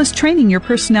 as well as training your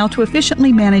personnel to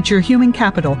efficiently manage your human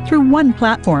capital through one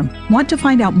platform. Want to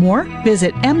find out more?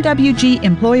 Visit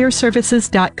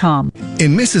MWGEmployerServices.com.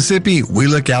 In Mississippi, we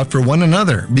look out for one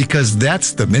another because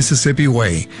that's the Mississippi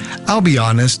way. I'll be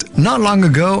honest, not long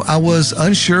ago, I was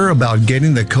unsure about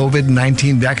getting the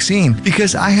COVID-19 vaccine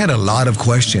because I had a lot of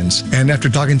questions. And after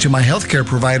talking to my healthcare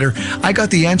provider, I got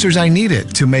the answers I needed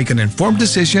to make an informed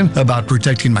decision about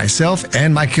protecting myself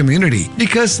and my community,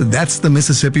 because that's the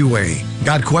Mississippi way.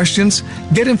 Got questions?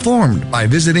 Get informed by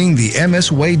visiting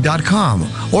themsway.com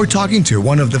or talking to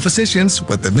one of the physicians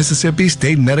with the Mississippi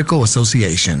State Medical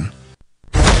Association.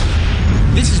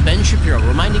 This is Ben Shapiro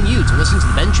reminding you to listen to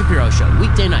The Ben Shapiro Show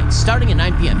weekday nights starting at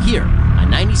 9 p.m. here on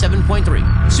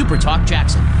 97.3 Super Talk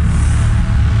Jackson.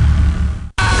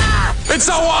 It's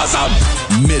so awesome!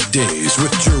 Middays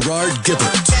with Gerard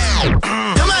Gibert.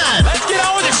 Come on, let's get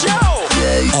on with the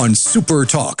show! On Super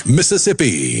Talk,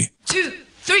 Mississippi. 2,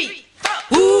 3,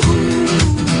 4. Ooh.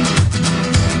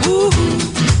 Ooh.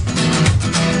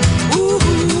 Ooh.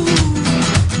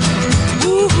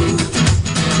 Ooh.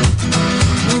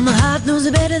 Well, my heart knows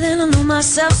it better than I know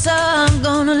myself, so I'm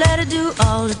gonna let it do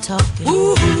all the talking.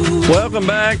 Ooh. Welcome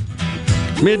back.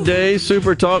 Midday,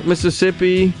 Super Talk,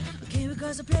 Mississippi.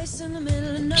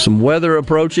 Some weather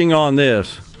approaching on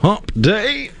this. Hump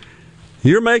day.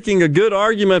 You're making a good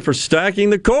argument for stacking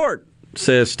the court,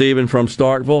 says Stephen from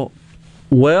Starkville.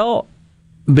 Well,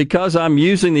 because I'm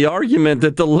using the argument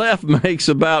that the left makes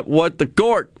about how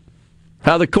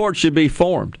the court should be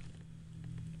formed.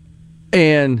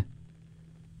 And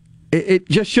it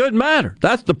just shouldn't matter.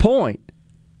 That's the point.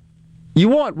 You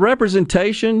want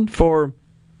representation for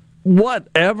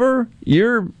whatever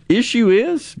your issue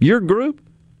is, your group?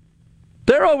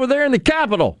 They're over there in the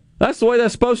Capitol. That's the way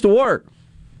that's supposed to work.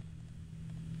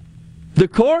 The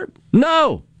court?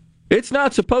 No. It's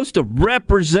not supposed to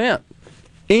represent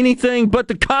anything but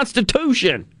the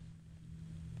Constitution.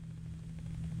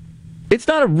 It's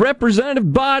not a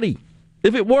representative body.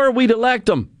 If it were, we'd elect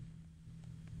them.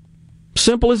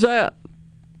 Simple as that.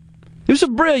 It was a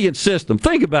brilliant system.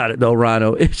 Think about it, though,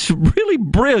 Rhino. It's really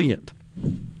brilliant.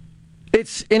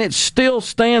 And it still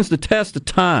stands the test of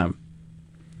time.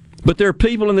 But there are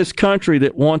people in this country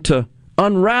that want to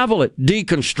unravel it,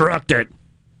 deconstruct it.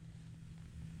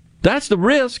 That's the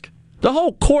risk. The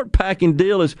whole court packing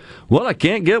deal is, well, I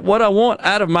can't get what I want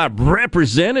out of my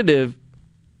representative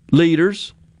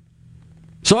leaders,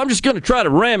 so I'm just going to try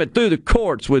to ram it through the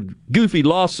courts with goofy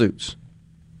lawsuits.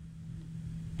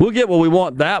 We'll get what we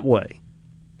want that way.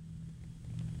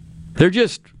 They're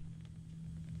just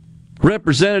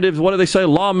representatives, what do they say,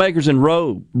 lawmakers in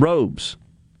robes.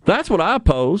 That's what I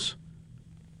oppose.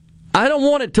 I don't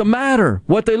want it to matter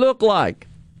what they look like.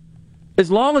 As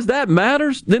long as that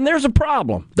matters, then there's a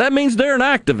problem. That means they're an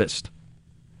activist.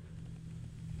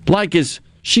 Like, is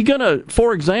she going to,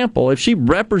 for example, if she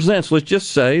represents, let's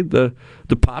just say, the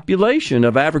population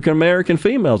of African-American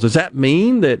females, does that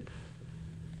mean that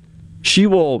she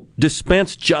will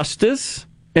dispense justice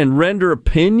and render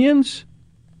opinions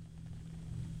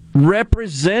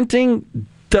representing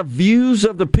the views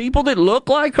of the people that look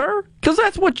like her? Because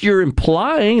that's what you're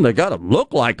implying. They got to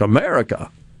look like America.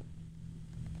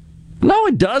 No,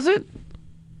 it doesn't.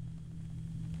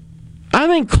 I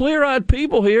think clear-eyed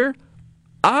people here,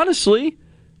 honestly,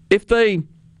 if they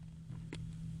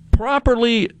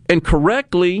properly and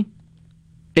correctly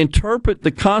interpret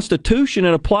the Constitution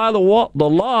and apply the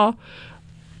law,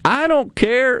 I don't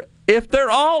care if they're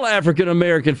all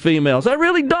African-American females. I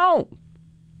really don't.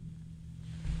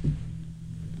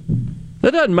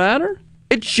 That doesn't matter.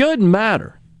 It shouldn't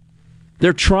matter.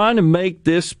 They're trying to make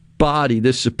this body,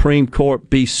 this Supreme Court,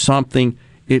 be something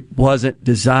it wasn't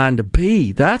designed to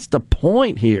be. That's the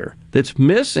point here that's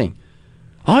missing.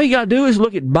 All you got to do is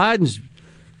look at Biden's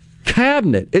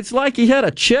cabinet. It's like he had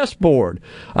a chessboard.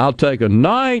 I'll take a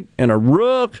knight and a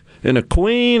rook and a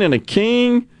queen and a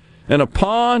king and a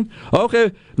pawn.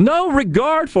 Okay, no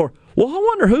regard for, well, I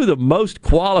wonder who the most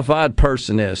qualified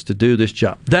person is to do this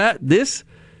job. This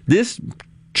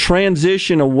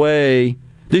transition away,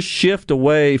 this shift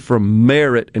away from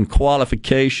merit and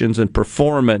qualifications and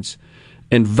performance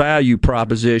and value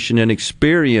proposition and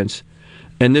experience,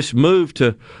 and this move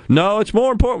to, no, it's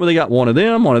more important when they got one of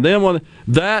them,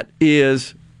 that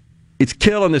is, it's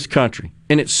killing this country,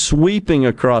 and it's sweeping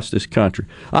across this country.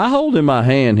 I hold in my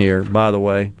hand here, by the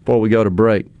way, before we go to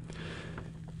break,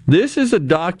 this is a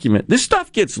document. This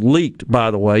stuff gets leaked,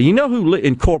 by the way. You know who,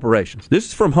 in corporations. This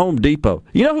is from Home Depot.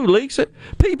 You know who leaks it?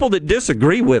 People that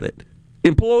disagree with it.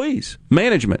 Employees,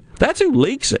 management. That's who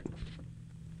leaks it.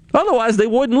 Otherwise, they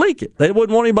wouldn't leak it. They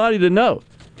wouldn't want anybody to know.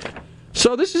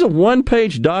 So this is a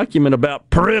one-page document about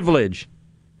privilege.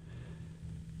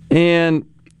 And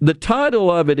the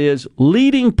title of it is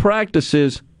Leading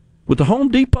Practices with the Home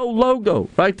Depot logo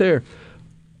right there.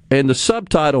 And the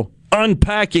subtitle,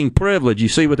 Unpacking Privilege. You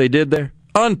see what they did there?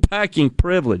 Unpacking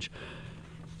privilege.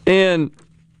 And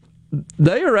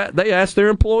they ask their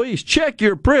employees, check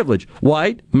your privilege.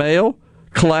 White, male,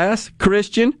 class,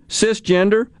 Christian,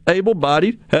 cisgender,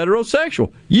 able-bodied,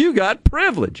 heterosexual. You got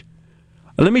privilege.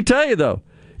 Let me tell you, though,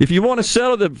 if you want to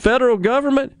settle the federal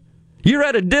government, you're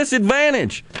at a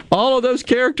disadvantage. All of those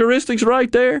characteristics right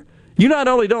there, you not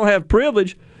only don't have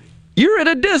privilege, you're at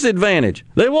a disadvantage.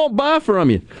 They won't buy from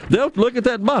you. They'll look at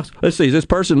that box. Let's see, is this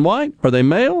person white? Are they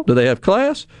male? Do they have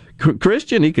class?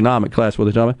 Christian, economic class, what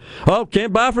are they talking about? Oh,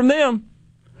 can't buy from them.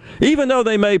 Even though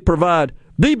they may provide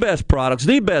the best products,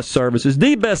 the best services,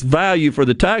 the best value for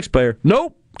the taxpayer,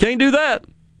 nope, can't do that.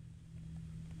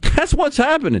 That's what's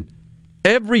happening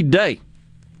every day.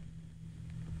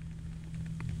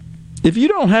 If you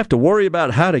don't have to worry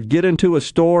about how to get into a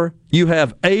store, you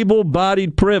have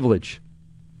able-bodied privilege.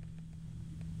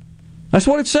 That's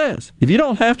what it says. If you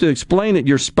don't have to explain that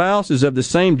your spouse is of the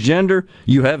same gender,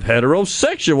 you have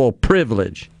heterosexual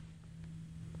privilege.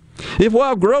 If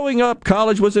while growing up,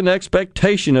 college was an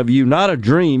expectation of you, not a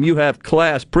dream, you have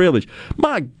class privilege.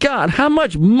 My God, how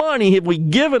much money have we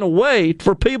given away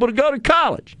for people to go to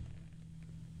college?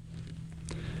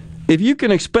 If you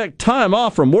can expect time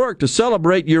off from work to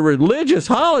celebrate your religious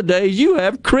holidays, you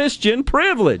have Christian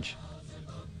privilege.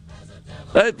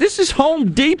 This is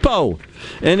Home Depot.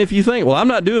 And if you think, well, I'm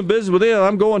not doing business with them,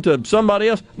 I'm going to somebody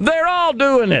else, they're all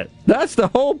doing it. That's the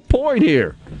whole point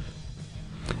here.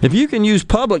 If you can use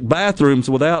public bathrooms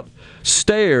without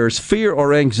stares, fear,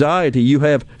 or anxiety, you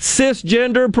have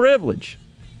cisgender privilege.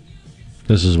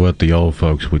 This is what the old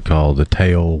folks would call the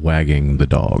tail wagging the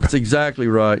dog. That's exactly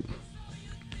right.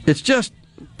 It's just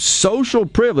social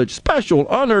privilege, special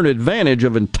unearned advantage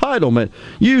of entitlement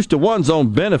used to one's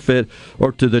own benefit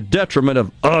or to the detriment of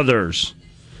others.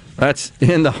 That's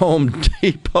in the Home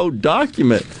Depot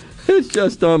document. It's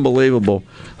just unbelievable.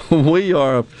 We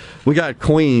got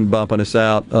Queen bumping us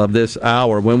out of this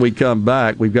hour. When we come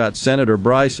back, we've got Senator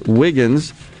Brice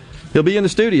Wiggins. He'll be in the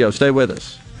studio. Stay with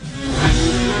us.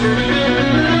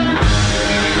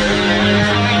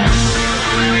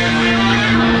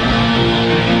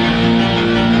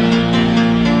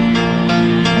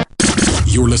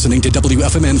 You're listening to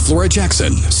WFMN Flora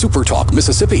Jackson, Super Talk,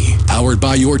 Mississippi. Powered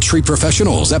by your tree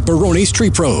professionals at Barone's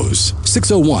Tree Pros.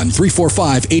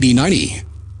 601-345-8090.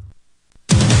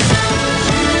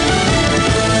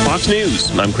 Fox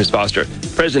News, I'm Chris Foster.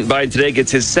 President Biden today gets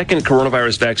his second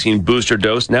coronavirus vaccine booster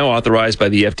dose, now authorized by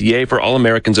the FDA for all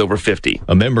Americans over 50.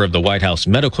 A member of the White House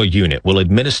medical unit will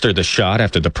administer the shot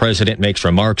after the president makes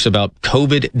remarks about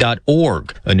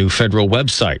COVID.org, a new federal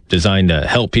website designed to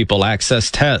help people access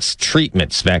tests,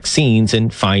 treatments, vaccines,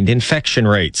 and find infection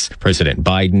rates. President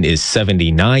Biden is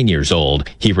 79 years old.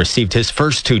 He received his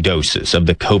first 2 doses of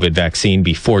the COVID vaccine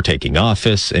before taking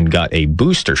office and got a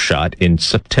booster shot in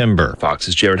September.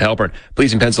 Fox's Jared Halpern.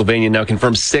 Police in Pennsylvania now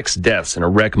confirm 6 deaths in a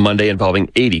wreck Monday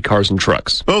involving 80 cars and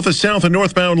trucks. Both the south and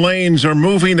northbound lanes are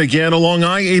moving again along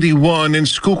I-81 in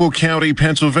Schuylkill County,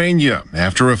 Pennsylvania,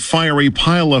 after a fiery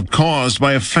pileup caused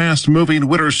by a fast-moving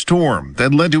winter storm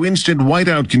that led to instant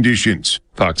whiteout conditions.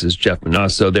 Fox's Jeff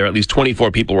Manasso. There, at least 24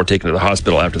 people were taken to the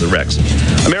hospital after the wrecks.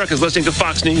 America's listening to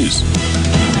Fox News.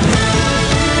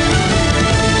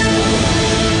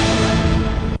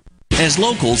 As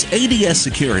locals, ADS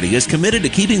Security is committed to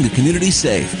keeping the community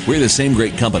safe. We're the same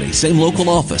great company, same local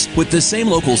office, with the same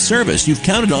local service you've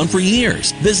counted on for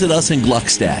years. Visit us in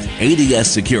Gluckstadt. ADS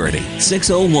Security,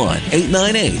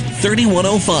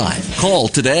 601-898-3105. Call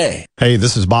today. Hey,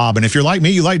 this is Bob, and if you're like me,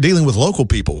 you like dealing with local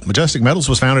people. Majestic Metals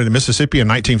was founded in Mississippi in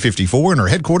 1954 and are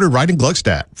headquartered right in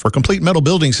Gluckstadt. For complete metal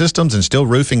building systems and steel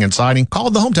roofing and siding, call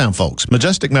the hometown folks.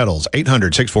 Majestic Metals,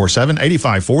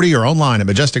 800-647-8540 or online at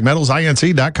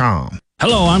majesticmetalsinc.com.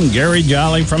 Hello, I'm Gary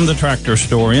Jolly from the Tractor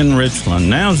Store in Richland.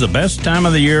 Now's the best time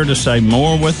of the year to save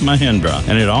more with Mahindra,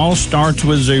 and it all starts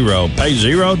with zero. Pay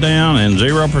zero down and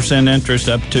 0% interest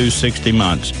up to 60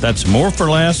 months. That's more for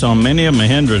less on many of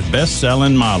Mahindra's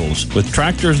best-selling models, with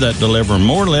tractors that deliver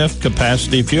more lift,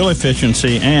 capacity, fuel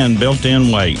efficiency, and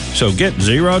built-in weight. So get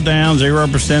zero down,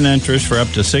 0% interest for up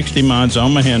to 60 months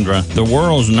on Mahindra, the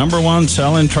world's #1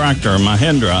 selling tractor,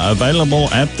 Mahindra, available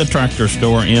at the Tractor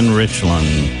Store in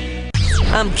Richland.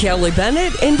 I'm Kelly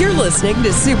Bennett, and you're listening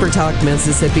to Super Talk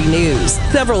Mississippi News.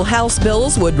 Several House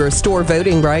bills would restore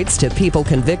voting rights to people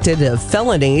convicted of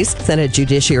felonies. Senate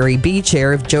Judiciary B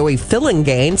Chair Joey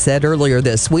Fillingane said earlier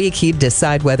this week he'd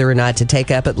decide whether or not to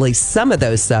take up at least some of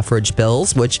those suffrage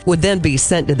bills, which would then be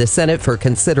sent to the Senate for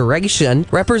consideration.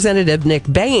 Representative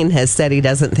Nick Bain has said he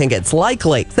doesn't think it's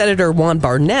likely. Senator Juan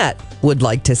Barnett would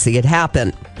like to see it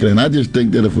happen. And I just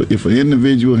think that if an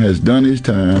individual has done his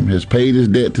time, has paid his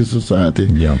debt to society,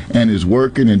 and is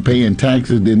working and paying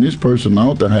taxes, then this person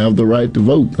ought to have the right to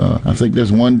vote. I think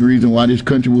that's one reason why this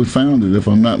country was founded, if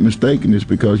I'm not mistaken, is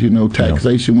because,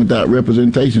 taxation without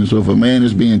representation. So if a man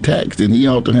is being taxed, then he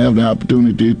ought to have the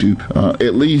opportunity to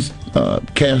at least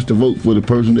cast a vote for the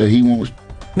person that he wants.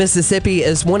 Mississippi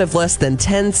is one of less than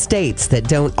 10 states that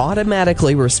don't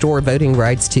automatically restore voting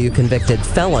rights to convicted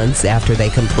felons after they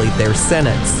complete their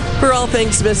sentence. For all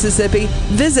things Mississippi,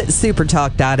 visit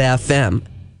supertalk.fm.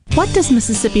 What does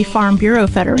Mississippi Farm Bureau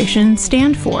Federation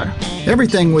stand for?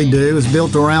 Everything we do is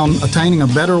built around attaining a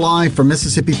better life for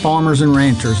Mississippi farmers and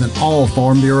ranchers and all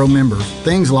Farm Bureau members.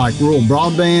 Things like rural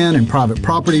broadband and private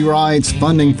property rights,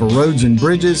 funding for roads and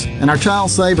bridges, and our Child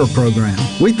Saver program.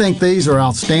 We think these are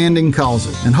outstanding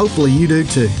causes, and hopefully you do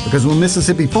too, because when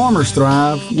Mississippi farmers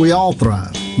thrive, we all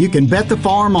thrive. You can bet the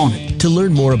farm on it. To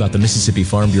learn more about the Mississippi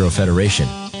Farm Bureau Federation,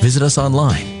 visit us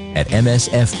online at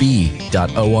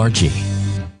msfb.org.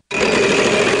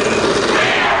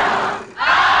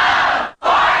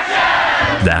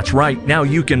 That's right. Now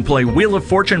you can play Wheel of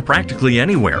Fortune practically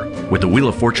anywhere. With the Wheel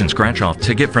of Fortune scratch-off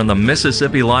ticket from the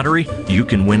Mississippi Lottery, you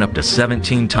can win up to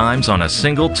 17 times on a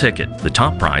single ticket. The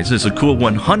top prize is a cool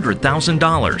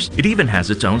 $100,000. It even has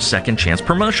its own second chance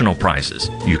promotional prizes.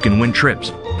 You can win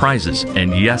trips, prizes,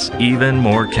 and yes, even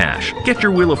more cash. Get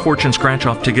your Wheel of Fortune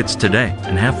scratch-off tickets today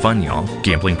and have fun, y'all.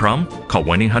 Gambling problem? Call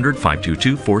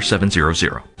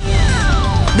 1-800-522-4700.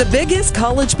 The biggest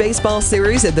college baseball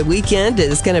series of the weekend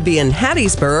is going to be in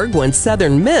Hattiesburg when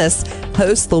Southern Miss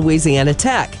hosts Louisiana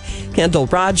Tech. Kendall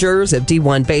Rogers of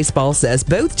D1 Baseball says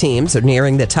both teams are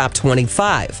nearing the top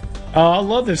 25. I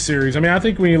love this series. I mean, I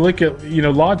think when you look at,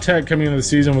 La Tech coming into the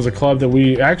season was a club that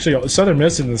we actually, Southern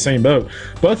Miss is in the same boat.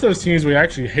 Both those teams we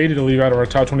actually hated to leave out of our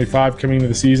top 25 coming into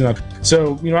the season.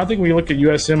 So, I think when you look at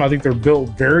USM, I think they're built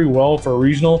very well for a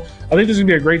regional. I think this is going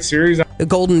to be a great series. The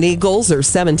Golden Eagles are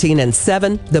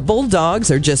 17-7. The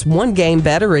Bulldogs are just one game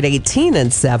better at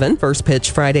 18-7. First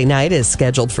pitch Friday night is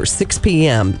scheduled for 6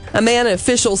 p.m. A man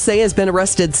officials say has been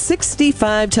arrested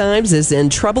 65 times is in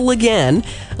trouble again.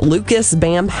 Lucas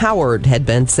Bam Howard had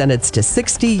been sentenced to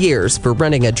 60 years for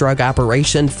running a drug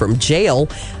operation from jail.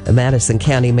 A Madison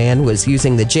County man was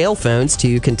using the jail phones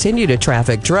to continue to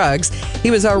traffic drugs. He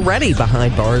was already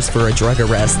behind bars for a drug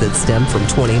arrest that stemmed from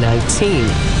 2019.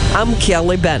 I'm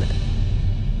Kelly Bennett.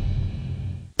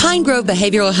 Pine Grove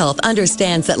Behavioral Health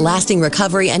understands that lasting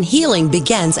recovery and healing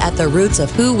begins at the roots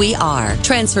of who we are.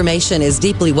 Transformation is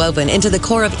deeply woven into the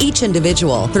core of each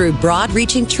individual through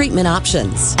broad-reaching treatment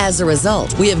options. As a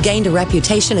result, we have gained a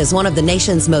reputation as one of the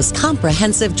nation's most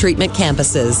comprehensive treatment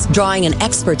campuses, drawing an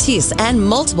expertise and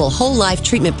multiple whole-life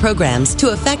treatment programs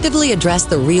to effectively address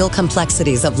the real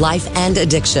complexities of life and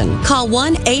addiction. Call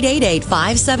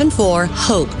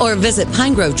 1-888-574-HOPE or visit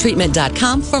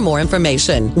pinegrovetreatment.com for more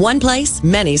information. One place,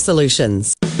 many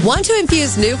solutions. Want to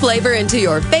infuse new flavor into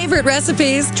your favorite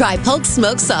recipes? Try Polk's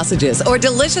smoked sausages or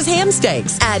delicious ham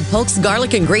steaks. Add Polk's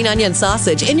garlic and green onion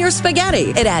sausage in your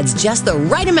spaghetti. It adds just the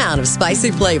right amount of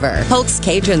spicy flavor. Polk's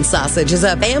Cajun sausage is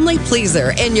a family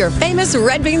pleaser in your famous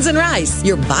red beans and rice.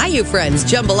 Your Bayou Friends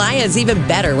jambalaya is even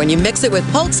better when you mix it with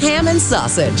Polk's ham and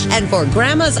sausage. And for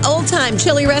Grandma's old-time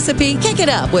chili recipe, kick it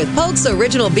up with Polk's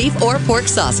original beef or pork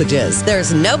sausages.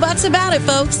 There's no buts about it,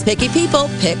 folks. Picky people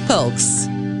pick Polk's.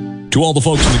 To all the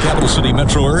folks in the Capital City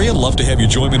metro area, love to have you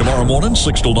join me tomorrow morning,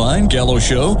 6 till 9, Gallo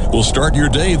Show. We'll start your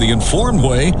day the informed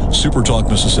way. Super Talk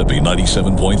Mississippi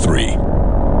 97.3.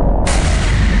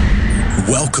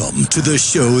 Welcome to the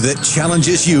show that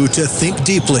challenges you to think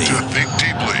deeply.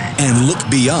 And look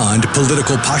beyond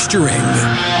political posturing.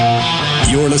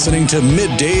 You're listening to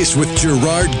Middays with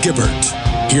Gerard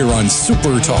Gibert here on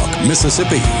Super Talk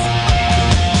Mississippi.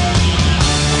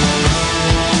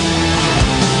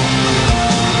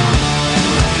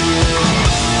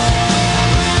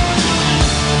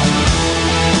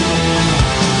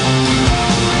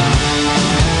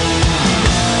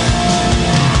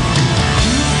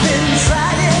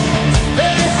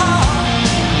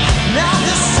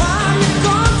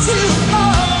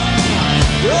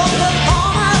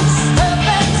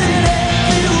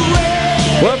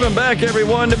 Welcome back,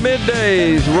 everyone, to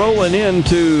Middays. Rolling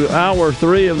into hour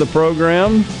 3 of the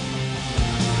program.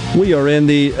 We are in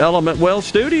the Element Well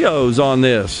studios on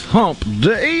this hump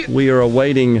day. We are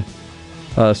awaiting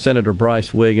Senator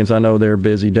Brice Wiggins. I know they're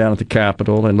busy down at the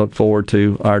Capitol and look forward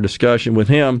to our discussion with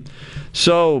him.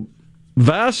 So,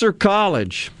 Vassar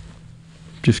College,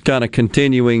 just kind of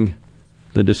continuing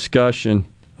the discussion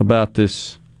about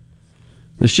this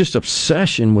just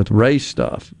obsession with race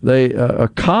stuff. A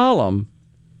column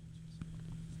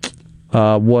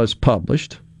was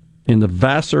published in the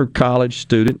Vassar College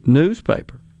student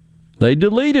newspaper. They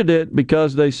deleted it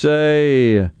because they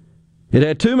say it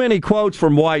had too many quotes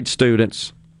from white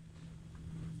students.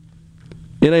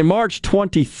 In a March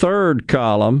 23rd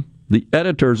column, the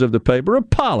editors of the paper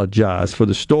apologized for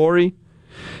the story.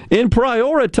 In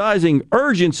prioritizing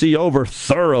urgency over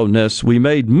thoroughness, we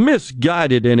made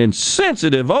misguided and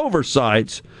insensitive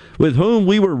oversights with whom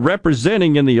we were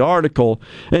representing in the article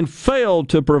and failed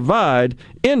to provide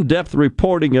in-depth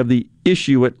reporting of the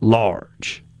issue at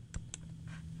large.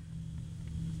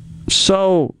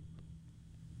 So,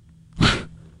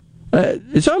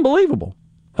 it's unbelievable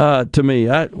to me.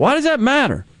 Why does that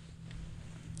matter?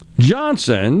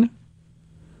 Johnson,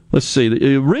 let's see,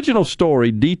 the original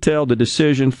story detailed the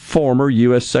decision former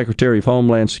U.S. Secretary of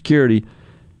Homeland Security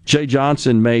Jeh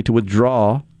Johnson made to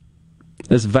withdraw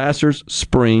as Vassar's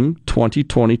spring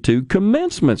 2022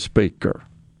 commencement speaker.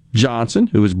 Johnson,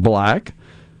 who is black,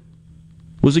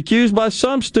 was accused by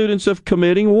some students of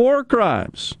committing war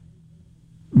crimes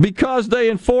because they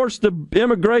enforced the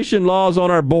immigration laws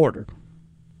on our border.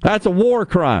 That's a war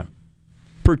crime.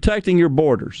 Protecting your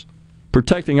borders.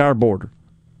 Protecting our border.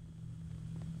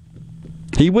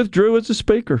 He withdrew as a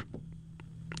speaker.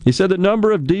 He said the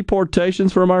number of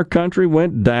deportations from our country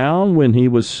went down when he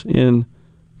was in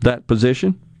that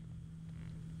position.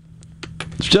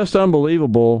 It's just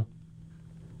unbelievable.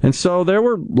 And so there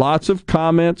were lots of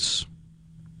comments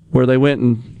where they went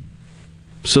and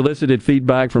solicited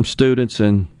feedback from students,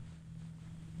 and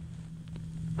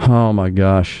oh my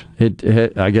gosh,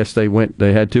 I guess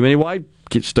they had too many white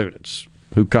students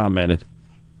who commented.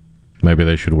 Maybe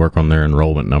they should work on their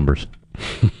enrollment numbers.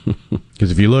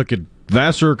 Because if you look at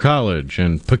Vassar College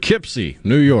in Poughkeepsie,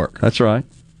 New York. That's right.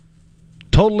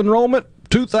 Total enrollment,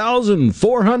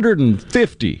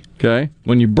 2,450. Okay.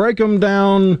 When you break them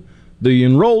down, the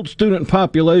enrolled student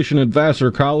population at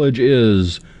Vassar College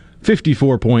is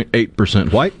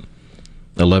 54.8% white,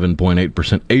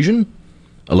 11.8% Asian,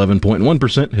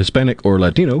 11.1% Hispanic or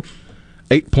Latino,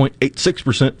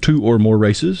 8.86% two or more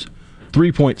races,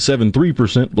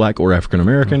 3.73% black or African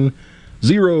American,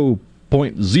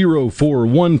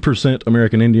 0.041%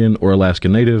 American Indian or Alaska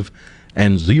Native,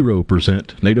 and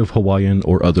 0% Native Hawaiian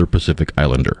or other Pacific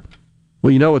Islander.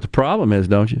 Well, you know what the problem is,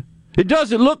 don't you? It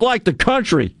doesn't look like the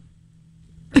country.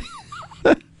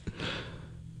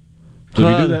 So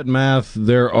if you do that math,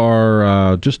 there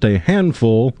are just a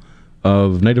handful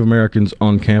of Native Americans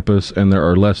on campus, and there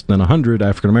are less than 100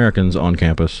 African Americans on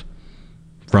campus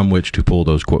from which to pull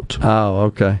those quotes. Oh,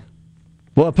 okay.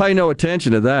 Well, pay no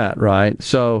attention to that, right?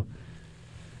 So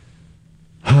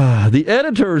the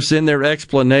editors, in their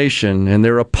explanation and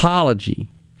their apology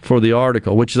for the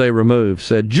article, which they removed,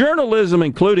 said, journalism,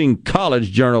 including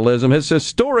college journalism, has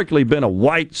historically been a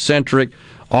white-centric,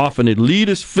 often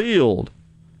elitist field.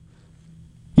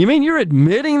 You mean you're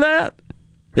admitting that?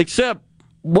 Except,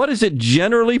 what does it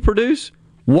generally produce?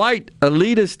 White,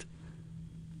 elitist,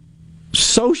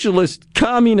 socialist,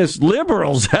 communist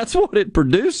liberals. That's what it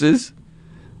produces.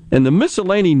 And the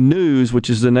Miscellany News, which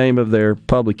is the name of their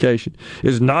publication,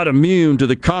 is not immune to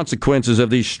the consequences of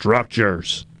these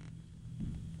structures.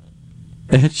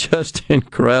 It's just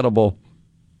incredible.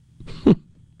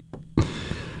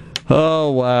 Oh,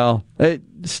 wow.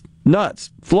 It's nuts.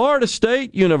 Florida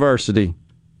State University.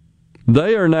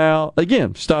 They are now,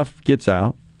 again, stuff gets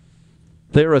out.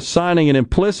 They're assigning an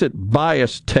implicit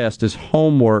bias test as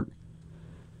homework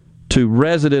to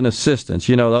resident assistants.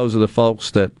 You know, those are the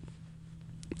folks that,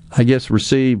 I guess,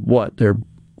 receive what? Their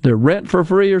rent for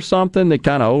free or something? They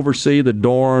kind of oversee the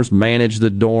dorms, manage the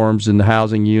dorms and the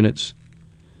housing units.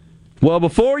 Well,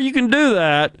 before you can do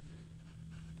that,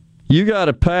 you got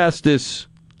to pass this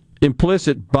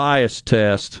implicit bias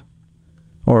test,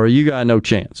 or you got no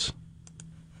chance.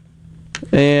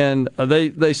 And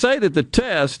they say that the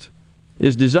test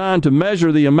is designed to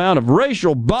measure the amount of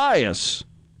racial bias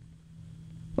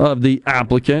of the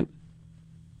applicant.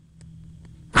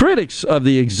 Critics of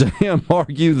the exam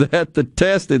argue that the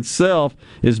test itself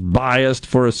is biased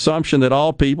for assumption that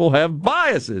all people have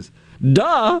biases.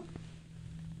 Duh!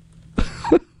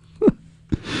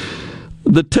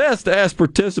 The test asks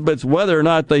participants whether or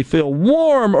not they feel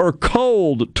warm or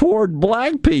cold toward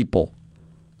black people,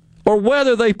 or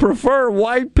whether they prefer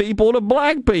white people to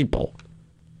black people.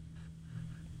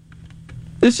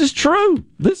 This is true.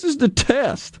 This is the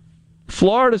test.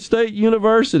 Florida State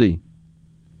University.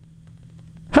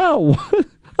 I'm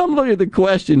looking at the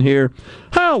question here.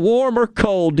 How warm or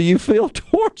cold do you feel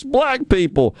towards black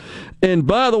people? And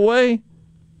by the way,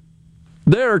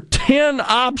 there are 10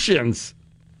 options.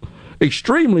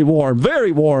 Extremely warm,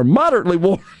 very warm, moderately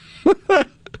warm,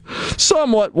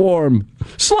 somewhat warm,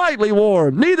 slightly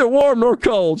warm, neither warm nor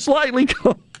cold, slightly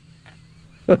cold.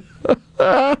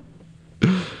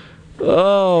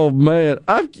 Oh, man.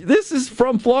 This is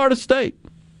from Florida State.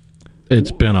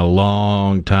 It's been a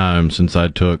long time since I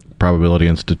took probability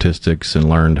and statistics and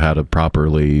learned how to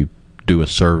properly do a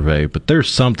survey, but there's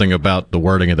something about the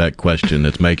wording of that question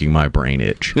that's making my brain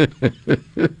itch.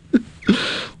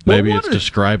 Maybe it's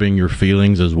describing your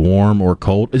feelings as warm or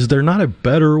cold. Is there not a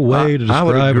better way to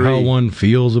describe how one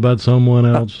feels about someone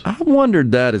else? I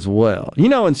wondered that as well. You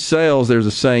know, in sales, there's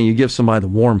a saying, you give somebody the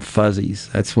warm fuzzies.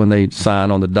 That's when they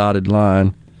sign on the dotted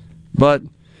line. But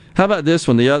how about this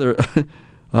one? The other,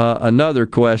 another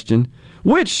question.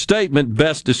 Which statement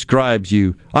best describes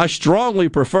you? I strongly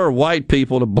prefer white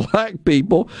people to black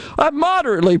people. I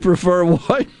moderately prefer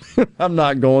white. I'm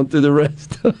not going through the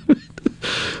rest of it.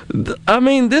 I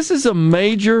mean, this is a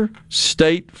major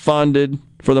state-funded,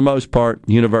 for the most part,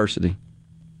 university.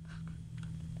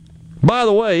 By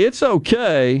the way, it's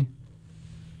okay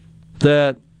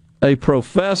that a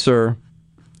professor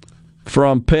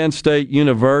from Penn State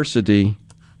University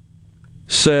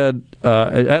said,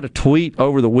 had a tweet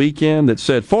over the weekend that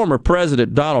said, former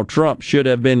President Donald Trump should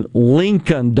have been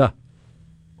Lincolned.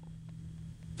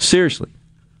 Seriously.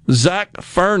 Zach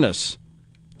Furness,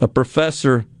 a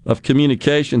professor of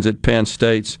communications at Penn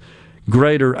State's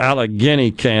Greater Allegheny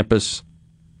campus,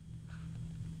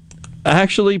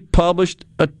 actually published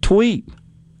a tweet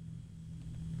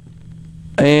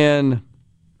and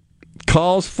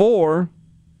calls for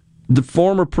the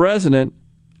former president,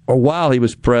 or while he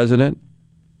was president,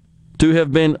 to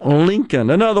have been Lincoln.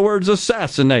 In other words,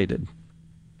 assassinated.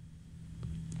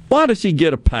 Why does he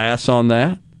get a pass on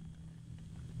that?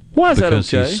 Why is that okay?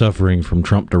 Because he's suffering from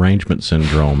Trump derangement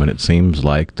syndrome, and it seems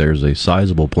like there's a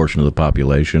sizable portion of the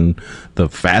population, the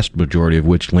vast majority of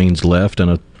which leans left,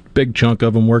 and a big chunk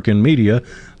of them work in media,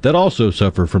 that also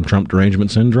suffer from Trump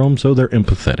derangement syndrome, so they're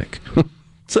empathetic.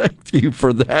 Thank you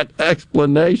for that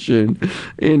explanation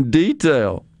in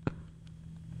detail.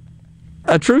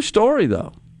 A true story,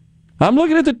 though. I'm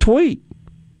looking at the tweet.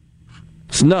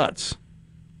 It's nuts.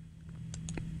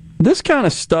 This kind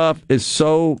of stuff is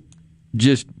so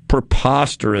just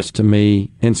preposterous to me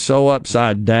and so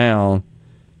upside down.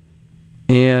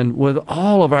 And with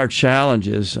all of our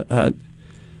challenges, I'm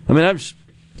just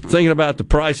thinking about the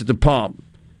price at the pump,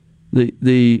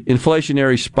 the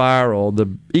inflationary spiral, the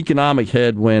economic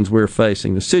headwinds we're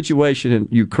facing, the situation in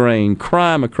Ukraine,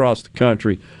 crime across the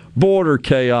country, border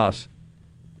chaos.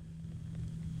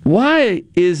 Why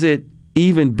is it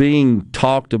even being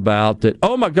talked about that,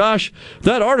 oh my gosh,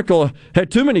 that article had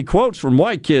too many quotes from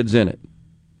white kids in it?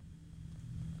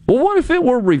 Well, what if it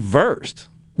were reversed?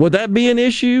 Would that be an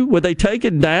issue? Would they take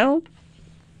it down?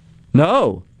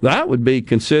 No, that would be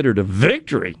considered a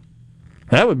victory.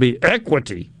 That would be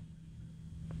equity.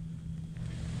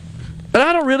 And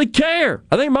I don't really care.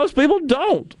 I think most people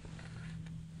don't.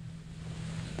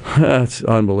 That's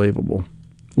unbelievable.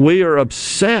 We are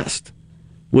obsessed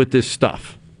with this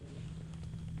stuff.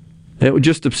 We're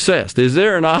just obsessed. Is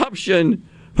there an option?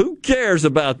 Who cares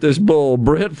about this bull?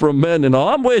 Brent from Mendenhall.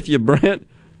 I'm with you, Brent.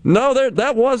 No,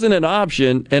 that wasn't an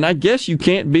option, and I guess you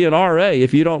can't be an RA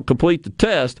if you don't complete the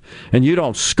test and you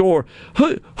don't score.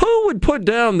 Who would put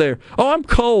down there, oh, I'm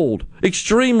cold,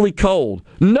 extremely cold,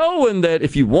 knowing that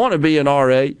if you want to be an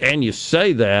RA and you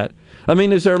say that, I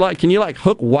mean, is there can you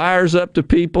hook wires up to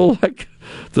people like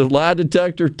the lie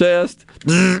detector test?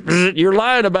 You're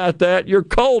lying about that. You're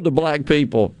cold to black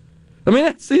people. I mean,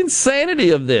 that's the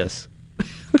insanity of this.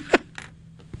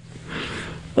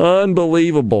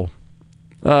 Unbelievable.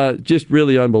 Just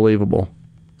really unbelievable.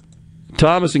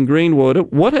 Thomas in Greenwood,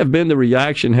 what have been the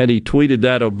reaction had he tweeted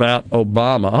that about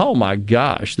Obama? Oh, my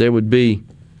gosh. There would be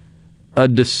a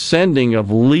descending of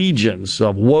legions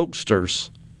of wokesters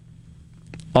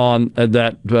on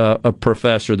a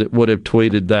professor that would have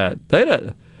tweeted that.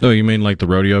 Oh, you mean like the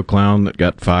rodeo clown that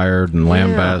got fired and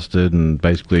lambasted and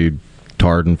basically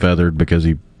tarred and feathered because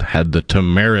he had the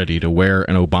temerity to wear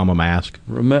an Obama mask?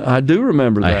 I do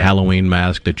remember that. A Halloween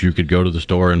mask that you could go to the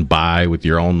store and buy with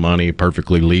your own money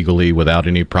perfectly legally without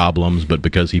any problems, but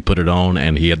because he put it on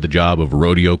and he had the job of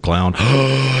rodeo clown,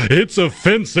 it's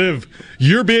offensive.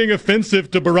 You're being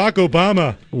offensive to Barack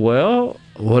Obama. Well,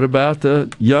 what about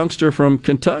the youngster from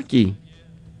Kentucky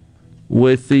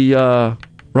with the,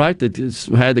 that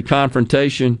had the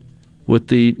confrontation with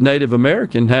the Native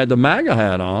American, had the MAGA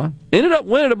hat on, ended up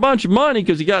winning a bunch of money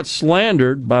because he got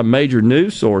slandered by major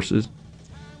news sources.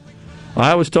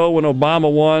 I was told when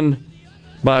Obama won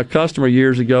by a customer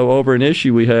years ago over an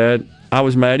issue we had, I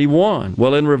was mad he won.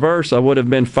 Well, in reverse, I would have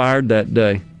been fired that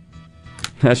day.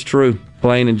 That's true.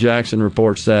 Blaine and Jackson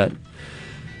reports that.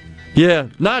 Yeah,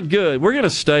 not good. We're going to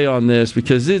stay on this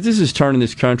because this is turning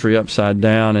this country upside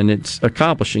down, and it's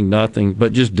accomplishing nothing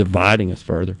but just dividing us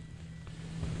further.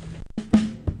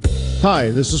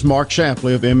 Hi, this is Mark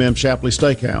Shapley of M.M. Shapley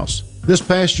Steakhouse. This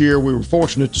past year, we were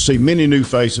fortunate to see many new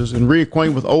faces and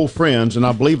reacquaint with old friends, and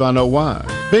I believe I know why.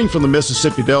 Being from the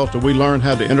Mississippi Delta, we learned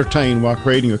how to entertain while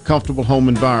creating a comfortable home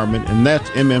environment, and that's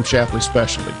M.M. Shapley's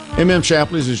specialty. M.M.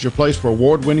 Shapley's is your place for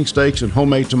award-winning steaks and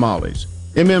homemade tamales.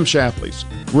 M.M. Shapley's,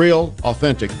 real,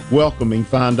 authentic, welcoming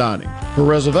fine dining. For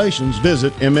reservations,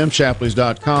 visit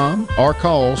mmshapleys.com or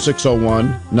call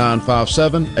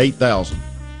 601-957-8000.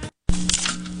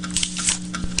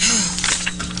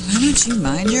 Why don't you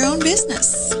mind your own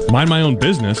business? Mind my own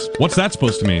business? What's that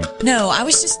supposed to mean? No, I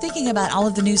was just thinking about all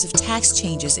of the news of tax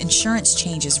changes, insurance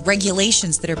changes,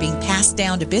 regulations that are being passed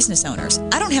down to business owners.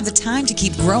 I don't have the time to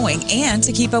keep growing and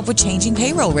to keep up with changing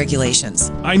payroll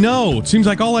regulations. I know. It seems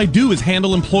like all I do is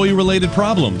handle employee-related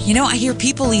problems. You know, I hear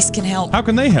People Lease can help. How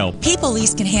can they help? People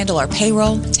Lease can handle our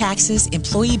payroll, taxes,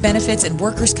 employee benefits, and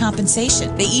workers'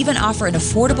 compensation. They even offer an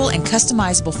affordable and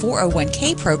customizable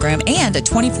 401k program and a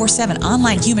 24/7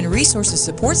 online human resources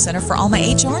support center for all my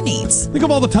HR needs. Think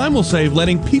of all the time we'll save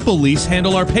letting People Lease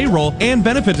handle our payroll and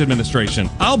benefits administration.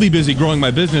 I'll be busy growing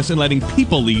my business and letting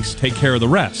People Lease take care of the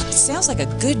rest. Sounds like a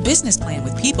good business plan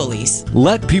with People Lease.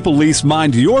 Let People Lease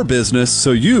mind your business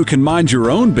so you can mind your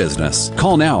own business.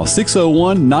 Call now,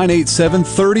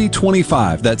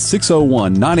 601-987-3025. That's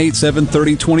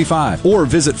 601-987-3025. Or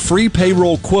visit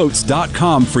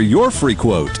freepayrollquotes.com for your free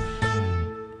quote.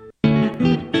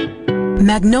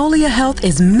 Magnolia Health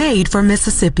is made for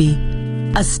Mississippi.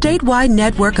 a statewide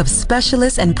network of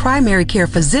specialists and primary care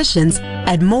physicians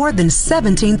at more than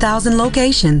 17,000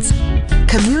 locations,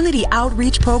 community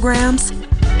outreach programs,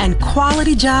 and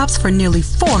quality jobs for nearly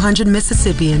 400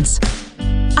 Mississippians.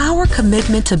 Our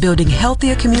commitment to building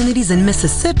healthier communities in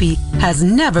Mississippi has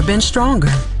never been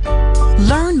stronger.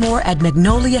 Learn more at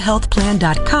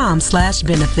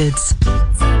magnoliahealthplan.com/benefits.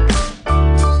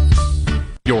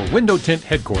 Your window tint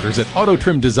headquarters at Auto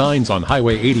Trim Designs on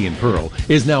Highway 80 in Pearl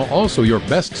is now also your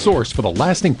best source for the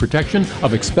lasting protection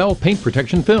of Expel paint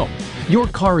protection film. Your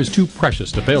car is too precious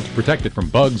to fail to protect it from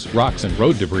bugs, rocks, and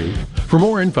road debris. For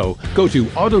more info, go to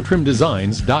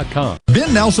autotrimdesigns.com.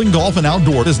 Ben Nelson Golf and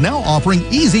Outdoor is now offering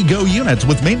Easy Go units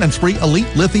with maintenance-free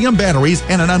elite lithium batteries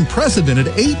and an unprecedented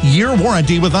 8-year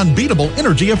warranty with unbeatable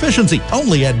energy efficiency.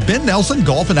 Only at Ben Nelson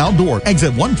Golf and Outdoor,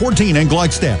 exit 114 in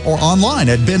Gluckstadt, or online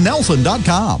at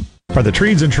bennelson.com. Are the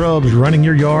trees and shrubs running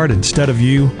your yard instead of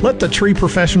you? Let the tree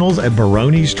professionals at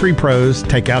Baroni's Tree Pros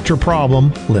take out your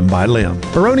problem limb by limb.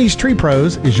 Baroni's Tree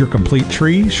Pros is your complete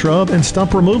tree, shrub, and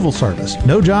stump removal service.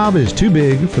 No job is too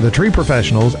big for the tree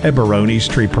professionals at Baroni's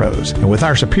Tree Pros. And with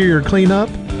our superior cleanup,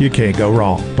 you can't go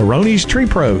wrong. Baroni's Tree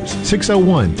Pros,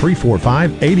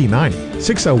 601-345-8090.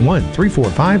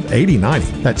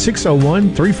 601-345-8090. That's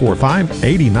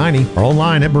 601-345-8090. Or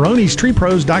online at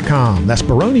baronistreepros.com. That's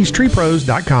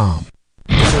baronistreepros.com.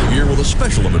 We're here with a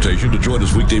special invitation to join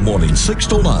us weekday morning, 6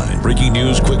 to 9. Breaking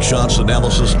news, quick shots,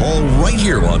 analysis, all right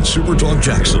here on Super Talk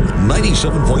Jackson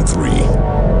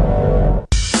 97.3.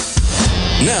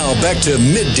 Now back to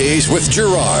Middays with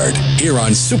Gerard here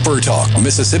on Super Talk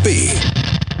Mississippi.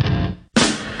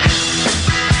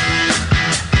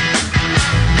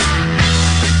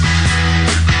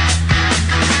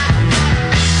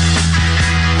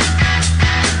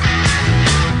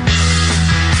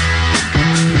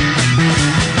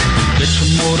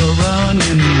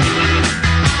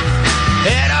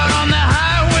 Head out on the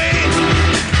highway,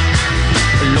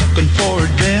 looking for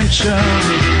adventure.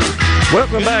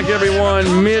 Welcome back, everyone.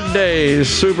 Middays,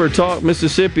 Super Talk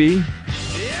Mississippi.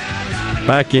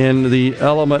 Back in the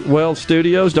Element Wealth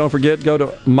studios. Don't forget, go to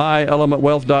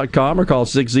myelementwealth.com or call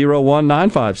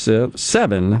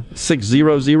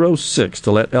 601-957-6006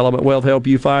 to let Element Wealth help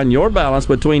you find your balance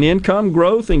between income,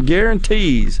 growth, and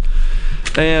guarantees.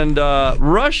 And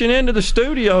rushing into the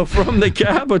studio from the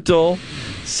Capitol,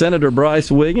 Senator Brice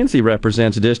Wiggins. He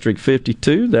represents District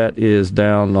 52. That is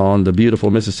down on the beautiful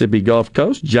Mississippi Gulf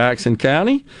Coast, Jackson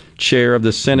County, chair of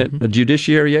the Senate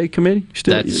Judiciary Committee.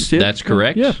 That's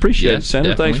correct. Yeah, appreciate it, Senator.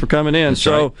 Definitely. Thanks for coming in. That's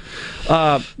right.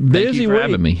 Busy Thank you for week.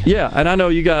 having me. Yeah, and I know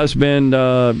you guys been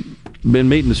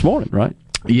meeting this morning, right?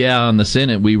 Yeah, on the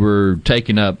Senate, we were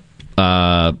taking up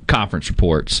conference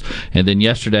reports. And then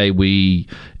yesterday we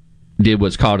did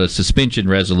what's called a suspension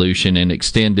resolution and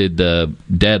extended the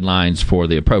deadlines for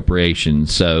the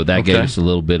appropriations. So that gave us a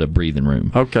little bit of breathing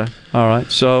room. Okay. All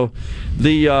right. So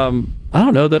the I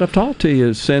don't know that I've talked to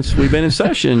you since we've been in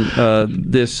session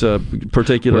this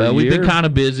particular year. Well, we've been kind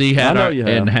of busy, had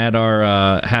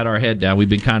our head down. We've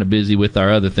been kind of busy with our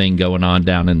other thing going on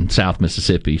down in South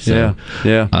Mississippi. So,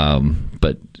 yeah.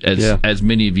 But as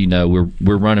many of you know,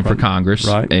 we're running for Congress,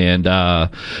 right. And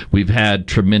we've had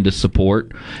tremendous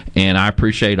support, and I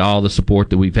appreciate all the support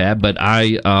that we've had. But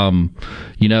I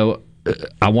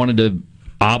wanted to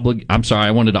honor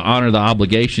the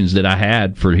obligations that I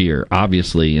had for here,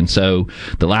 obviously. And so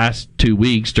the last 2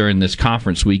 weeks during this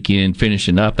conference weekend,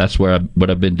 finishing up, that's what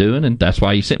I've been doing, and that's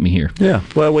why you sent me here. Yeah,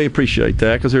 well, we appreciate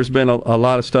that because there's been a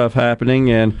lot of stuff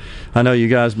happening, and I know you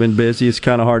guys have been busy. It's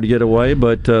kind of hard to get away,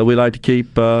 but we like to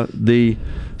keep the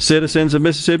citizens of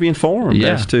Mississippi informed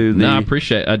as to the... No,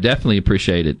 I definitely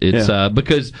appreciate it. It's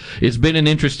because it's been an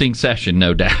interesting session,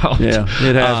 no doubt. Yeah,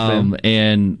 it has been.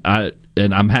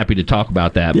 And I'm happy to talk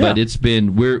about that. Yeah. But it's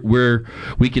been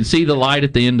we can see the light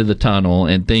at the end of the tunnel,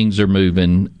 and things are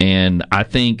moving. And I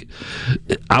think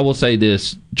I will say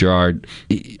this, Gerard,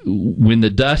 when the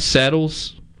dust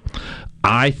settles,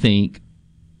 I think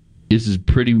this is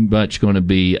pretty much going to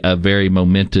be a very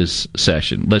momentous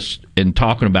session. And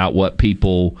talking about what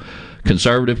people,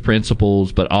 conservative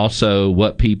principles, but also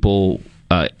what people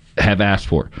have asked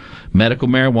for. Medical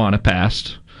marijuana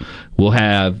passed. We'll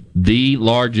have the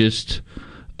largest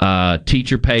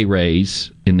teacher pay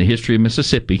raise in the history of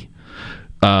Mississippi.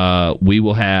 We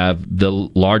will have the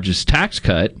largest tax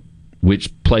cut,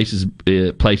 which places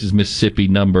Mississippi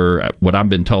what I've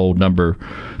been told,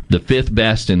 the 5th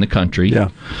best in the country. Yeah.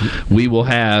 We will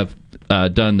have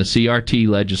done the CRT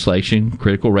legislation,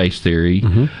 critical race theory.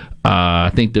 Mm-hmm.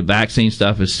 I think the vaccine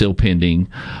stuff is still pending.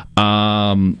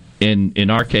 In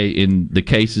our case, in the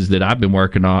cases that I've been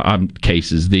working on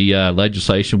the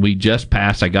legislation we just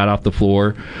passed, I got off the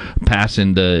floor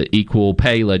passing the equal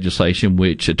pay legislation,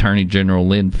 which Attorney General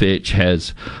Lynn Fitch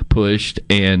has pushed,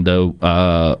 and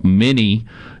many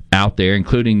out there,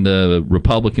 including the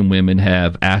Republican women,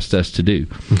 have asked us to do.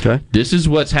 Okay, this is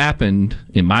what's happened,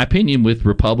 in my opinion, with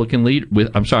Republican leadership.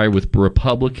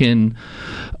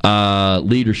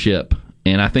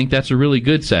 And I think that's a really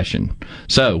good session.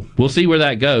 So we'll see where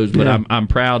that goes, but I'm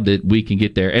proud that we can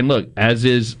get there. And look, as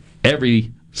is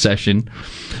every session,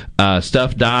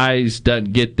 stuff dies,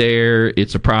 doesn't get there.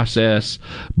 It's a process.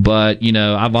 But,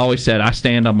 I've always said I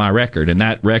stand on my record, and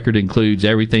that record includes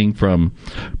everything from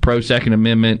pro-Second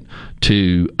Amendment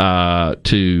to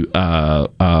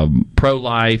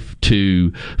pro-life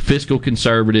to fiscal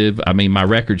conservative. I mean, my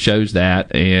record shows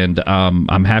that, and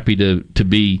I'm happy to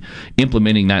be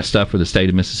implementing that stuff for the state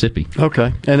of Mississippi.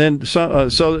 Okay. And then,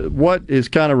 so what is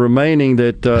kind of remaining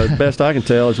that, best I can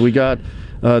tell, is we got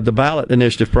the ballot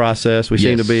initiative process. We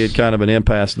seem to be at kind of an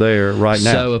impasse there right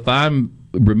now. So if I'm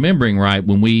remembering right,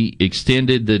 when we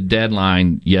extended the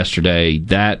deadline yesterday,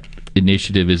 that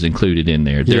initiative is included in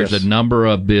there. There's a number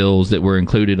of bills that were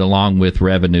included along with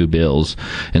revenue bills,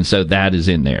 and so that is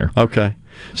in there. Okay.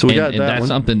 So we got that, and that's one.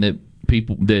 something that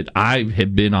people that I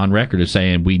have been on record as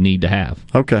saying we need to have.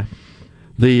 Okay.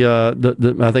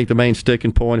 I think the main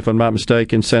sticking point, if I'm not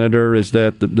mistaken, Senator, is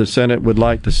that the Senate would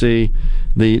like to see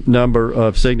the number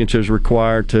of signatures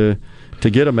required to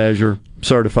get a measure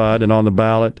certified and on the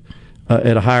ballot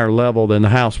at a higher level than the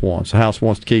House wants. The House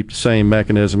wants to keep the same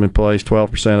mechanism in place,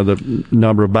 12% of the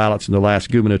number of ballots in the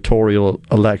last gubernatorial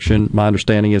election. My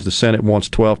understanding is the Senate wants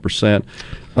 12%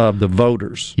 of the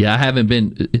voters. Yeah,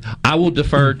 I will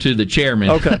defer to the chairman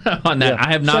on that. Yeah.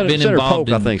 I have not been Senator involved.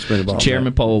 Polk, I think, has been involved.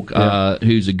 Chairman Polk,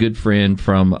 who's a good friend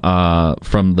from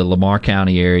the Lamar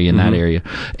County area in that area,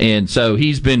 and so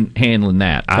he's been handling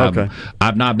that.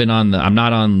 I'm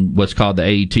not on what's called the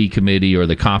AET committee or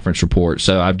the conference report,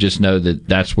 so I just know that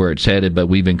that's where it's headed. But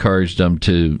we've encouraged them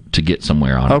to get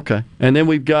somewhere on it. Okay, and then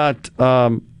we've got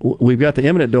the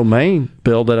eminent domain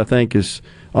bill that I think is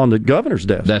on the governor's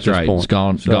desk. That's right. It's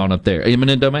gone up there.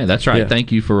 Eminent domain. That's right. Yeah.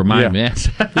 Thank you for reminding me. It's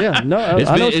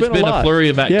been a flurry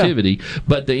of activity.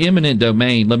 But the eminent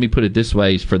domain, let me put it this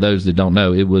way, for those that don't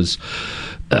know, it was,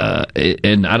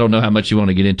 and I don't know how much you want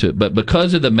to get into it, but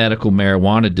because of the medical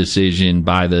marijuana decision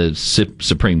by the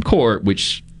Supreme Court,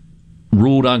 which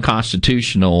ruled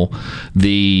unconstitutional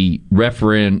the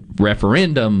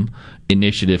referendum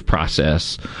initiative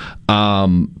process,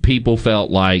 people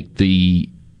felt like the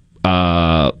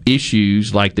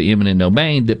issues like the eminent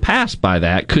domain that passed by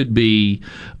that could be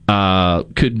at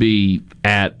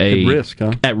risk.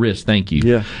 At risk, thank you.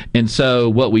 Yeah. And so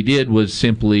what we did was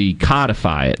simply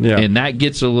codify it. Yeah. And that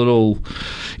gets a little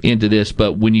into this,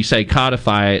 but when you say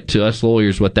codify it, to us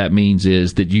lawyers, what that means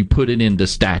is that you put it into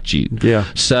statute. Yeah.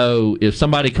 So if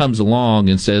somebody comes along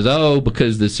and says,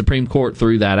 because the Supreme Court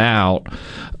threw that out,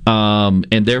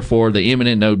 and therefore the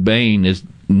eminent domain is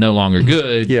no longer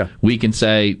good, we can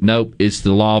say, nope, it's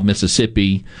the law of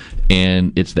Mississippi,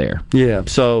 and it's there. Yeah,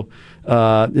 so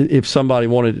if somebody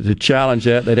wanted to challenge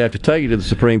that, they'd have to take it to the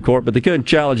Supreme Court, but they couldn't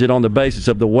challenge it on the basis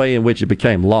of the way in which it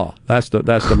became law. That's the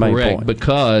main point. Correct,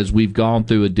 because we've gone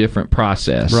through a different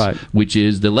process, right, which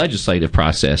is the legislative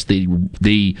process.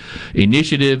 The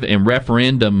initiative and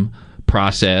referendum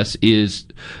process is,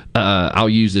 I'll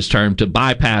use this term, to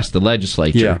bypass the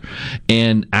legislature. Yeah.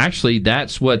 And actually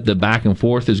that's what the back and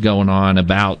forth is going on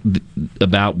about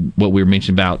what we were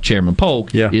mentioning about Chairman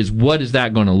Polk, is what is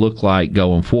that going to look like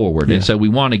going forward. And so we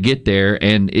want to get there,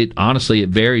 and it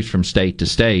varies from state to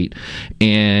state,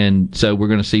 and so we're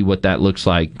going to see what that looks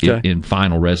like in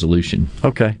final resolution.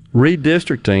 Okay.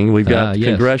 Redistricting, we've got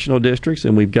congressional districts,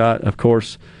 and we've got, of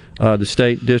course, the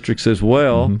state districts as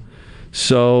well. Mm-hmm.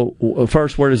 So,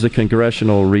 first, where does the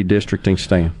congressional redistricting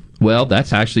stand? Well,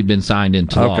 that's actually been signed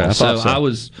into law.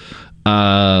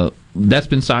 That's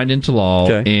been signed into law,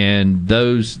 and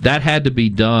that had to be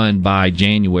done by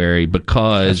January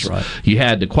because you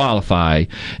had to qualify.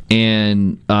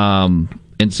 And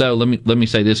so let me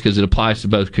say this, because it applies to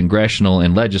both congressional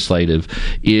and legislative,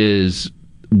 is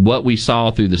what we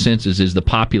saw through the census is the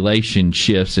population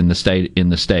shifts in the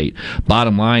state.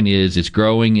 Bottom line is it's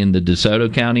growing in the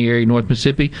DeSoto County area, North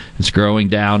Mississippi. It's growing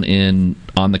down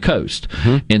on the coast.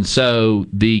 And so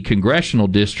the congressional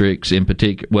districts in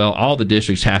particular, well, all the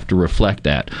districts have to reflect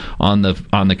that. On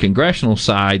the congressional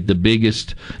side, the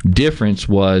biggest difference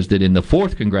was that in the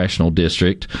 4th congressional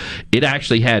district, it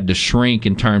actually had to shrink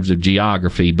in terms of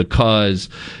geography because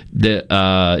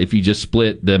if you just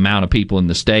split the amount of people in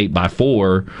the state by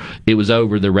 4, it was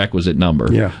over the requisite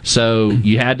number. Yeah. So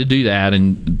you had to do that,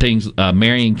 and things.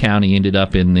 Marion County ended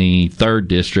up in the 3rd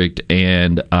district,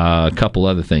 and a couple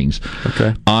other things.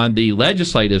 Okay. On the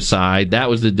legislative side, that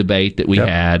was the debate that we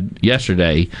had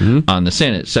yesterday on the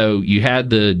Senate. So you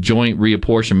had the Joint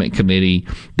Reapportionment Committee.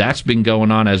 That's been going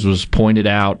on, as was pointed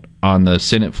out on the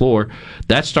Senate floor.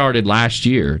 That started last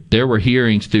year. There were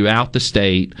hearings throughout the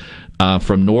state,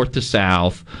 from north to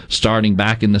south, starting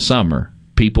back in the summer.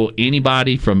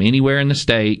 Anybody from anywhere in the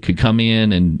state could come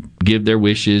in and give their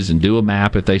wishes and do a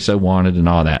map if they so wanted and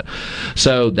all that.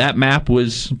 So that map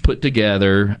was put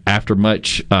together after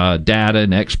much data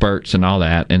and experts and all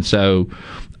that. And so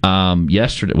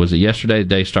yesterday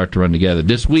they start to run together.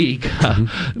 This week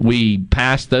we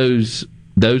passed those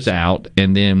out,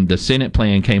 and then the Senate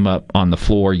plan came up on the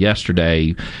floor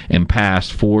yesterday and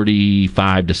passed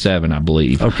 45-7, I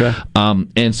believe. Okay.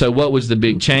 And so what was the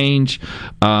big change?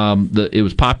 It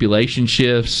was population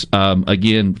shifts.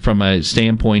 Again, from a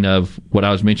standpoint of what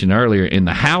I was mentioning earlier, in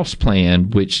the House plan,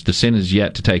 which the Senate is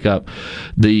yet to take up,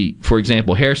 for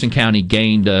example, Harrison County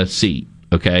gained a seat.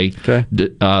 Okay.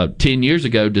 10 years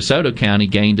ago, DeSoto County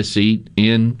gained a seat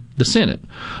in the Senate.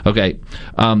 Okay.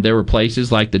 There were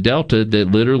places like the Delta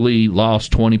that literally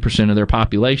lost 20% of their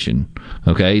population.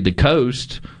 Okay. The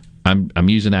coast, I'm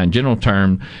using that in general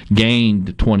term,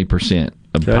 gained 20%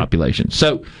 of the population.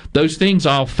 So those things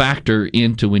all factor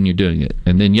into when you're doing it.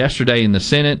 And then yesterday in the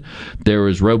Senate, there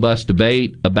was robust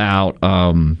debate about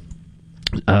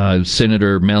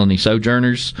Senator Melanie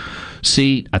Sojourner's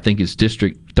seat. I think it's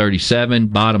District 37.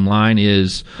 Bottom line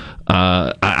is,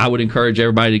 I would encourage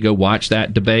everybody to go watch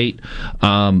that debate.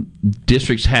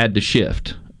 Districts had to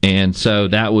shift, and so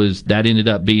that ended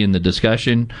up being the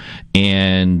discussion.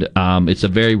 And it's a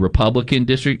very Republican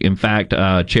district. In fact,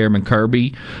 Chairman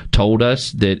Kirby told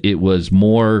us that it was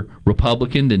more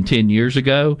Republican than 10 years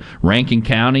ago. Rankin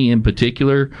County, in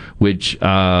particular, which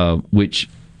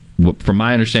from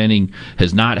my understanding,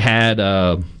 has not had.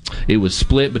 It was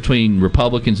split between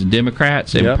Republicans and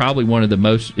Democrats, and probably one of the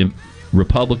most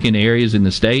Republican areas in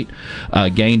the state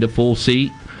gained a full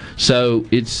seat. So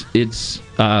it's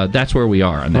that's where we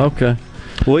are on that. Okay.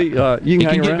 You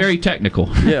can get very technical.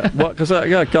 Yeah, well, because I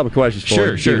got a couple of questions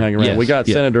for you. Sure. You can hang around. Yes. We got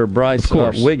Senator Brice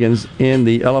Wiggins in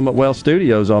the Element Wealth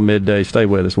Studios on Midday. Stay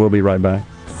with us. We'll be right back.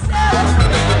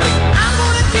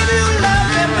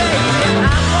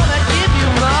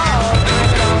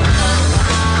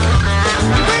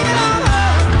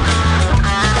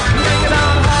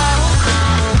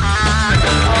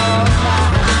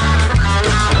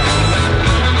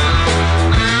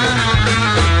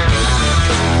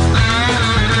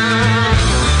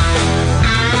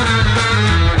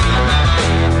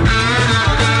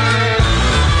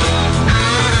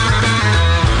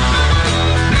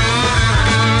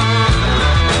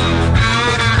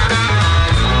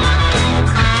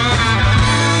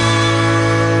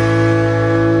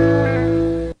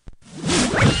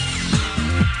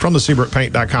 From the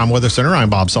SeabrookPaint.com Weather Center, I'm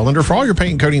Bob Sullender. For all your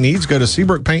paint and coating needs, go to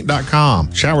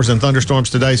SeabrookPaint.com. Showers and thunderstorms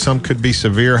today. Some could be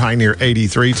severe, high near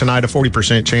 83. Tonight, a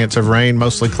 40% chance of rain,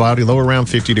 mostly cloudy, low around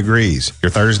 50 degrees. Your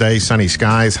Thursday, sunny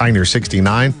skies, high near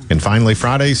 69. And finally,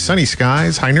 Friday, sunny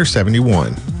skies, high near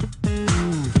 71.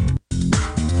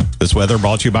 This weather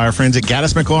brought to you by our friends at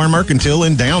Gaddis McLaurin Mercantile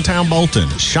in downtown Bolton.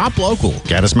 Shop local.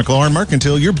 Gaddis McLaurin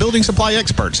Mercantile, your building supply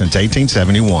expert since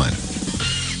 1871.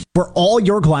 For all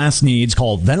your glass needs,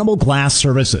 call Venable Glass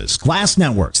Services. Glass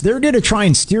Networks, they're going to try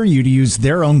and steer you to use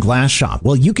their own glass shop.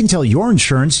 Well, you can tell your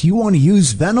insurance you want to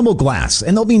use Venable Glass, and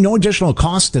there'll be no additional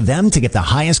cost to them to get the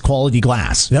highest quality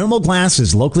glass. Venable Glass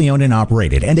is locally owned and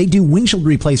operated, and they do windshield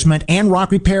replacement and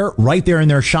rock repair right there in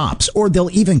their shops, or they'll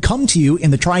even come to you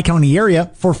in the Tri-County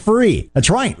area for free. That's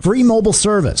right, free mobile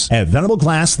service. At Venable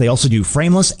Glass, they also do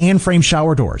frameless and frame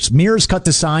shower doors, mirrors cut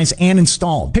to size and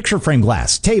installed, picture frame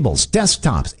glass, tables,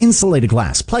 desktops, insulated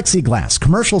glass, plexiglass,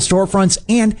 commercial storefronts,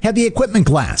 and heavy equipment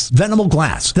glass. Venable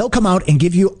Glass. They'll come out and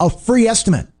give you a free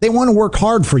estimate. They want to work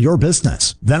hard for your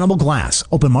business. Venable Glass.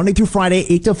 Open Monday through Friday,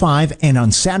 8 to 5, and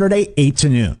on Saturday, 8 to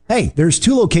noon. Hey, there's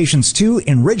 2 locations too,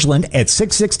 in Ridgeland at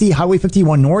 660 Highway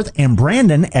 51 North and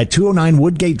Brandon at 209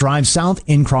 Woodgate Drive South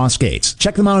in Cross Gates.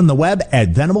 Check them out on the web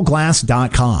at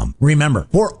venableglass.com. Remember,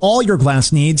 for all your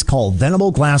glass needs, call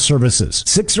Venable Glass Services,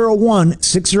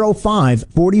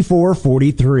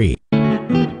 601-605-4443.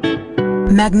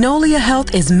 Magnolia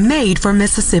Health is made for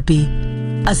Mississippi.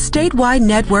 A statewide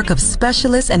network of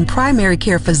specialists and primary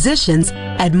care physicians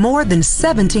at more than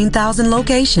 17,000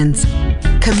 locations,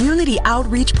 community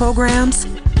outreach programs,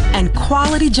 and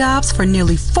quality jobs for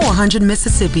nearly 400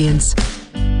 Mississippians.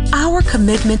 Our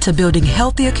commitment to building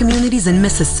healthier communities in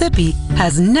Mississippi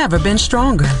has never been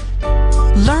stronger.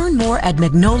 Learn more at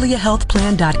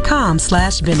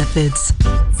magnoliahealthplan.com/benefits.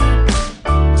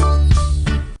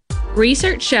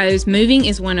 Research shows moving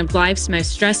is one of life's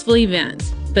most stressful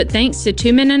events, but thanks to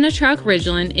 2 Men in a Truck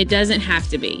Ridgeland, it doesn't have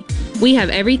to be. We have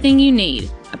everything you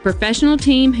need. A professional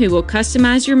team who will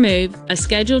customize your move, a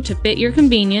schedule to fit your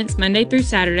convenience Monday through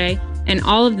Saturday, and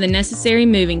all of the necessary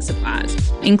moving supplies,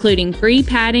 including free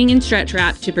padding and stretch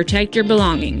wrap to protect your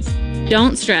belongings.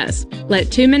 Don't stress.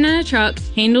 Let 2 Men in a Truck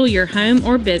handle your home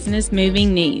or business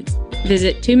moving needs.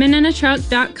 Visit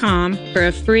 2meninatruck.com for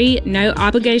a free,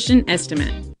 no-obligation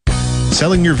estimate.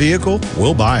 Selling your vehicle?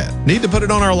 We'll buy it. Need to put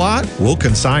it on our lot? We'll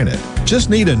consign it. Just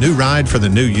need a new ride for the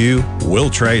new you? We'll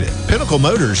trade it. Pinnacle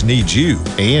Motors needs you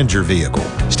and your vehicle.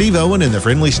 Steve Owen and the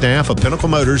friendly staff of Pinnacle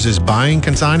Motors is buying,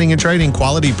 consigning, and trading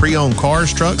quality pre-owned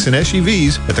cars, trucks, and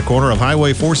SUVs at the corner of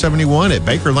Highway 471 at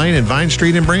Baker Lane and Vine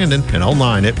Street in Brandon, and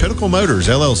online at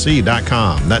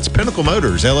PinnacleMotorsLLC.com. That's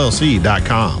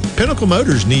PinnacleMotorsLLC.com. Pinnacle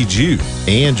Motors needs you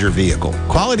and your vehicle.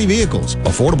 Quality vehicles,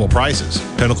 affordable prices.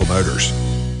 Pinnacle Motors.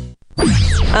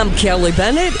 I'm Kelly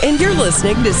Bennett, and you're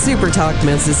listening to Super Talk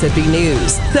Mississippi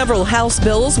News. Several House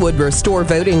bills would restore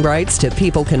voting rights to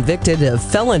people convicted of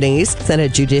felonies.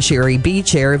 Senate Judiciary B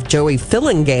Chair Joey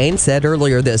Fillingane said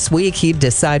earlier this week he'd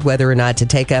decide whether or not to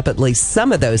take up at least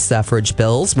some of those suffrage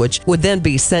bills, which would then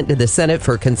be sent to the Senate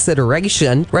for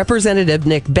consideration. Representative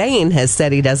Nick Bain has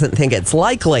said he doesn't think it's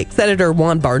likely. Senator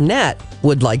Juan Barnett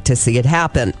would like to see it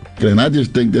happen. And I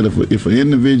just think that if an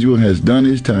individual has done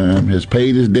his time, has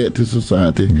paid his debt to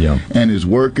society, and is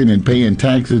working and paying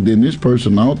taxes, then this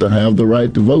person ought to have the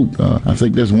right to vote. I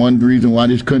think that's one reason why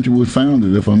this country was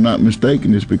founded, if I'm not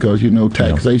mistaken, is because,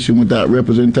 taxation without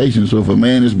representation. So if a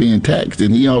man is being taxed,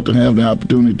 then he ought to have the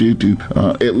opportunity to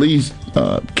at least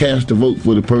cast a vote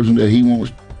for the person that he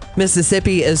wants.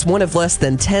 Mississippi is one of less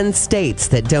than 10 states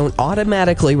that don't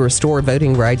automatically restore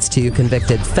voting rights to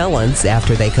convicted felons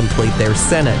after they complete their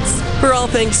sentence. For all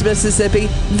things Mississippi,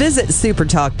 visit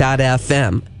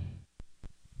supertalk.fm.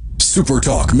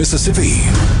 Supertalk Mississippi,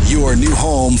 your new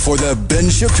home for the Ben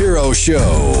Shapiro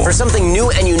Show. For something new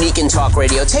and unique in talk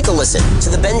radio, take a listen to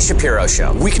the Ben Shapiro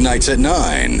Show. Weeknights at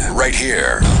 9, right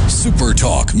here.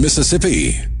 Supertalk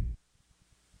Mississippi.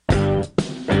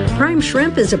 Prime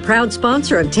Shrimp is a proud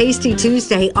sponsor of Tasty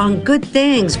Tuesday on Good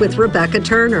Things with Rebecca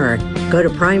Turner. Go to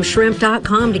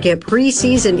primeshrimp.com to get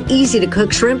pre-seasoned,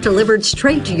 easy-to-cook shrimp delivered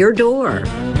straight to your door.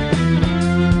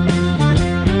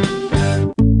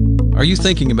 Are you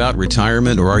thinking about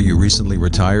retirement, or are you recently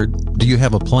retired? Do you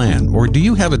have a plan, or do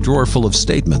you have a drawer full of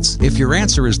statements? If your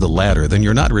answer is the latter, then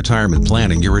you're not retirement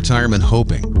planning, you're retirement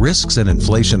hoping. Risks and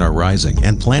inflation are rising,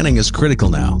 and planning is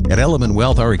critical now. At Element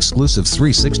Wealth, our exclusive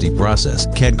 360 process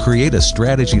can create a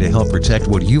strategy to help protect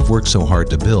what you've worked so hard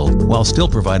to build while still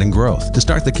providing growth. To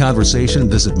start the conversation,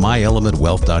 visit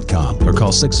myelementwealth.com or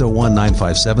call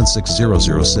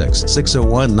 601-957-6006.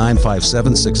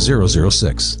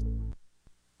 601-957-6006.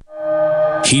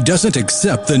 He doesn't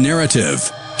accept the narrative.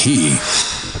 He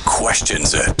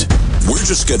questions it. We're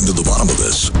just getting to the bottom of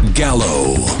this.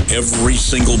 Gallo. Every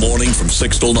single morning from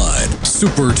 6 till 9.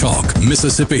 Super Talk,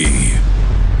 Mississippi.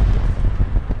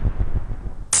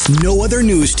 No other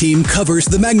news team covers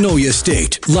the Magnolia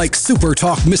State like Super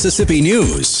Talk Mississippi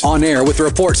News. On air with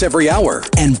reports every hour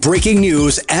and breaking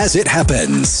news as it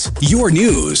happens. Your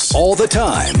news all the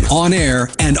time. On air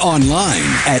and online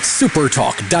at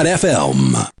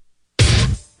supertalk.fm.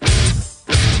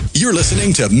 You're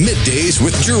listening to Middays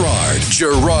with Gerard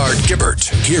Gibert,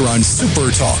 here on Super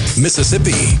Talk,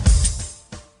 Mississippi.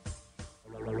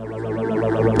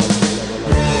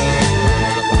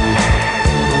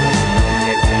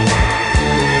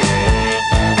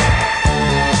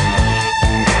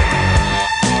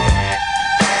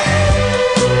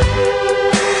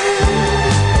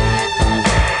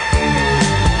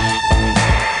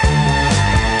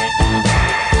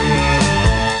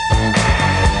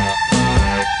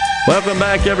 Welcome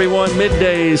back, everyone.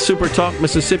 Middays, Super Talk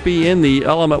Mississippi in the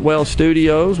Element Well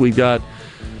studios. We've got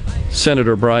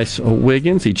Senator Brice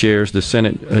Wiggins. He chairs the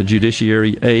Senate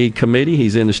Judiciary A Committee.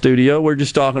 He's in the studio. We're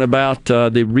just talking about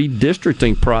the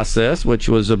redistricting process, which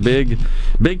was a big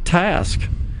task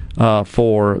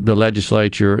for the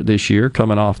legislature this year,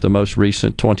 coming off the most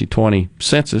recent 2020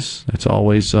 census. That's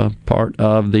always part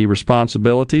of the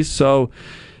responsibilities. So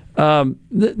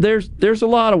there's a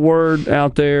lot of word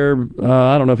out there.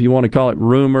 I don't know if you want to call it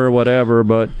rumor or whatever,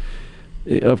 but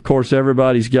of course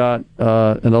everybody's got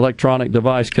an electronic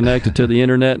device connected to the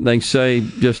internet, and they say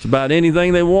just about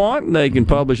anything they want, and they can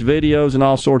publish videos and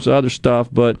all sorts of other stuff.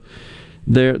 But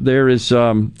there is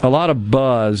a lot of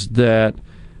buzz that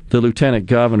the Lieutenant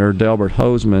Governor, Delbert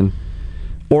Hosemann,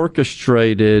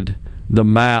 orchestrated the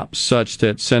map such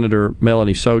that Senator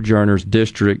Melanie Sojourner's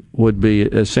district would be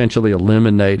essentially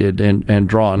eliminated and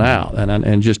drawn out.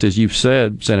 And just as you've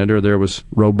said, Senator, there was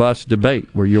robust debate,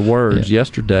 were your words,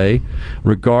 yesterday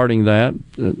regarding that.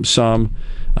 Some,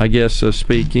 I guess,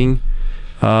 speaking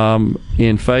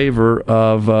in favor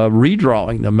of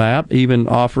redrawing the map, even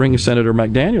offering Senator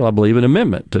McDaniel, I believe, an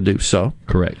amendment to do so.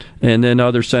 Correct. And then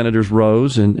other senators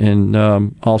rose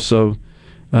and also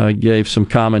gave some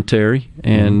commentary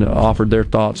and offered their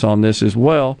thoughts on this as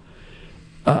well.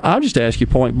 I'll just ask you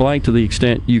point blank, to the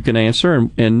extent you can answer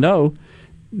and know,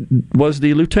 was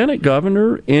the Lieutenant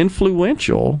Governor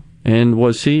influential, and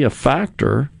was he a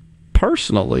factor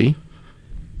personally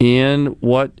in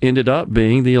what ended up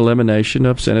being the elimination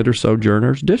of Senator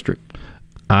Sojourner's district?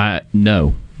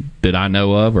 No, that I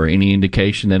know of, or any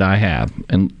indication that I have.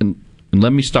 And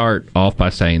let me start off by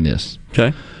saying this.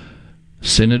 Okay.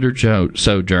 Senator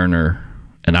Sojourner,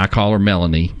 and I call her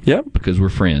Melanie, because we're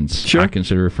friends. Sure. I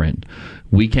consider her a friend.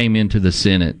 We came into the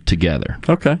Senate together.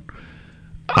 Okay.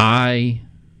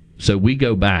 So we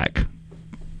go back,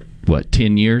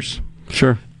 10 years?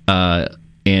 Sure.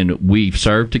 And we've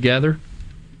served together.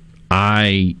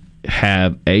 I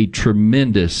have a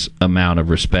tremendous amount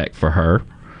of respect for her.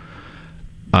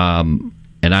 And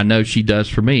I know she does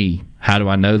for me. How do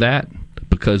I know that?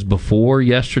 Because before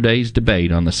yesterday's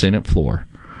debate on the Senate floor,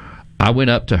 I went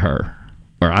up to her,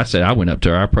 I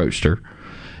approached her,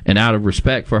 and out of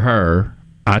respect for her,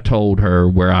 I told her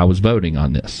where I was voting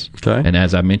on this. Okay. And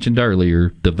as I mentioned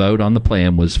earlier, the vote on the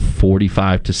plan was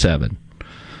 45-7.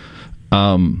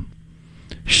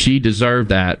 She deserved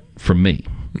that from me.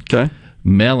 Okay.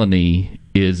 Melanie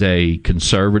is a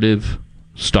conservative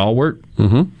stalwart.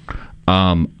 Mm-hmm.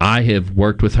 I have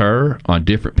worked with her on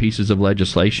different pieces of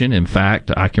legislation. In fact,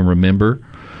 I can remember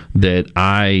that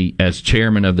I, as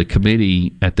chairman of the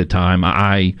committee at the time,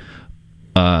 I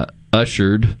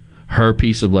ushered her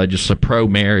piece of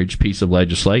pro-marriage piece of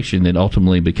legislation that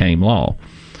ultimately became law.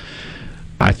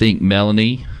 I think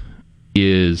Melanie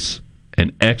is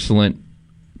an excellent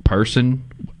person.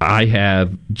 I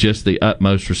have just the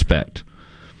utmost respect.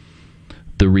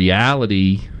 The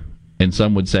reality, and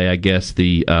some would say, I guess,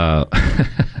 the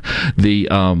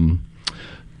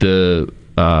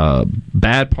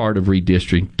bad part of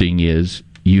redistricting is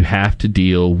you have to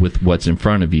deal with what's in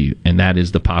front of you, and that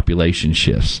is the population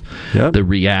shifts. Yep. The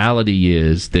reality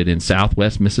is that in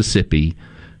Southwest Mississippi,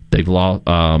 they've lost,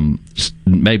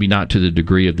 maybe not to the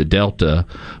degree of the Delta,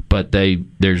 but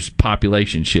there's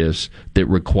population shifts that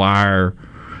require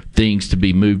things to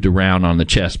be moved around on the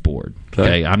chessboard.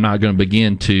 Okay, I'm not going to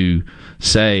begin to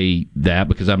say that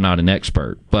because I'm not an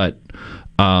expert, but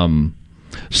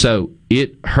so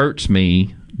it hurts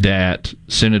me that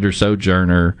Senator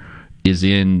Sojourner is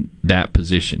in that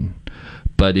position.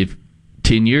 But if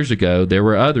 10 years ago there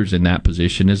were others in that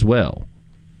position as well,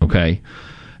 okay,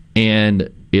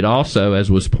 and it also, as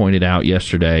was pointed out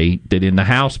yesterday, that in the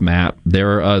House map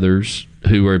there are others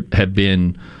who have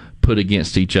been put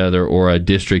against each other, or a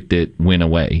district that went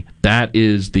away. That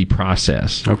is the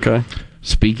process. Okay.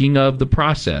 Speaking of the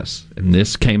process, and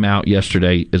this came out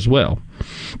yesterday as well,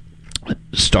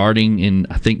 starting in,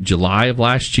 I think, July of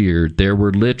last year, there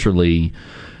were literally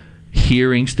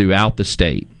hearings throughout the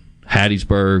state.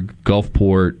 Hattiesburg,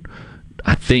 Gulfport,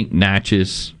 I think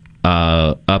Natchez,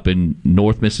 up in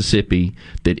North Mississippi,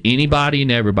 that anybody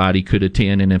and everybody could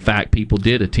attend, and in fact people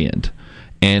did attend,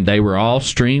 and they were all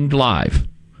streamed live.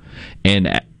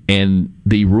 And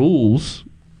the rules,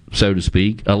 so to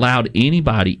speak, allowed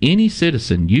anybody, any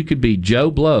citizen, you could be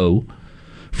Joe Blow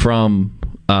from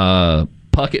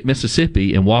Puckett,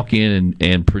 Mississippi, and walk in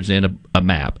and present a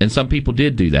map. And some people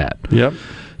did do that. Yep.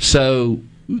 So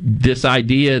this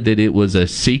idea that it was a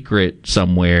secret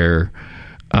somewhere,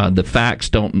 the facts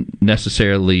don't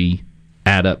necessarily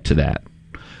add up to that.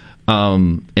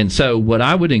 And so what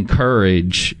I would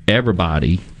encourage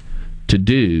everybody to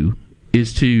do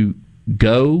is to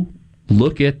go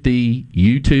look at the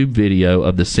YouTube video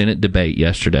of the Senate debate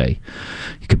yesterday.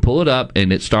 You can pull it up,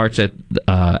 and it starts at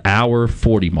hour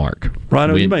 40 mark.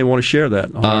 Rhino, you may want to share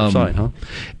that on our site, huh?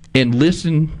 And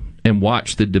listen and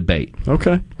watch the debate.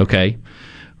 Okay.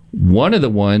 One of the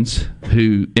ones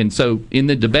who, and so in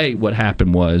the debate, what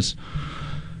happened was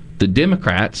the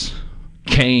Democrats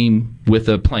came with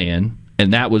a plan,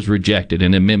 and that was rejected,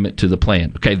 an amendment to the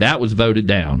plan. Okay, that was voted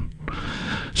down.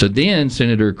 So then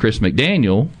Senator Chris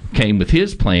McDaniel came with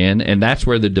his plan, and that's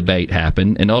where the debate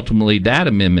happened, and ultimately that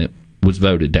amendment was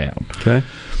voted down. Okay.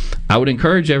 I would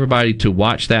encourage everybody to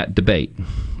watch that debate,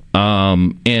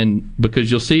 and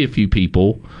because you'll see a few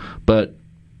people, but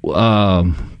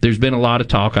there's been a lot of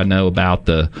talk, I know, about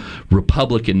the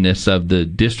Republicanness of the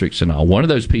districts and all. One of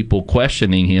those people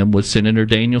questioning him was Senator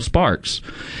Daniel Sparks.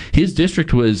 His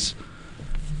district was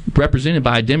represented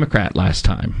by a Democrat last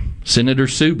time. Senator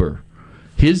Suber,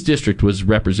 his district was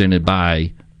represented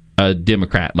by a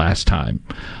Democrat last time.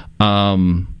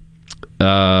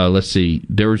 Let's see.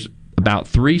 There was about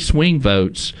 3 swing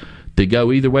votes that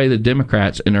go either way, the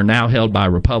Democrats, and are now held by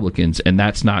Republicans, and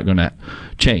that's not going to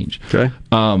change. Okay.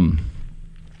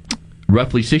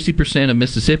 Roughly 60% of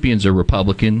Mississippians are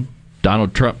Republican.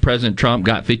 President Trump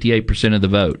got 58% of the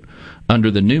vote. Under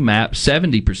the new map,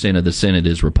 70% of the Senate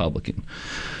is Republican.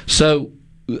 So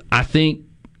I think,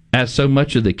 as so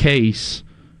much of the case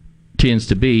tends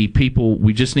to be,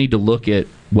 we just need to look at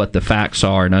what the facts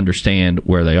are and understand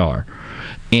where they are.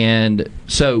 And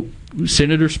so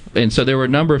there were a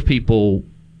number of people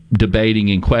debating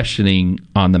and questioning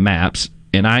on the maps,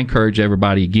 and I encourage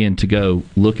everybody again to go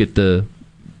look at the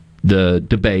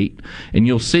debate, and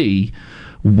you'll see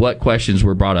what questions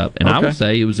were brought up. And I would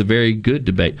say it was a very good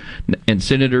debate. And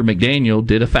Senator McDaniel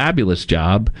did a fabulous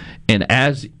job, and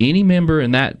as any member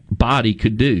in that body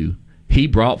could do, he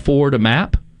brought forward a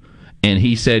map, and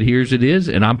he said, here's it is,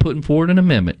 and I'm putting forward an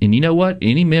amendment. And you know what?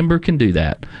 Any member can do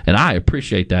that, and I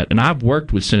appreciate that. And I've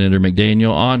worked with Senator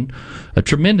McDaniel on a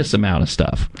tremendous amount of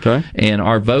stuff. Okay. And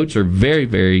our votes are very,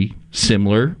 very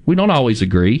similar. We don't always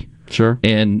agree. Sure.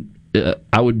 And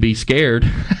I would be scared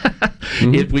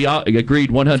if we all agreed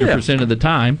 100% of the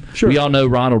time. Sure. We all know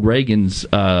Ronald Reagan's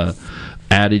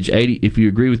adage, if you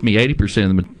agree with me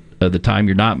 80% of the time,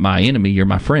 you're not my enemy, you're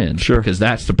my friend. Sure. Because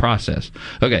that's the process.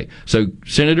 Okay, so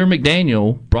Senator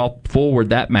McDaniel brought forward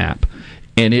that map,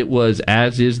 and it was,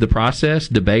 as is the process,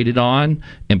 debated on,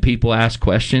 and people asked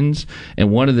questions.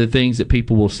 And one of the things that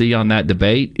people will see on that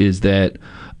debate is that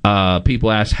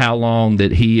people asked how long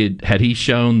that he had he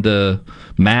shown the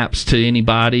maps to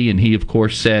anybody, and he of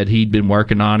course said he'd been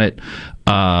working on it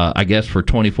I guess for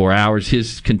 24 hours.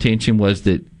 His contention was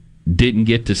that didn't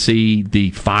get to see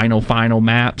the final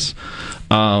maps.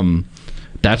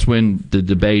 That's when the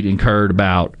debate occurred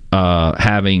about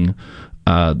having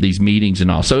these meetings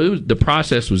and all. So the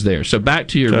process was there. So back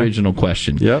to your original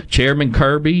question. Yep. Chairman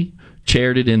Kirby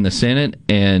chaired it in the Senate,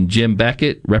 and Jim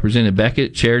Beckett, Representative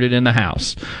Beckett, chaired it in the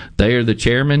House. They are the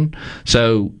chairman.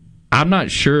 So I'm not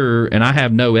sure, and I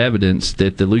have no evidence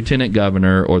that the Lieutenant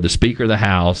Governor or the Speaker of the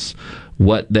House,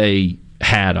 what they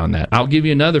had on that. I'll give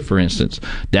you another, for instance.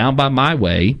 Down by my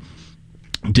way,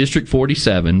 District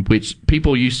 47, which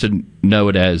people used to know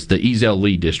it as the Ezel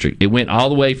Lee District. It went all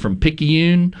the way from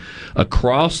Picayune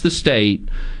across the state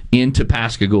into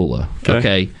Pascagoula.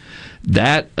 Okay.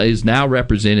 That is now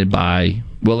represented by,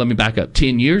 well, let me back up.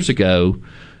 10 years ago,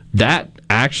 that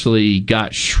actually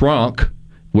got shrunk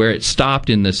where it stopped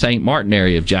in the St. Martin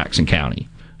area of Jackson County.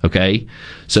 Okay.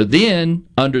 So then,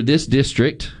 under this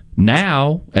district,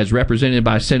 now, as represented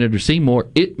by Senator Seymour,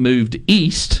 it moved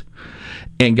east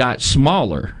and got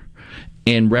smaller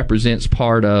and represents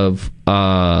parts of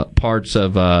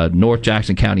North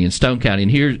Jackson County and Stone County.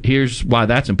 And here's why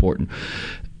that's important.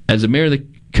 As a mayor of the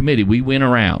committee, we went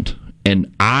around,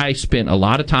 and I spent a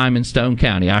lot of time in Stone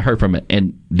County. I heard from it,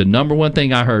 and the number one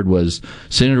thing I heard was,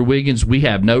 Senator Wiggins, we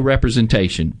have no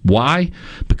representation. Why?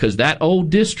 Because that old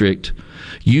district,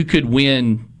 you could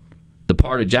win the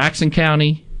part of Jackson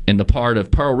County and the part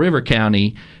of Pearl River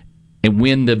County and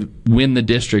win the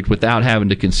district without having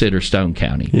to consider Stone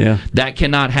County. Yeah. That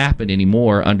cannot happen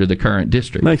anymore under the current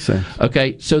district. Makes sense.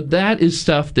 Okay, so that is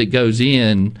stuff that goes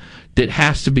in that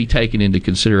has to be taken into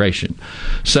consideration.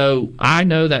 So I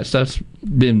know that stuff's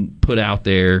been put out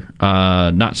there,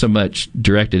 not so much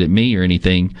directed at me or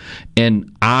anything,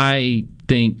 and I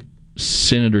think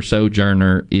Senator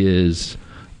Sojourner is,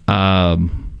 I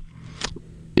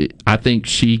think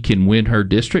she can win her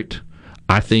district.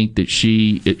 I think that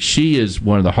she is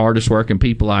one of the hardest working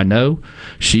people I know.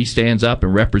 She stands up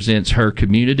and represents her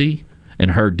community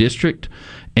and her district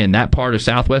and that part of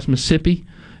Southwest Mississippi.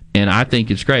 and I think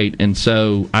it's great. And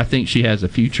so I think she has a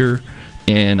future,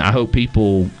 and I hope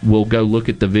people will go look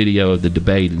at the video of the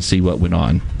debate and see what went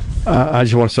on. I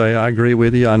just want to say I agree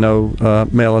with you. I know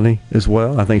Melanie as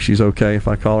well. I think she's okay if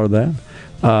I call her that.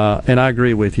 And I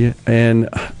agree with you. And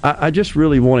I just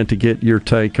really wanted to get your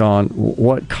take on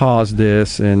what caused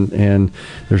this. And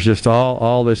there's just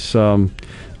all this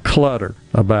clutter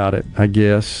about it, I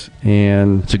guess.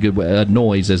 And it's a good way,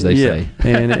 noise, as they say.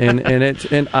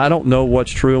 and I don't know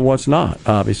what's true and what's not,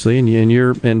 obviously. And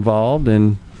you're involved,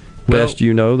 and best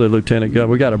you know, the lieutenant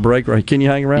governor. We got a break right. Can you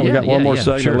hang around? We got one more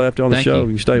segment left on the show.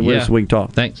 You stay with us. We can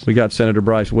talk. Thanks. We got Senator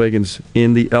Brice Wiggins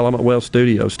in the Element Wealth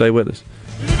studio. Stay with us.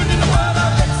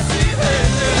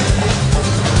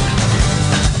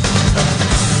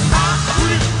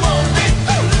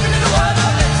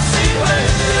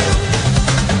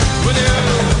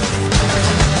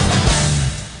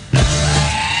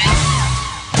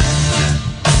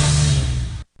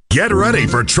 Get ready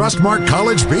for Trustmark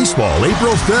College Baseball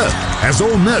April 5th as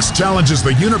Ole Miss challenges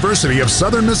the University of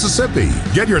Southern Mississippi.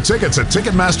 Get your tickets at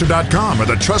Ticketmaster.com or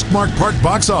the Trustmark Park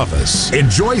box office.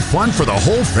 Enjoy fun for the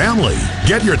whole family.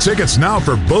 Get your tickets now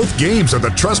for both games of the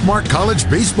Trustmark College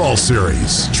Baseball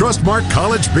Series. Trustmark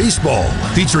College Baseball,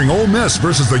 featuring Ole Miss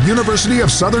versus the University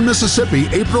of Southern Mississippi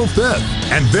April 5th.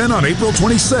 And then on April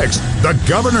 26th, the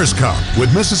Governor's Cup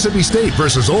with Mississippi State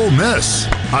versus Ole Miss.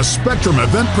 A Spectrum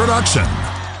event production.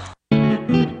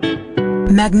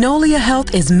 Magnolia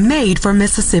Health is made for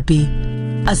Mississippi.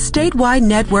 A statewide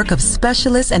network of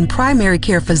specialists and primary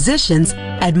care physicians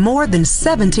at more than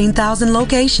 17,000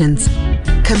 locations,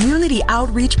 community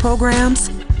outreach programs,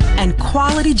 and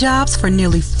quality jobs for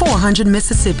nearly 400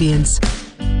 Mississippians.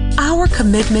 Our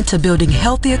commitment to building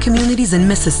healthier communities in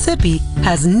Mississippi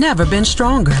has never been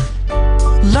stronger.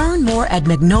 Learn more at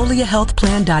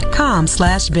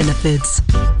magnoliahealthplan.com/benefits.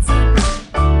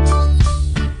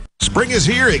 Spring is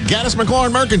here at Gaddis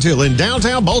McLaurin Mercantile in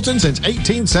downtown Bolton since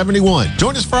 1871.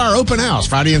 Join us for our open house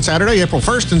Friday and Saturday, April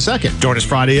 1st and 2nd. Join us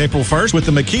Friday, April 1st with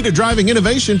the Makita Driving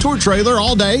Innovation Tour Trailer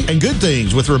all day and Good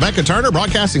Things with Rebecca Turner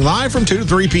broadcasting live from 2 to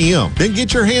 3 p.m. Then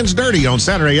get your hands dirty on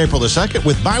Saturday, April the 2nd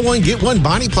with Buy One, Get One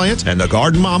Bonnie Plants and the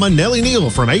Garden Mama Nellie Neal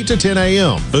from 8 to 10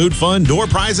 a.m. Food, fun, door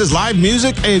prizes, live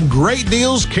music, and great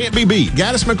deals can't be beat.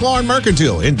 Gaddis McLaurin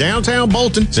Mercantile in downtown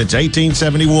Bolton since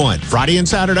 1871. Friday and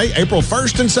Saturday, April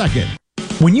 1st and 2nd.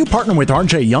 When you partner with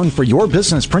RJ Young for your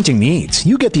business printing needs,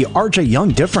 you get the RJ Young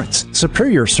difference,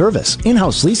 superior service,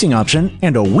 in-house leasing option,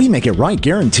 and a we make it right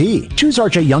guarantee. Choose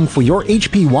RJ Young for your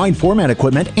HP wide format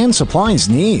equipment and supplies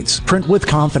needs. Print with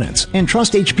confidence and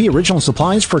trust HP Original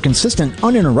Supplies for consistent,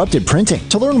 uninterrupted printing.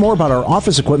 To learn more about our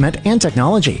office equipment and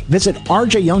technology, visit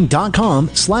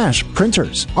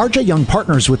rjyoung.com/printers. RJ Young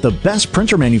partners with the best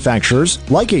printer manufacturers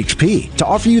like HP to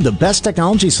offer you the best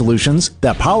technology solutions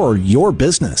that power your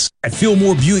business. At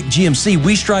Fillmore Buick GMC,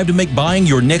 we strive to make buying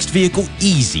your next vehicle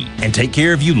easy and take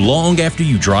care of you long after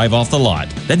you drive off the lot.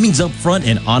 That means upfront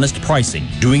and honest pricing,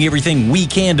 doing everything we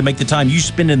can to make the time you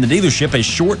spend in the dealership as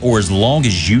short or as long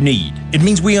as you need. It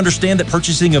means we understand that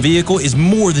purchasing a vehicle is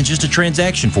more than just a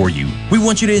transaction for you. We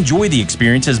want you to enjoy the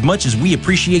experience as much as we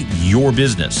appreciate your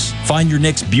business. Find your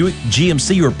next Buick,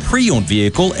 GMC, or pre-owned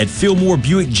vehicle at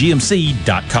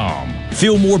FillmoreBuickGMC.com.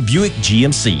 Fillmore Buick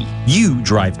GMC. You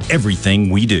drive everything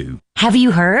we do. Have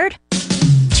you heard?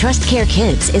 Trust Care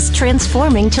Kids is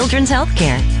transforming children's health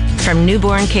care. From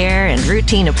newborn care and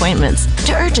routine appointments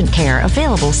to urgent care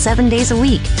available 7 days a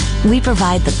week, we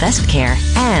provide the best care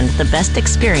and the best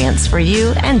experience for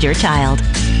you and your child.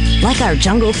 Like our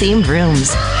jungle-themed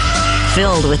rooms,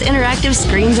 filled with interactive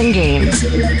screens and games.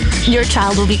 Your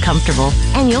child will be comfortable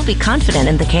and you'll be confident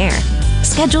in the care.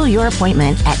 Schedule your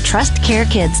appointment at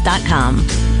TrustCareKids.com.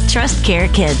 Trust Care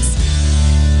Kids.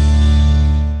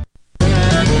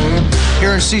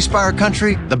 Here in C Spire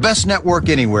country, the best network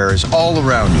anywhere is all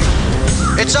around you.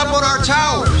 It's up on our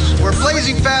towers, where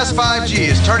blazing fast 5G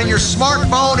is turning your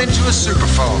smartphone into a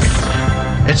superphone.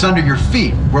 It's under your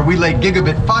feet, where we lay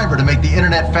gigabit fiber to make the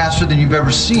internet faster than you've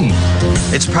ever seen.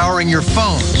 It's powering your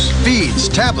phones, feeds,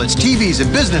 tablets, TVs,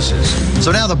 and businesses.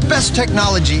 So now the best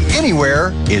technology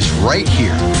anywhere is right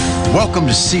here. Welcome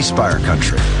to C Spire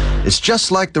country. It's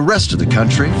just like the rest of the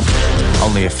country,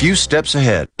 only a few steps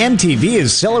ahead. MTV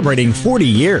is celebrating 40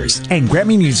 years, and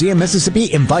Grammy Museum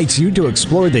Mississippi invites you to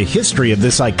explore the history of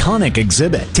this iconic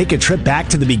exhibit. Take a trip back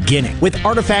to the beginning with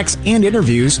artifacts and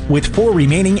interviews with 4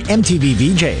 remaining MTV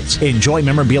VJs. Enjoy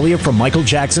memorabilia from Michael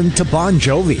Jackson to Bon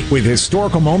Jovi, with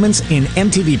historical moments in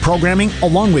MTV programming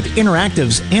along with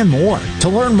interactives and more. To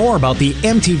learn more about the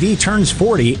MTV Turns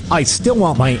 40, I Still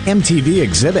Want My MTV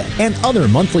exhibit, and other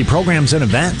monthly programs and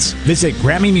events, visit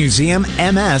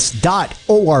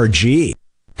GrammyMuseumMS.org.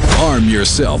 Arm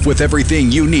yourself with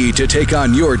everything you need to take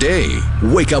on your day.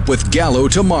 Wake up with Gallo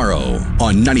tomorrow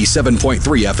on 97.3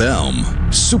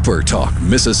 FM. Super Talk,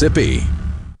 Mississippi.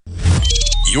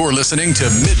 You're listening to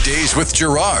Middays with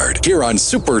Gerard here on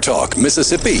Super Talk,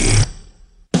 Mississippi.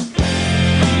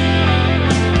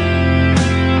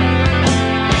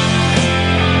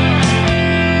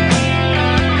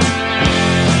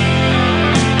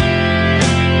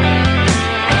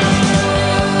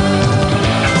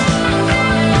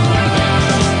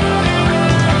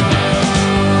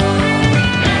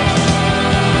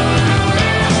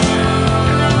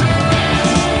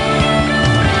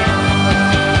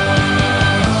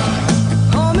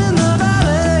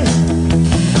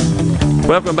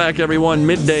 Welcome back, everyone.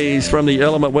 Middays from the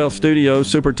Element Wealth Studios,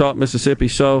 Super Talk Mississippi.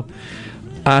 So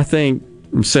I think,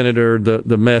 Senator,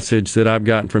 the message that I've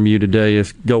gotten from you today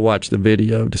is go watch the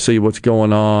video to see what's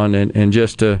going on, and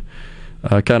just to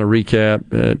kind of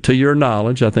recap, to your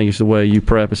knowledge, I think it's the way you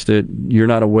prefaced it, you're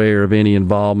not aware of any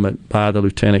involvement by the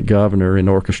Lieutenant Governor in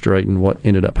orchestrating what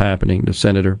ended up happening to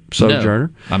Senator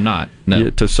Sojourner. No, I'm not. No.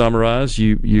 To summarize,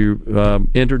 you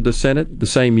entered the Senate the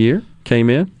same year, came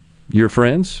in, you're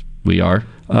friends. We are.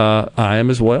 I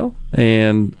am as well.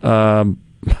 And,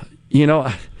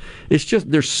 it's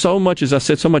just, there's so much, as I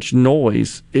said, so much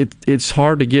noise. It's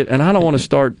hard to get, and I don't want to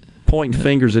start pointing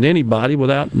fingers at anybody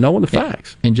without knowing the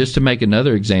facts. And just to make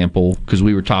another example, because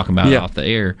we were talking about it off the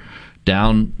air,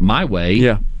 down my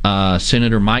way,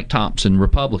 Senator Mike Thompson,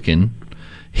 Republican,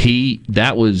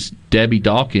 that was Debbie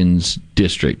Dawkins'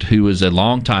 district, who was a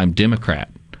longtime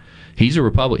Democrat. He's a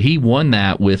Republican. He won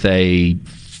that with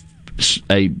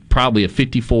probably a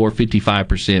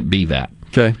 54-55%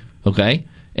 BVAT. Okay,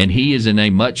 and he is in a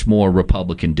much more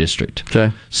Republican district.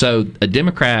 Okay, so a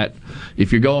Democrat,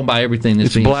 if you're going by everything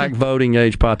that's it's black voting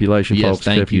age population, yes, folks.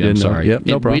 Thank you. I'm sorry. Yep,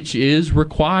 no problem. Which is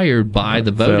required by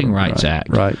the Voting Rights Act.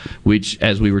 Right. Which,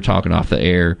 as we were talking off the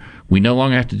air, we no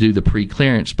longer have to do the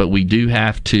pre-clearance, but we do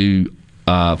have to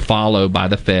follow by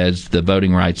the feds the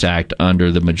Voting Rights Act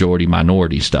under the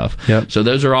majority-minority stuff. Yep. So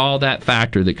those are all that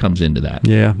factor that comes into that.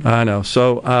 Yeah, I know.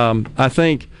 So I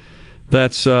think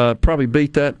that's probably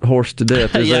beat that horse to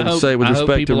death, as they would say, with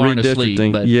respect to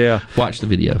redistricting. Asleep, watch the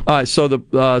video. All right,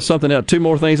 so something else. Two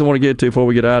more things I want to get to before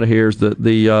we get out of here is the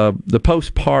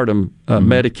postpartum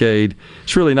Medicaid.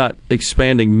 It's really not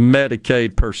expanding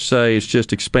Medicaid per se. It's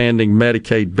just expanding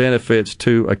Medicaid benefits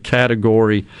to a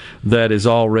category that is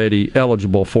already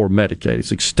eligible for Medicaid.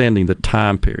 It's extending the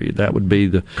time period. That would be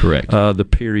the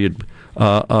period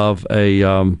of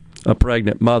a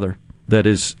pregnant mother that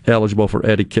is eligible for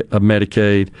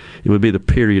Medicaid. It would be the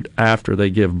period after they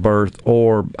give birth,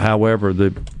 or however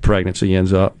the pregnancy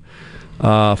ends up,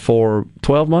 for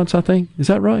 12 months, I think. Is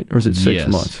that right? Or is it 6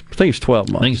 months? I think it's 12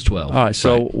 months. I think it's 12. All right,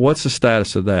 so what's the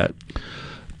status of that?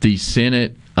 The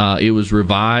Senate, it was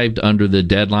revived under the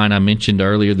deadline I mentioned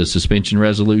earlier, the suspension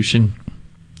resolution,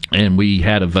 and we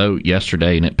had a vote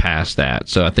yesterday, and it passed that.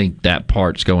 So I think that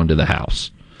part's going to the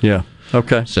House. Yeah,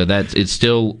 okay. So it's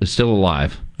still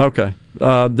alive. Okay.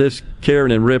 This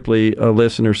Karen and Ripley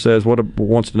listener says,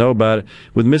 wants to know about it.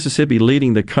 With Mississippi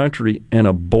leading the country in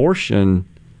abortion,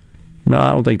 no,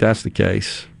 I don't think that's the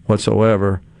case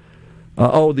whatsoever.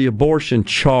 The abortion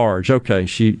charge. Okay,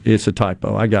 it's a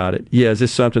typo. I got it. Yeah, is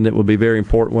this something that will be very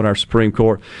important when our Supreme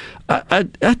Court? I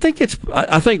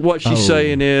think what she's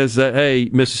saying is that, hey,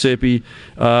 Mississippi,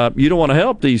 you don't want to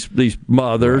help these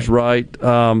mothers, right?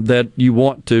 That you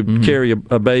want to carry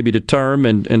a baby to term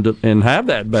and have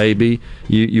that baby.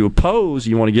 You oppose.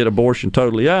 You want to get abortion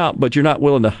totally out, but you're not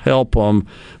willing to help them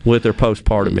with their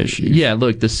postpartum issues. Yeah,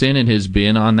 look, the Senate has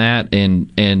been on that,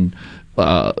 and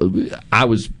I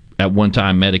was at one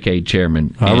time Medicaid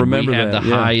chairman. I remember we had that,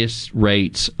 the highest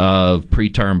rates of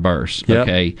preterm births. Yep.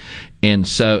 Okay, and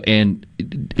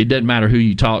it doesn't matter who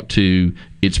you talk to.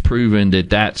 It's proven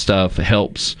that stuff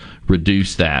helps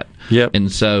reduce that. Yep.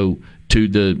 And so to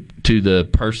the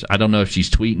person, I don't know if she's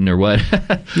tweeting or what.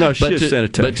 No, she just sent a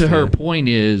text. But to her point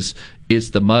is, it's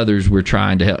the mothers we're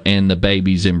trying to help, and the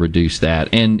babies, and reduce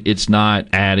that. And it's not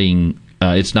adding.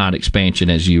 It's not expansion,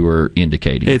 as you were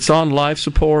indicating. It's on life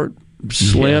support.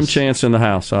 Slim chance in the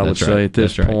House, I would say, at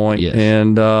this point. Yes.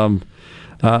 And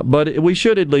but we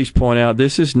should at least point out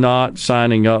this is not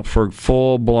signing up for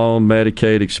full-blown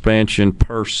Medicaid expansion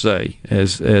per se,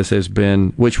 as has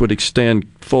been, which would extend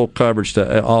full coverage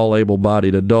to all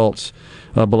able-bodied adults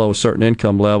below a certain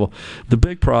income level. The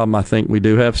big problem I think we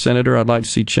do have, Senator, I'd like to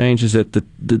see change, is that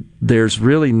there's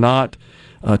really not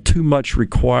too much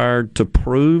required to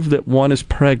prove that one is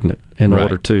pregnant. in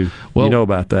order to, you know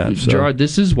about that. So. Gerard,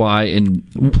 this is why, and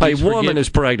a woman is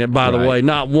pregnant, by the way,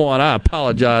 not one. I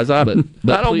apologize. I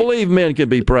don't believe men can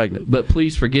be pregnant. But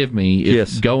please forgive me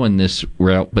if going this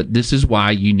route, but this is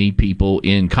why you need people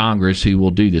in Congress who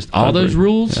will do this. All those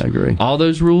rules, I agree. All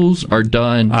those rules are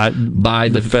done by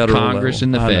the federal Congress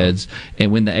level. And the feds.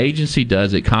 And when the agency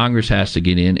does it, Congress has to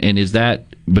get in. And is that,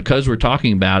 because we're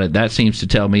talking about it, that seems to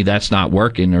tell me that's not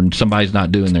working or somebody's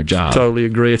not doing their job. Totally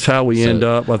agree. It's how we end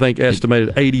up, I think,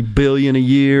 estimated $80 billion a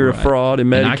year of fraud in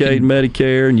Medicaid and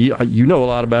Medicare, and you know a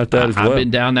lot about that as well. I've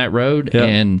been down that road,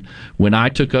 and when I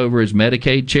took over as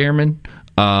Medicaid chairman,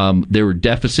 there were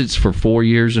deficits for 4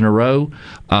 years in a row.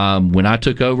 When I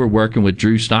took over working with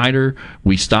Drew Snyder,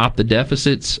 we stopped the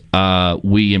deficits.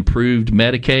 We improved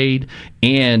Medicaid,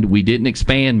 and we didn't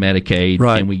expand Medicaid,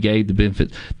 and we gave the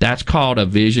benefits. That's called a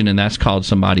vision, and that's called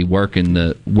somebody working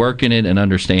it and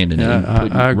understanding it,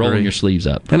 and rolling your sleeves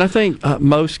up. And I think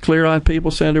most clear-eyed people,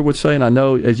 Senator, would say, and I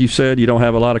know, as you said, you don't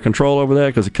have a lot of control over that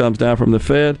because it comes down from the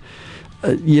Fed.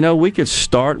 We could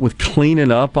start with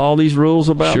cleaning up all these rules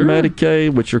about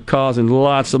Medicaid, which are causing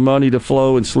lots of money to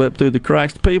flow and slip through the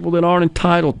cracks to people that aren't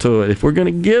entitled to it. If we're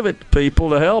going to give it to people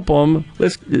to help them,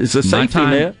 it's a safety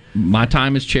net. My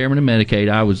time as chairman of Medicaid,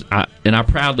 I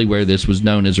proudly wear this, was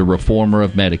known as a reformer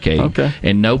of Medicaid. Okay.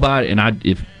 And nobody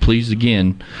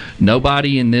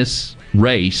in this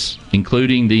race,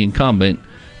 including the incumbent,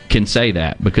 can say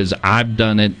that, because I've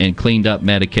done it and cleaned up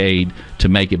Medicaid to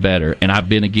make it better, and I've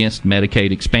been against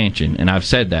Medicaid expansion, and I've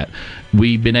said that.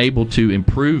 We've been able to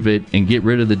improve it and get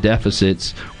rid of the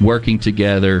deficits, working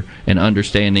together and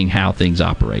understanding how things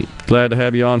operate. Glad to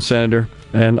have you on, Senator.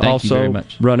 And Thank you very also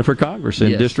much. Running for Congress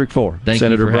in District 4. Thank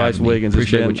Senator you for Brice having me. Wiggins has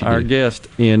Appreciate been what you our do. guest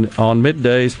on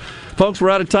Middays. Folks, we're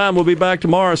out of time. We'll be back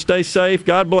tomorrow. Stay safe.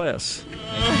 God bless.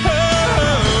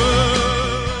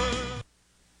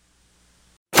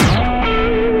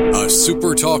 A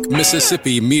SuperTalk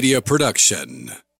Mississippi media production.